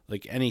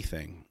 like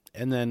anything.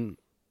 And then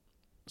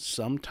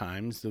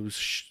sometimes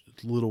those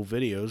little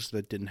videos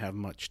that didn't have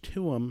much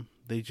to them,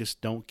 they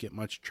just don't get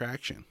much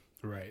traction.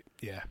 Right.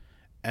 Yeah.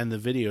 And the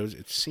videos,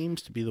 it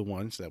seems to be the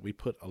ones that we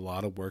put a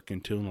lot of work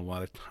into and a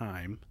lot of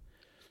time.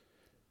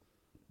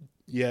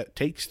 Yeah, it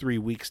takes 3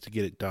 weeks to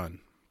get it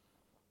done.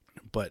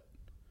 But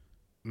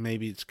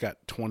maybe it's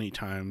got 20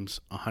 times,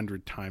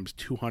 100 times,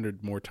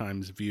 200 more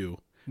times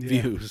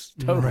views.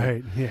 Total.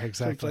 Right. Yeah, exactly.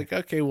 So it's like,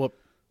 okay, well,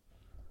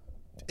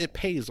 it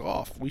pays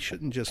off. We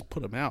shouldn't just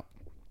put them out.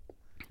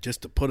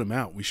 Just to put them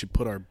out, we should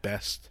put our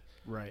best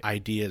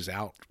ideas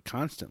out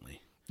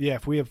constantly. Yeah,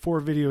 if we have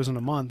 4 videos in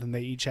a month and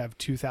they each have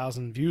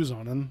 2,000 views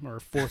on them, or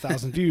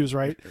 4,000 views,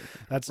 right?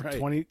 That's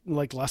 20,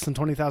 like less than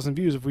 20,000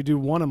 views. If we do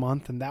one a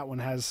month and that one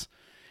has,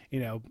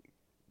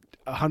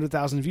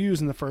 100,000 views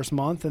in the first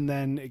month, and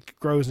then it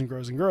grows and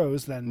grows and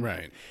grows,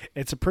 then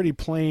it's a pretty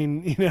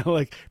plain,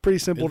 pretty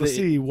simple to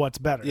see what's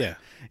better. Yeah.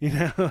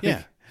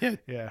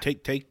 Yeah.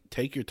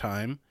 Take your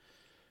time.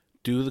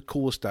 Do the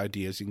coolest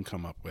ideas you can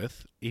come up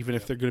with, even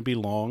if they're going to be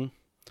long.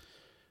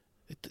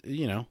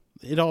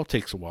 It all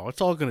takes a while. It's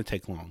all going to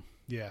take long.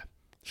 Yeah.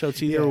 So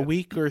it's either a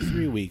week or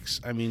 3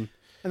 weeks. I mean,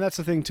 and that's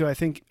the thing too. I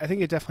think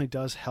it definitely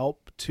does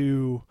help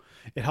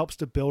it helps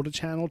to build a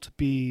channel to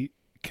be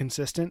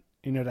consistent,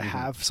 to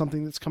have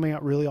something that's coming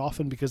out really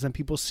often, because then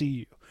people see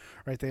you,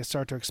 right? They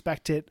start to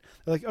expect it.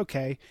 They're like,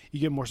 okay, you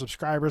get more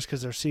subscribers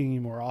because they're seeing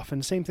you more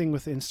often. Same thing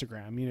with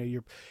Instagram.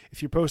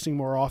 If you're posting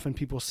more often,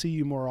 people see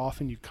you more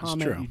often, you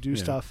comment, you do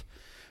stuff.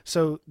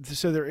 So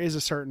there is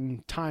a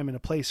certain time and a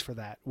place for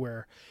that,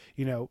 where,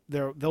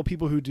 there'll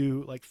people who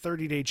do like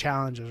 30-day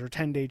challenges or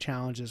 10-day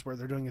challenges where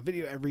they're doing a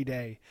video every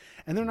day,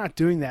 and they're not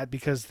doing that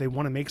because they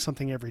want to make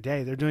something every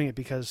day. They're doing it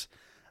because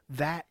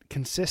that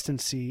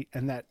consistency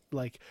and that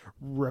like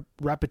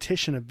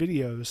repetition of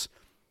videos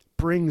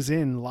brings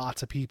in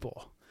lots of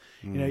people.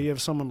 You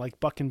have someone like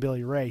Buck and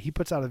Billy Ray. He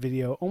puts out a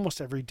video almost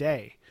every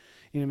day,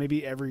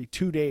 maybe every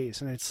 2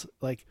 days, and it's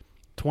like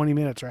 20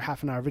 minutes or a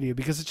half an hour video,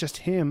 because it's just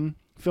him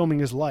filming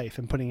his life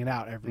and putting it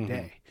out every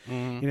day.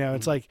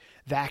 It's like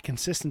that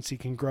consistency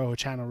can grow a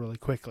channel really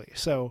quickly.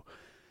 So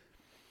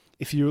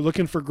if you're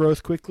looking for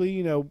growth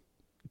quickly,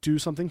 do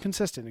something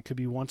consistent. It could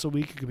be once a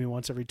week, it could be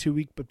once every 2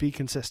 weeks, but be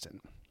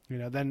consistent.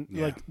 Then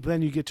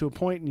you get to a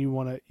point and you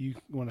want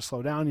to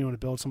slow down, you want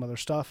to build some other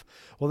stuff.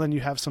 Well, then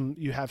you have some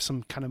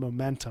kind of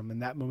momentum,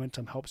 and that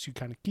momentum helps you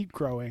kind of keep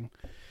growing,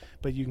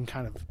 but you can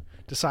kind of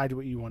decide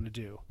what you want to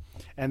do.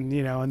 And,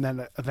 and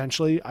then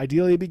eventually,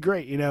 ideally, it'd be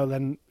great,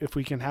 then if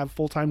we can have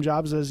full-time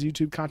jobs as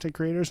YouTube content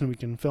creators and we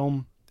can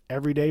film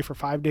every day for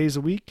 5 days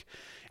a week,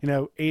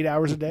 8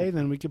 hours a day,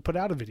 then we could put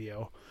out a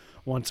video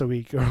once a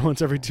week or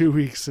once every 2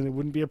 weeks, and it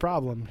wouldn't be a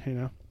problem,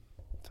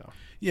 So.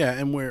 Yeah.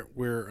 And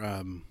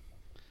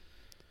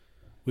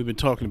we've been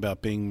talking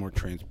about being more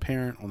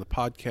transparent on the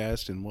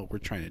podcast and what we're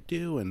trying to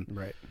do. And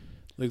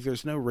like,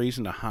 there's no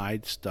reason to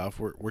hide stuff.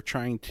 We're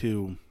trying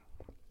to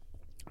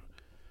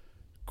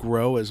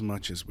grow as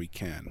much as we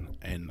can.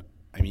 And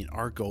I mean,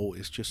 our goal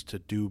is just to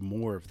do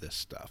more of this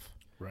stuff.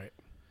 Right.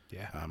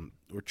 Yeah.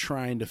 We're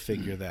trying to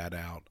figure that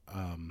out.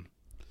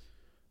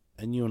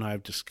 And you and I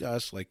have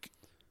discussed like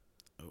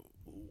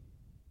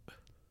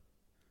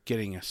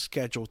getting a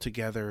schedule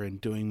together and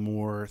doing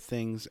more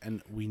things.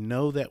 And we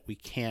know that we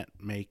can't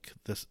make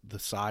the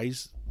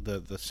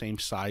same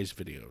size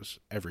videos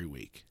every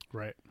week.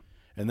 Right.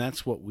 And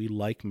that's what we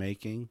like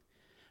making.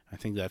 I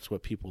think that's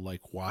what people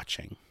like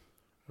watching.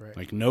 Right.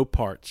 Like no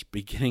parts,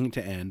 beginning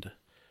to end,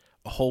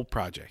 a whole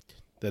project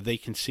that they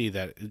can see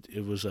that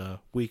it was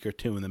a week or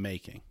two in the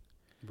making.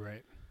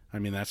 Right. I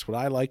mean, that's what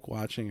I like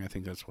watching. I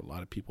think that's what a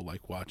lot of people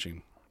like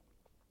watching.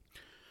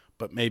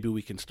 But maybe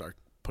we can start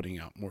putting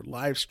out more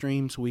live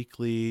streams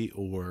weekly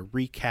or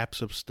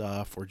recaps of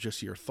stuff or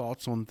just your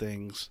thoughts on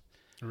things.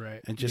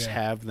 Right. And just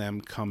have them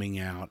coming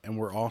out. And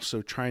we're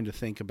also trying to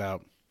think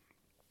about,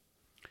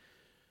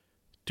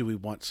 do we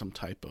want some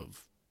type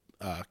of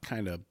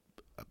kind of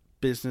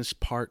business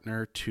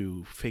partner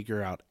to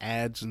figure out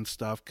ads and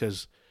stuff?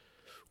 Because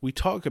we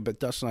talk about,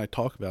 Dustin and I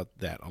talk about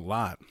that a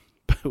lot,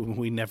 but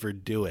we never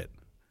do it.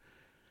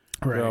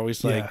 Right. We're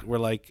always like,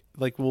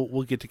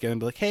 we'll get together and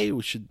be like, hey,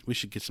 we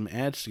should get some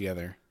ads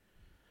together.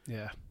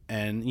 Yeah.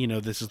 And,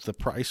 this is the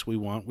price we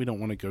want. We don't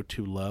want to go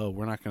too low.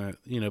 We're not going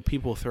to,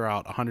 people throw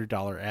out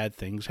 $100 ad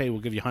things. Hey,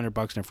 we'll give you $100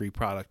 and a free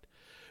product.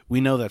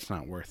 We know that's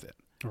not worth it.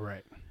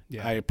 Right.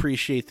 Yeah. I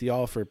appreciate the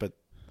offer, but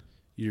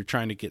you're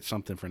trying to get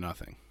something for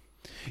nothing.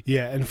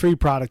 Yeah, and free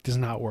product is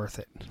not worth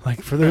it.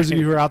 Like, for those of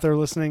you who are out there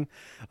listening,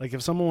 like,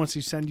 if someone wants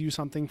to send you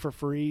something for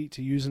free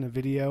to use in a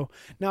video,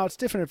 now it's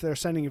different if they're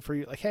sending it for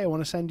you. Like, hey, I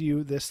want to send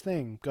you this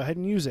thing. Go ahead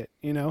and use it,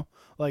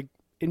 Like,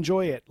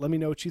 enjoy it. Let me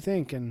know what you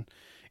think. And,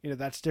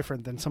 that's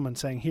different than someone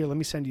saying, here, let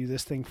me send you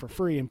this thing for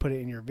free and put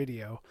it in your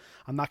video.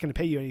 I'm not going to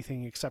pay you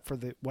anything except for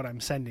what I'm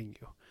sending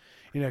you.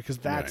 Because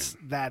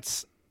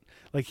that's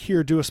like,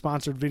 here, do a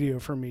sponsored video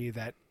for me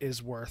that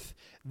is worth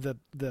the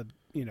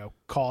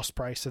cost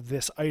price of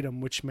this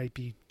item, which might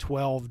be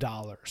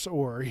 $12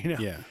 or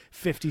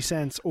 50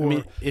 cents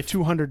or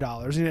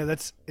 $200.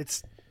 That's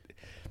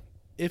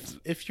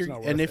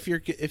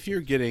if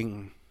you're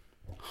getting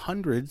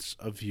hundreds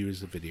of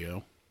views of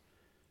video,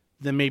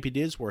 then maybe it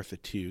is worth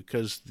it to you,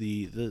 because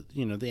the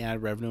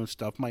ad revenue and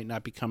stuff might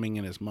not be coming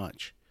in as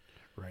much.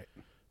 Right.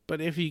 But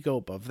if you go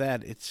above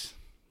that,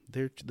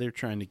 they're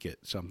trying to get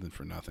something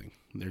for nothing.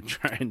 They're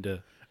trying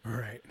to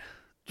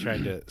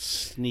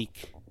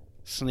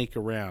sneak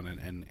around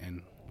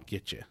and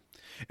get you.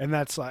 And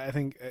that's, I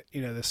think,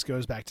 this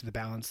goes back to the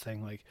balance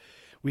thing. Like,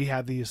 we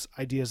have these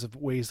ideas of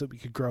ways that we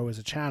could grow as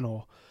a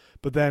channel,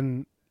 but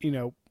then,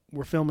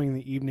 we're filming in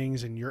the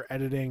evenings and you're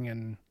editing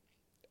and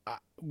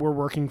we're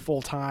working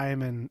full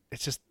time, and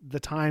it's just,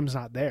 the time's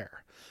not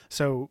there.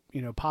 So,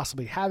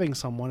 possibly having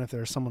someone, if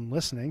there's someone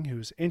listening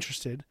who's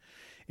interested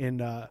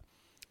in,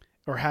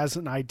 or has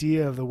an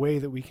idea of the way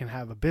that we can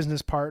have a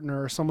business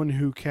partner or someone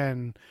who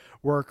can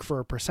work for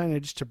a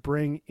percentage to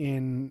bring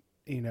in,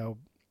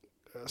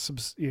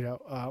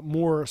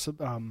 more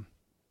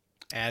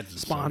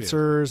ads,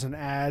 sponsors and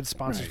ads,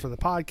 sponsors for the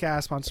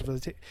podcast, sponsors for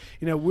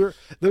the,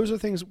 those are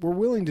things we're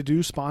willing to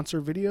do.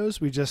 Sponsor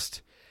videos.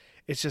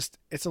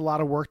 It's a lot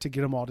of work to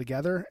get them all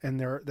together. And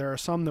there are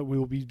some that we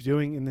will be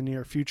doing in the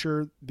near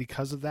future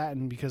because of that.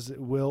 And because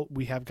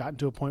we have gotten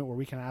to a point where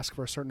we can ask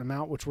for a certain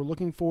amount, which we're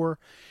looking for.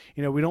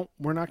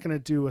 We're not going to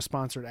do a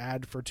sponsored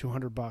ad for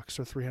 $200 or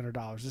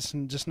 $300. It's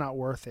just not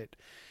worth it,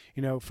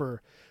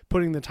 for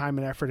putting the time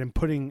and effort and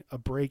putting a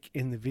break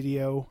in the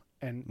video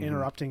and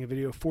interrupting a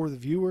video for the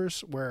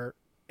viewers where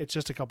it's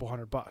just a couple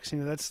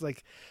 $100.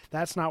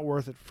 That's not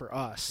worth it for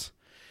us.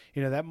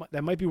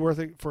 That might be worth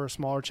it for a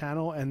smaller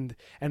channel, and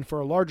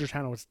for a larger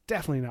channel, it's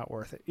definitely not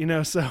worth it.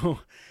 So,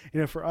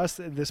 for us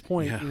at this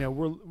point,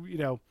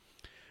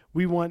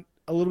 we want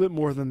a little bit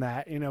more than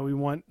that. We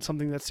want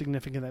something that's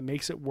significant, that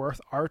makes it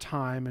worth our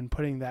time and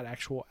putting that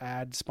actual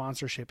ad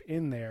sponsorship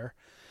in there.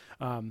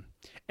 And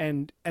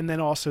then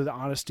also the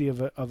honesty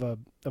of a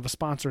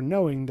sponsor,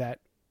 knowing that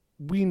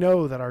we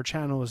know that our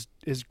channel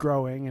is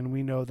growing, and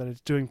we know that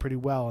it's doing pretty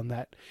well, and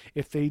that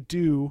if they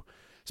do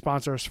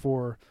sponsor us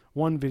for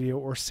one video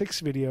or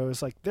 6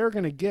 videos, like, they're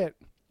going to get,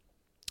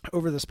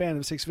 over the span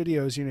of 6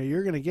 videos,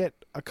 you're going to get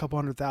a couple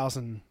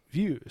 100,000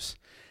 views,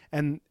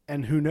 and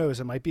who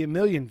knows, it might be 1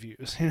 million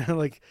views.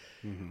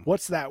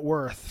 What's that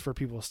worth for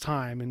people's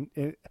time?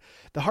 And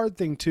the hard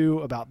thing too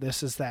about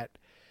this is that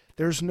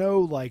there's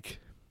no,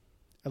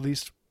 at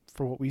least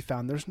for what we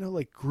found, there's no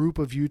group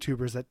of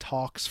YouTubers that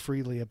talks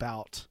freely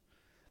about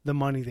the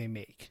money they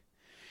make.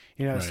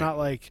 It's not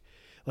like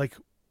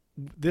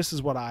this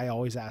is what I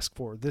always ask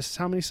for. This is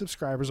how many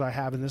subscribers I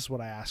have, and this is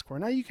what I ask for.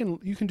 Now you can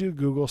do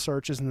Google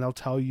searches, and they'll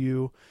tell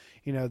you,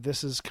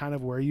 this is kind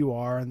of where you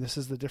are, and this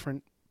is the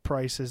different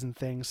prices and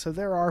things. So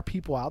there are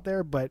people out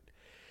there, but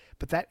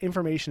that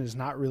information is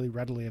not really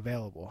readily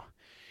available.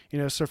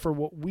 So for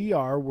what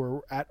we're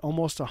at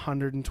almost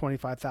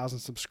 125,000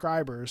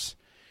 subscribers.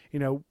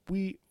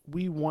 We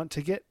want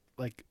to get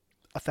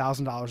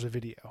 $1,000 a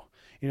video.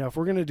 If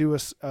we're going to do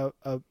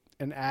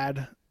an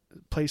ad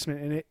placement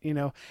in it,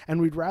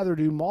 and we'd rather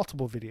do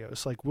multiple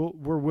videos.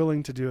 We're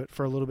willing to do it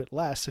for a little bit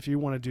less if you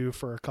want to do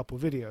for a couple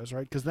videos,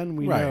 right? Because then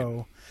we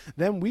know,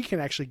 then we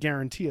can actually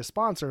guarantee a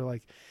sponsor.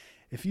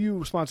 If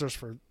you sponsor us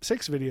for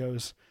 6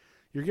 videos,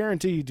 you're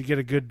guaranteed to get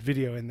a good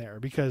video in there,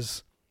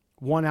 because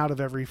 1 out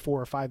of every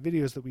 4 or 5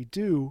 videos that we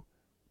do,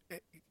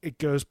 it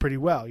goes pretty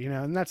well,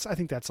 and I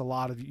think that's a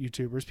lot of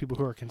YouTubers, people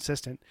who are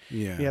consistent.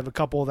 Yeah. You have a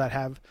couple that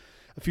have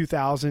a few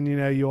thousand,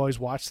 you always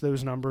watch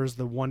those numbers,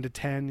 the 1 to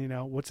 10,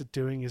 what's it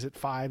doing? Is it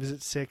 5? Is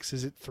it 6?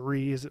 Is it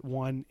 3? Is it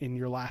 1 in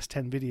your last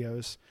 10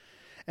 videos?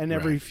 And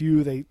every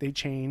few they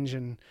change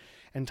and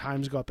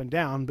times go up and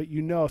down. But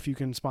if you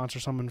can sponsor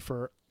someone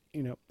for,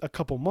 a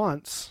couple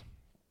months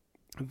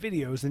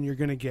videos, then you're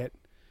going to get,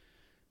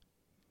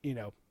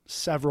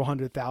 several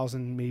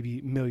 100,000,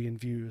 maybe million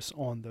views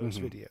on those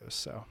videos.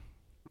 So,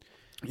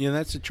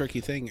 that's a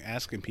tricky thing,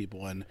 asking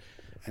people and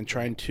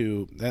trying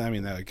to,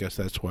 I guess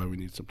that's why we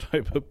need some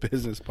type of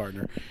business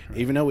partner,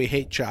 even though we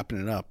hate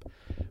chopping it up,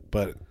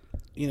 but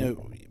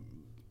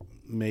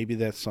maybe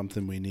that's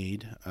something we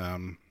need.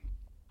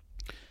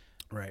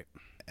 Right.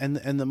 And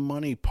the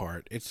money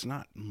part, it's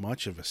not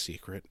much of a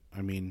secret.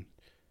 I mean,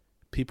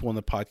 people on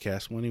the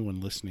podcast, anyone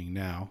listening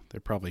now,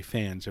 they're probably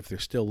fans. If they're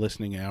still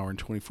listening an hour and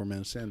 24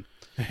 minutes in,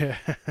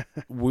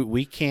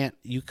 we can't,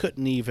 you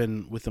couldn't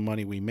even, with the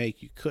money we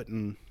make,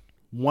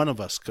 one of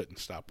us couldn't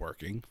stop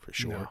working for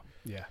sure. No.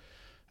 Yeah.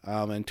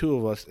 And two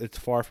of us, it's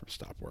far from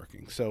stop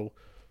working. So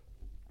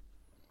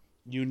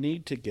you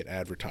need to get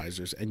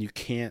advertisers, and you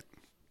can't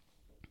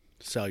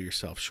sell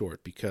yourself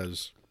short,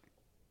 because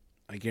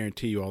I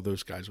guarantee you all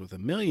those guys with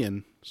 1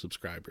 million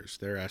subscribers,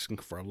 they're asking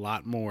for a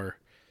lot more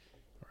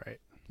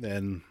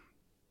than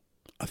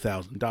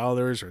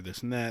 $1,000 or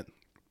this and that.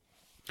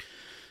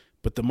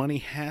 But the money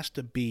has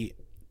to be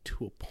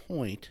to a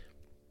point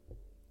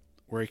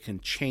where it can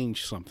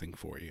change something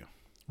for you.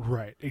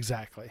 Right,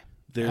 exactly.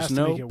 There's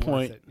no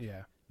point.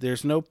 Yeah.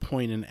 There's no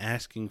point in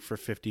asking for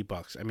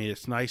 $50. I mean,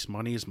 it's nice.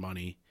 Money is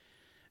money,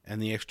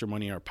 and the extra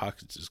money in our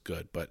pockets is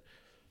good. But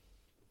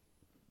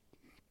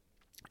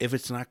if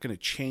it's not going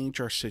to change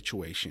our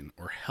situation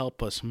or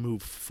help us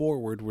move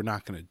forward, we're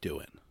not going to do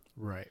it.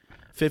 Right.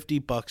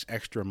 $50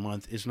 extra a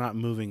month is not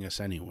moving us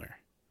anywhere.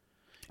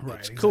 Right.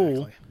 It's exactly.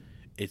 cool.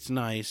 It's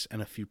nice,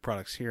 and a few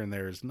products here and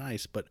there is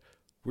nice, but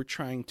we're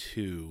trying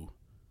to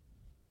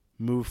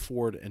move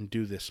forward and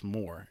do this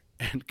more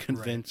and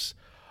convince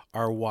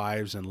our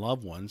wives and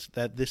loved ones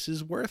that this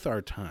is worth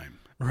our time.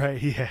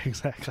 Right. Yeah,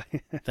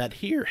 exactly. That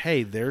here,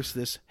 hey, there's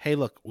this, hey,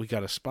 look, we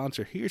got a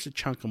sponsor. Here's a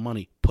chunk of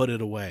money. Put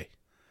it away.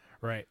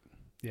 Right.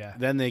 Yeah.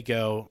 Then they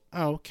go,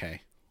 oh,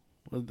 okay.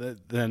 Well,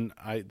 then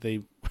I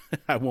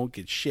won't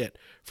get shit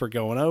for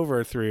going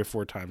over 3 or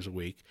 4 times a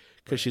week,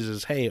 because she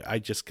says, hey, I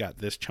just got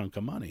this chunk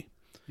of money.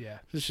 Yeah.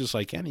 It's just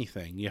like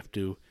anything. You have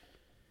to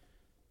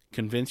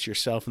convince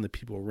yourself and the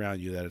people around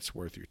you that it's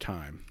worth your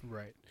time.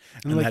 Right.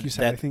 And like you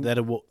said, I think that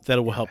it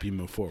will help you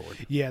move forward.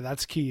 Yeah,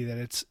 that's key. That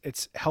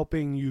it's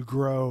helping you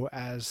grow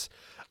as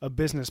a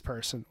business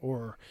person,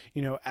 or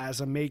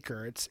as a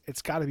maker.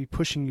 It's got to be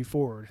pushing you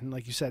forward. And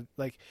like you said,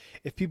 like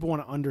if people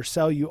want to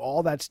undersell you,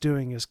 all that's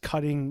doing is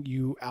cutting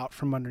you out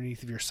from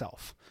underneath of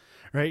yourself.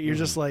 Right? You're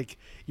just like,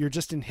 you're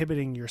just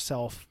inhibiting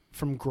yourself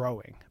from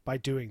growing by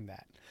doing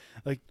that.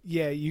 Like,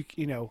 yeah,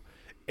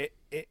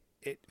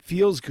 it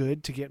feels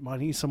good to get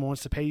money. Someone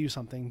wants to pay you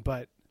something,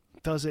 but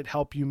does it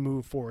help you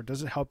move forward?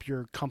 Does it help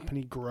your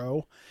company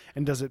grow?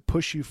 And does it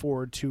push you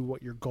forward to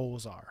what your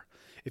goals are?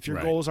 If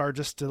your goals are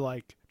just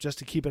to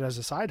keep it as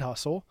a side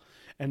hustle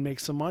and make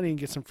some money and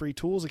get some free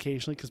tools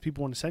occasionally because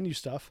people want to send you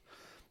stuff,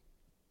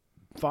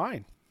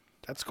 fine.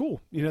 That's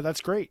cool.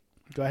 That's great.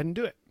 Go ahead and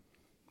do it.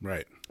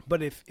 Right.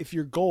 But if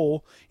your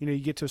goal, you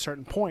get to a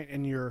certain point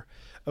and you're,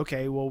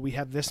 okay, well, we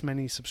have this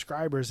many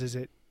subscribers.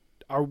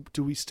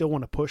 Do we still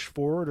want to push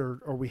forward,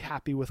 or are we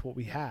happy with what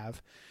we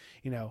have?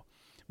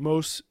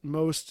 Most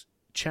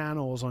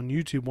channels on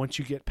YouTube, once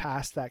you get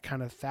past that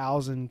kind of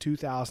 1,000,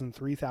 2,000,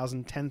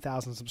 3,000,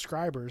 10,000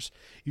 subscribers,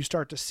 you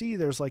start to see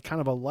there's like kind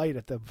of a light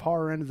at the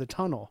far end of the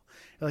tunnel.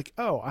 You're like,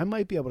 oh, I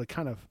might be able to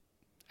kind of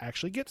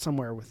actually get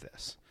somewhere with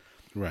this.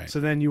 Right.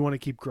 So then you want to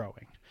keep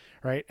growing,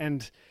 right?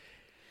 And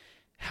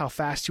how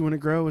fast you want to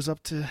grow is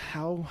up to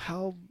how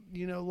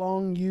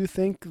long you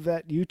think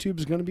that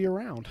YouTube's going to be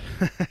around.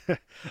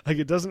 Like,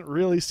 it doesn't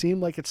really seem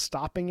like it's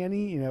stopping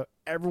any.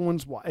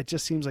 It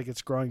just seems like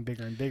it's growing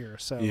bigger and bigger.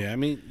 So yeah, I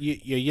mean,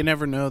 you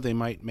never know. They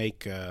might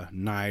make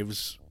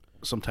knives,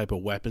 some type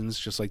of weapons,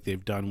 just like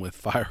they've done with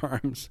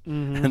firearms,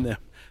 and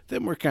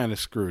then we're kind of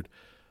screwed.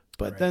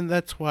 But then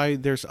that's why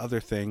there's other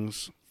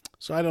things.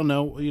 So I don't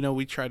know.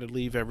 We try to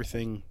leave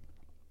everything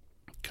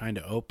kind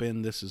of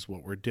open. This is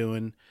what we're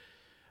doing.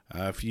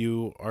 If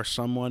you are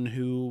someone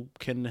who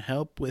can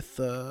help with,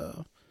 I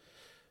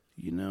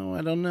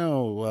don't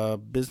know,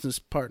 business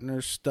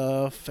partner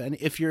stuff, and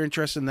if you're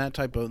interested in that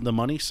type of the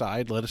money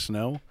side, let us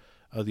know.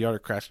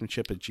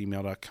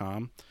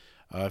 theartofcraftsmanship@gmail.com.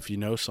 If you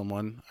know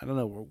someone, I don't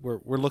know,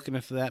 we're looking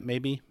into that.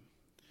 Maybe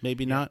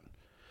not.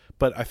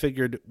 But I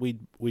figured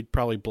we'd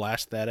probably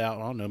blast that out.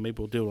 I don't know. Maybe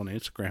we'll do it on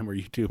Instagram or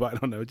YouTube. I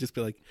don't know. Just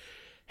be like,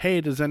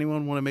 hey, does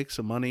anyone want to make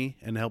some money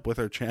and help with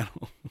our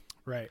channel?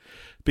 Right.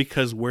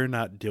 Because we're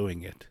not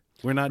doing it.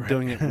 We're not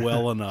doing it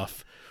well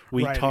enough.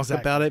 We talk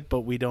about it,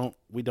 but we don't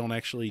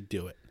actually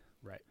do it.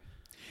 Right.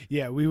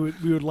 Yeah, we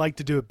would like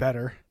to do it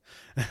better.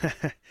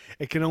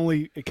 It can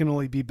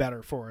only be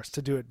better for us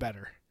to do it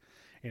better.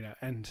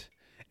 And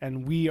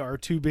we are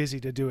too busy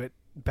to do it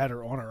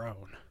better on our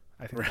own.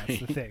 I think that's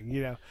the thing.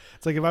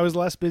 It's like if I was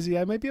less busy,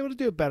 I might be able to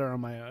do it better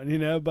on my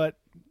own. But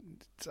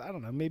I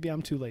don't know. Maybe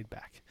I'm too laid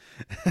back.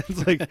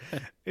 It's like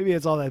maybe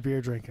it's all that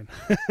beer drinking.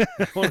 I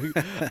just want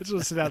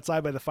to sit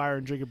outside by the fire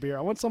and drink a beer.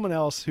 I want someone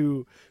else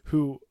who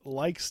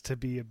likes to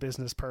be a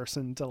business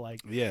person to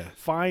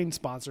find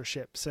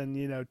sponsorships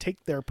and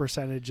take their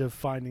percentage of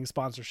finding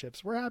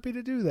sponsorships. We're happy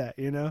to do that.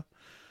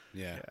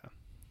 Yeah.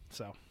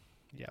 So,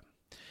 yeah.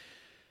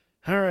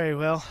 All right.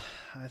 Well,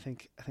 I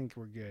think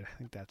we're good. I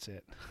think that's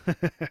it.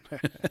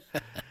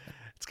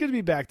 It's good to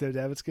be back though,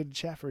 Dev. It's good to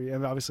chat for you. I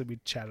mean, obviously, we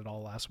chatted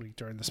all last week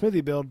during the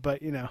Smithy build,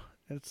 but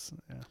it's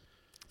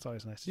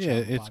always nice to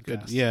chat. Yeah, it's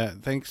good. Yeah,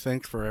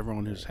 thanks for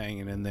everyone who's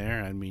hanging in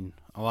there. I mean,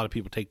 a lot of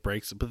people take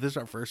breaks, but this is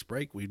our first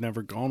break. We've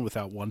never gone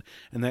without one,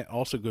 and that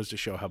also goes to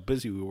show how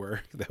busy we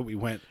were that we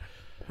went.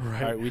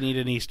 Right. All right, we need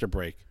an Easter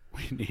break.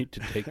 We need to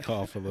take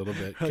off a little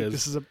bit because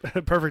this is a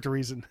perfect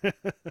reason.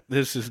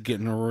 This is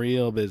getting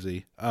real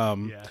busy.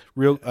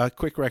 Real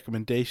quick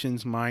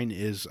recommendations. Mine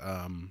is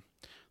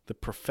the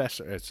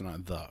Professor.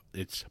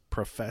 It's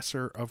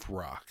Professor of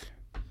Rock.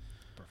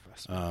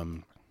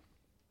 Professor.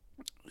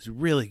 It's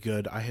really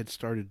good. I had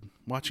started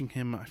watching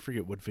him. I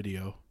forget what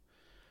video,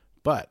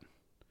 but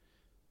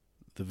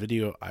the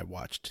video I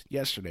watched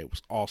yesterday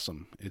was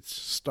awesome. It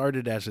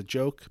started as a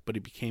joke, but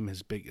it became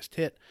his biggest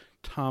hit.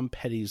 Tom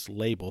Petty's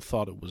label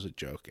thought it was a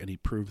joke, and he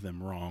proved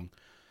them wrong.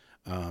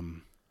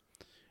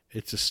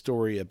 It's a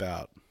story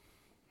about,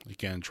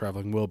 again,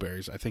 traveling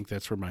Wilburys. I think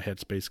that's where my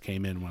headspace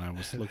came in when I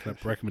was looking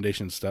up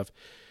recommendation stuff.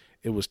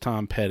 It was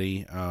Tom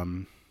Petty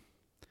and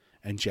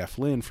Jeff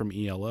Lynne from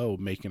ELO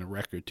making a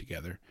record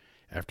together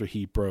after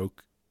he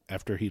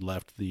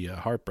left the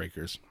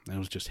Heartbreakers. And it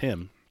was just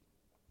him.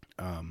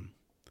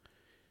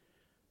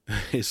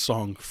 His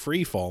song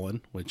Free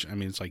Fallin', which, I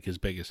mean, it's like his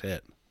biggest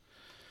hit.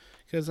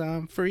 Because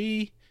I'm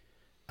free.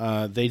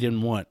 They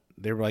didn't want.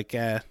 They were like,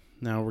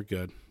 no, we're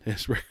good.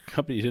 His record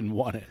company didn't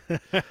want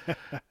it.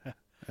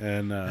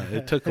 And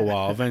it took a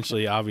while.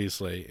 Eventually,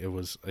 obviously, it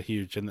was a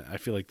huge, and I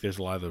feel like there's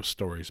a lot of those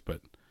stories,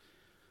 but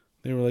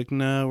they were like,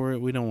 no,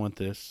 we don't want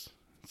this.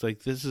 It's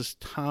like, this is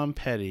Tom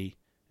Petty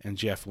and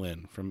Jeff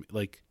Lynne from,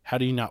 like, how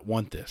do you not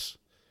want this?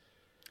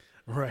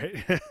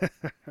 Right.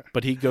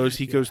 But he goes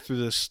through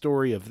the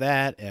story of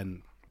that,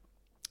 and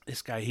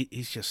this guy,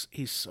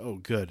 he's so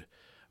good.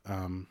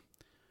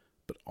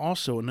 But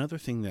also another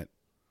thing that,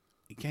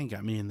 again,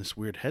 got me in this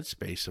weird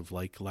headspace of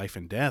like life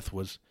and death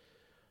was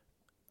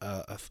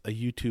a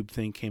YouTube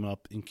thing came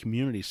up in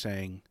community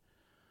saying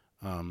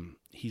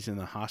he's in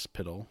the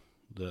hospital,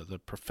 the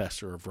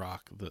Professor of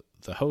Rock,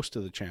 the host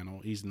of the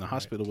channel. He's in the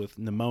hospital with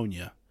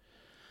pneumonia,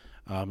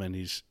 and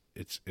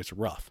it's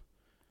rough.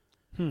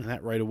 And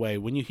that right away,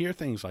 when you hear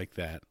things like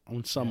that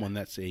on someone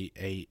that's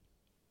a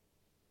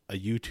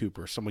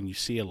YouTuber, someone you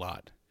see a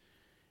lot,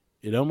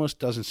 it almost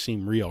doesn't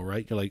seem real,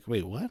 right? You're like,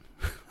 wait, what?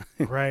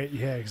 Right.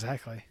 Yeah,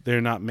 exactly.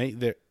 They're not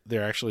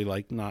they're actually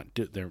like not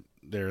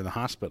they're in the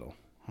hospital.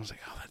 I was like,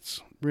 oh,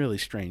 that's really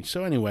strange.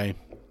 So anyway,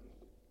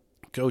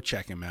 go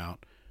check him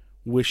out.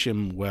 Wish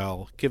him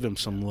well. Give him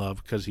some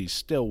love because he's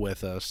still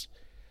with us.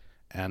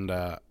 And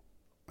I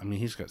mean,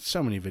 he's got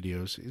so many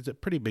videos. It's a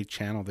pretty big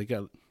channel. They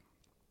got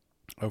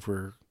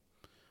over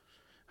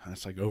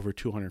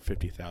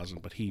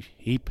 250,000, but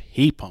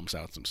he pumps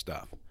out some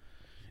stuff.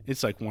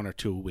 It's like 1 or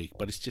 2 a week,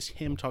 but it's just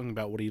him talking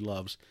about what he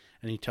loves,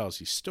 and he tells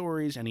these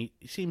stories, and he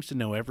seems to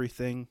know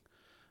everything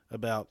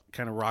about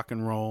kind of rock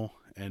and roll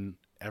and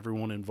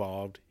everyone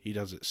involved. He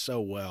does it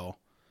so well.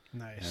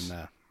 Nice.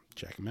 And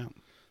check him out.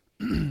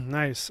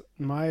 Nice.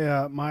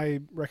 My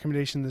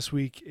recommendation this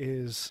week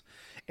is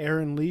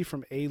Aaron Lee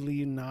from A.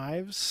 Lee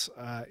Knives.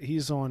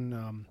 He's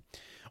on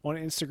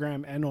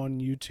Instagram and on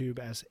YouTube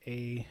as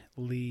A.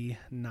 Lee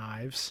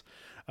Knives.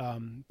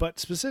 But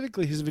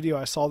specifically his video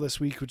I saw this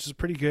week, which is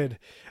pretty good,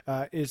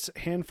 is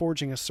hand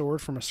forging a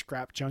sword from a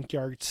scrap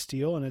junkyard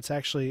steel. And it's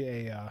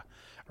actually a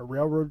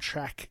railroad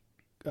track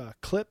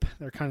clip.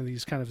 They're kind of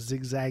these kind of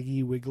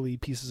zigzaggy, wiggly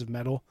pieces of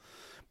metal.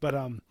 But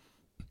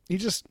he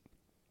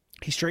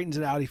straightens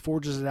it out, he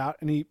forges it out,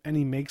 and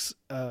he makes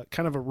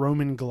kind of a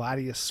Roman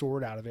gladius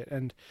sword out of it.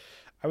 And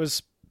I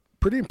was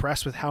pretty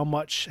impressed with how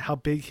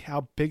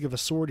big of a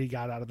sword he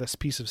got out of this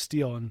piece of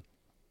steel. And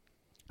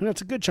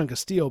it's a good chunk of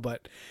steel,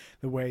 but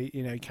the way,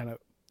 he kind of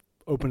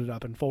opened it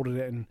up and folded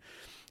it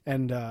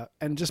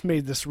and just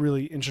made this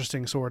really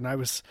interesting sword.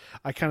 And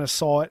I kind of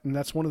saw it, and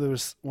that's one of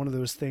those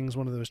things,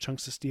 one of those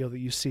chunks of steel that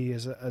you see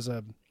as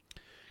a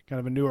kind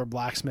of a newer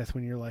blacksmith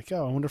when you're like,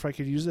 oh, I wonder if I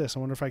could use this. I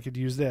wonder if I could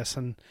use this.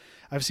 And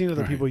I've seen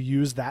other people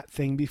use that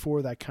thing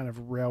before, that kind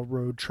of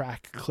railroad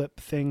track clip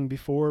thing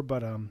before,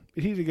 but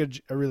he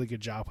did a really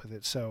good job with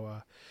it.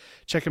 So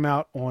check him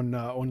out on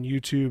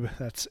YouTube.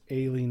 That's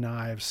A. Lee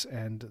Knives,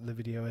 and the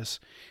video is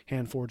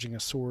hand forging a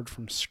sword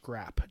from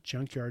scrap.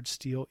 Junkyard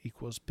steel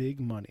equals big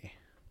money.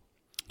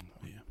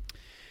 Oh, yeah.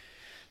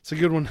 It's a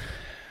good one.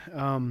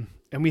 And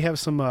we have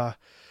some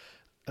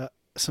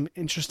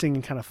interesting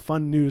and kind of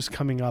fun news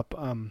coming up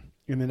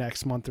in the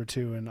next month or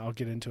two, and I'll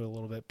get into it a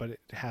little bit, but it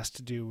has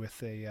to do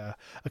with a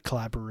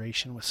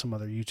collaboration with some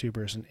other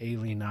YouTubers, and A.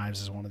 Lee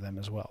Knives is one of them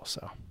as well.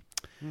 So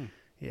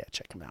Yeah,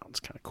 check them out. It's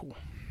kind of cool.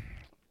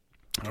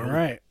 All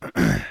right.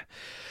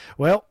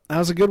 Well, that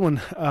was a good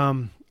one.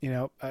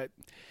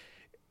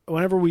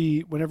 Whenever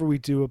we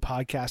do a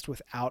podcast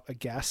without a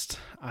guest,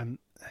 I'm,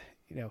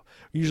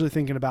 usually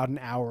thinking about an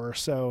hour or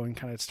so and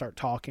kind of start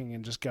talking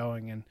and just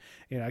going.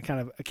 And, I kind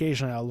of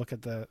occasionally I'll look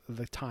at the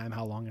time,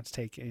 how long it's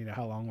taken,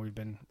 how long we've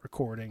been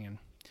recording.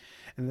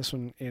 And this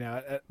one,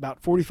 at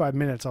about 45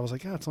 minutes, I was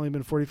like, it's only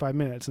been 45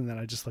 minutes. And then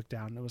I just looked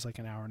down and it was like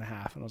an hour and a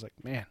half. And I was like,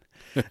 man,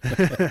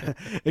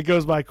 it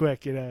goes by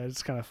quick.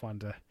 It's kind of fun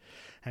to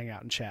hang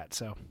out and chat.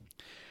 So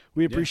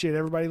we appreciate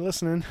everybody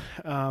listening.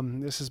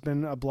 This has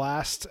been a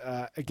blast.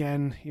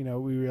 Again,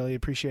 we really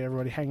appreciate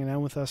everybody hanging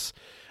out with us.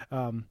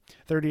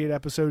 38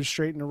 episodes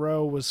straight in a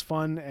row was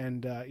fun.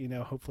 And,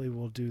 hopefully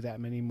we'll do that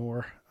many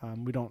more.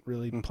 We don't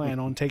really plan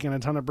on taking a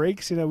ton of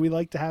breaks. We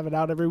like to have it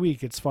out every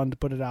week. It's fun to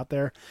put it out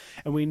there.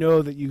 And we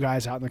know that you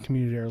guys out in the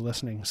community are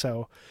listening.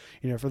 So,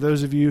 for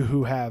those of you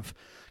who have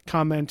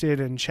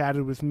commented and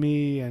chatted with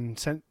me and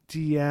sent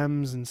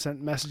DMs and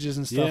sent messages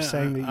and stuff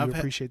saying that you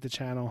appreciate the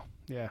channel.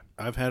 Yeah.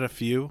 I've had a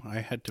few. I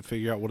had to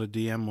figure out what a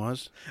DM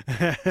was.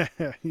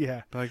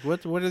 Yeah. Like,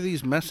 what are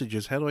these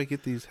messages? How do I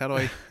get these? How do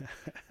I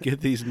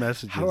get these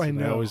messages? How do I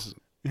know?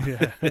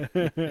 Yeah.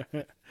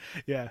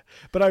 Yeah.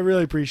 But I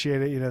really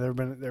appreciate it. There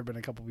have been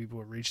a couple people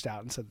who reached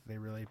out and said that they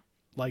really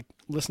like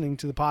listening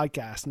to the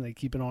podcast and they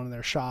keep it on in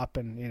their shop.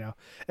 And,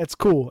 it's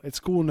cool. It's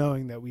cool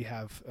knowing that we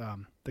have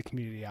the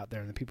community out there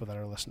and the people that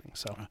are listening.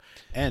 So,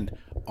 and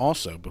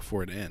also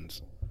before it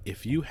ends,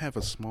 if you have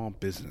a small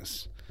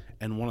business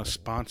and want to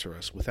sponsor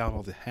us without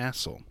all the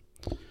hassle,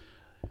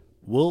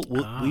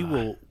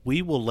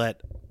 we will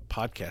let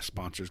podcast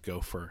sponsors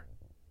go for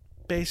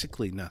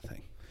basically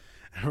nothing.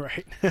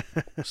 Right.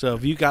 So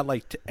if you got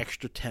like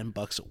extra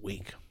 $10 a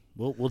week,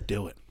 we'll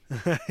do it.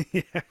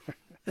 Yeah.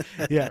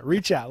 Yeah,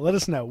 reach out. Let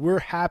us know. We're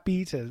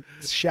happy to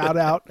shout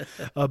out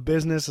a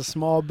business, a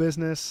small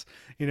business,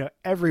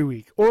 every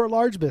week, or a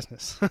large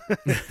business.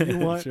 You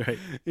want, that's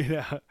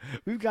right.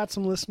 We've got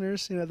some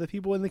listeners. The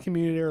people in the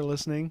community are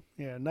listening.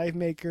 Knife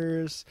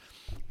makers,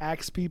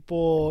 axe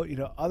people.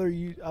 Other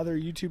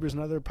YouTubers and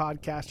other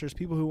podcasters.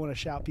 People who want to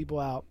shout people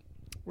out.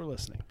 We're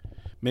listening.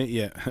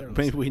 Maybe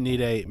we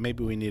need a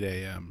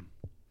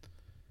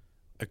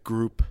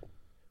group.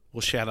 We'll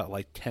shout out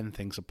like 10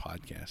 things a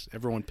podcast.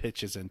 Everyone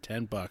pitches in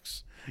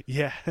 $10.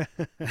 Yeah,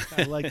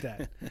 I like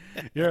that.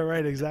 You're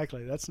right,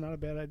 exactly. That's not a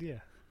bad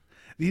idea.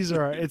 These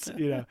are,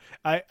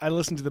 I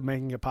listen to them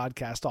making a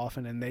podcast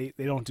often, and they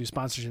don't do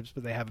sponsorships,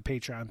 but they have a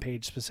Patreon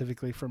page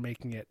specifically for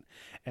making it.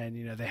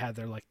 And, they have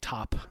their like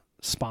top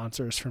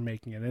sponsors for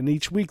making it. And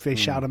each week they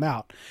shout them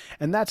out.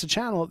 And that's a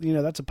channel,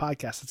 that's a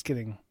podcast that's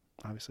getting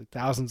obviously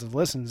thousands of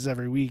listens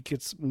every week.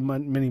 It's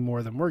many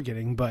more than we're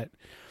getting, but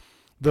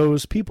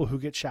those people who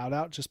get shout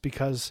out just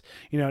because,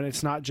 and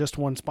it's not just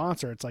one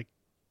sponsor, it's like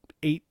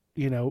eight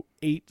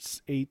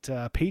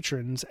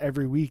patrons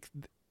every week.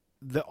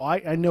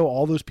 I know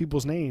all those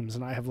people's names,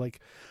 and I have like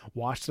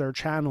watched their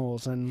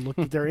channels and looked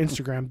at their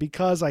Instagram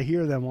because I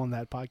hear them on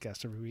that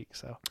podcast every week.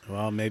 So,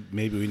 well,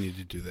 maybe we need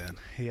to do that.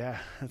 Yeah,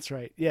 that's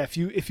right. Yeah,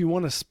 if you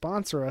want to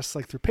sponsor us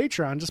like through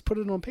Patreon, just put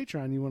it on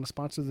Patreon. You want to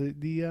sponsor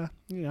you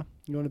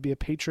want to be a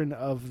patron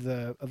of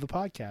the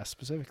podcast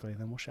specifically,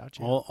 then we'll shout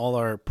you. All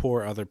our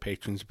poor other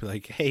patrons be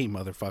like, "Hey,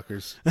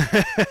 motherfuckers,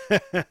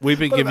 we've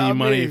been giving you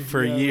money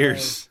for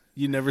years." Right.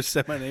 You never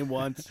said my name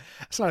once.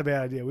 It's not a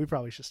bad idea. We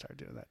probably should start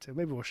doing that too.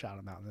 Maybe we'll shout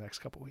them out in the next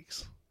couple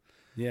weeks.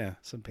 Yeah,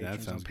 some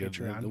patrons on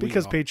Patreon good.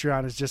 Because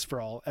Patreon is just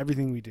for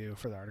everything we do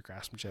for the art of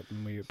craftsmanship,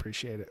 and we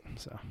appreciate it.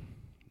 So,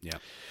 yeah.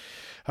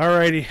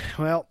 Alrighty,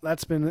 well,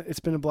 it's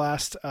been a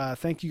blast.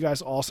 Thank you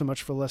guys all so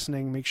much for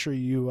listening. Make sure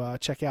you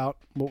check out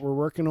what we're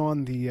working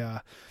on.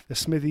 The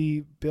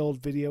Smithy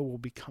build video will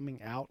be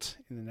coming out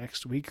in the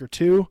next week or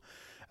two.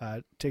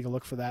 Take a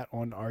look for that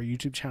on our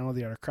YouTube channel,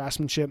 The Art of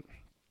Craftsmanship.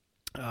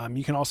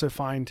 You can also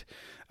find,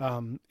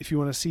 if you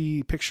want to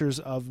see pictures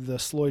of the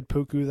Sloyd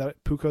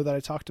Puko that I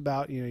talked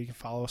about, you can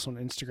follow us on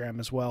Instagram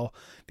as well,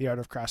 The Art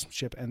of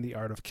Craftsmanship and The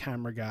Art of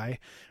Camera Guy.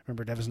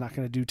 Remember, Devin's not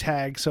going to do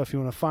tags, so if you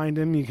want to find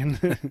him, you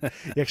can,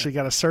 you actually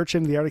got to search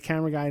him, The Art of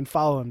Camera Guy, and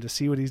follow him to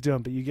see what he's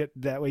doing. But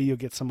that way you'll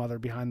get some other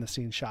behind the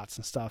scenes shots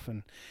and stuff,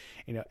 and,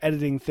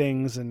 editing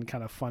things and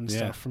kind of fun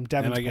stuff from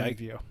Devin's point of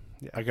view.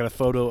 Yeah. I got a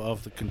photo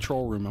of the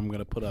control room I'm going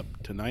to put up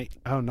tonight.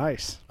 Oh,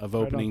 nice. Of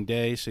opening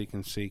day, so you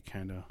can see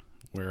kind of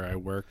where I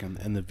work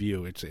and the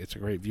view. It's a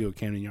great view of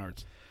Camden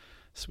Yards.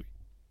 Sweet.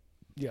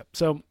 Yep.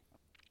 So,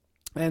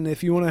 and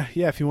if you want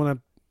to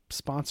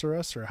sponsor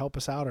us or help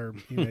us out, or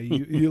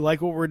you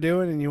like what we're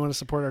doing and you want to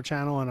support our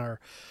channel and our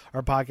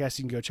podcast,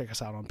 you can go check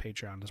us out on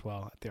Patreon as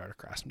well at The Art of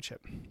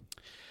Craftsmanship.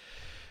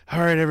 All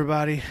right,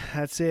 everybody,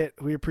 that's it.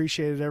 We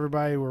appreciate it,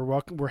 everybody.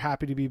 We're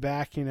happy to be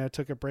back.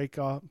 Took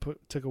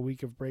a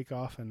week of break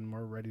off, and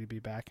we're ready to be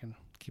back and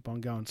keep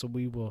on going. So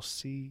we will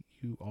see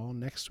you all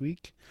next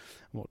week,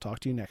 and we'll talk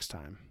to you next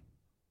time.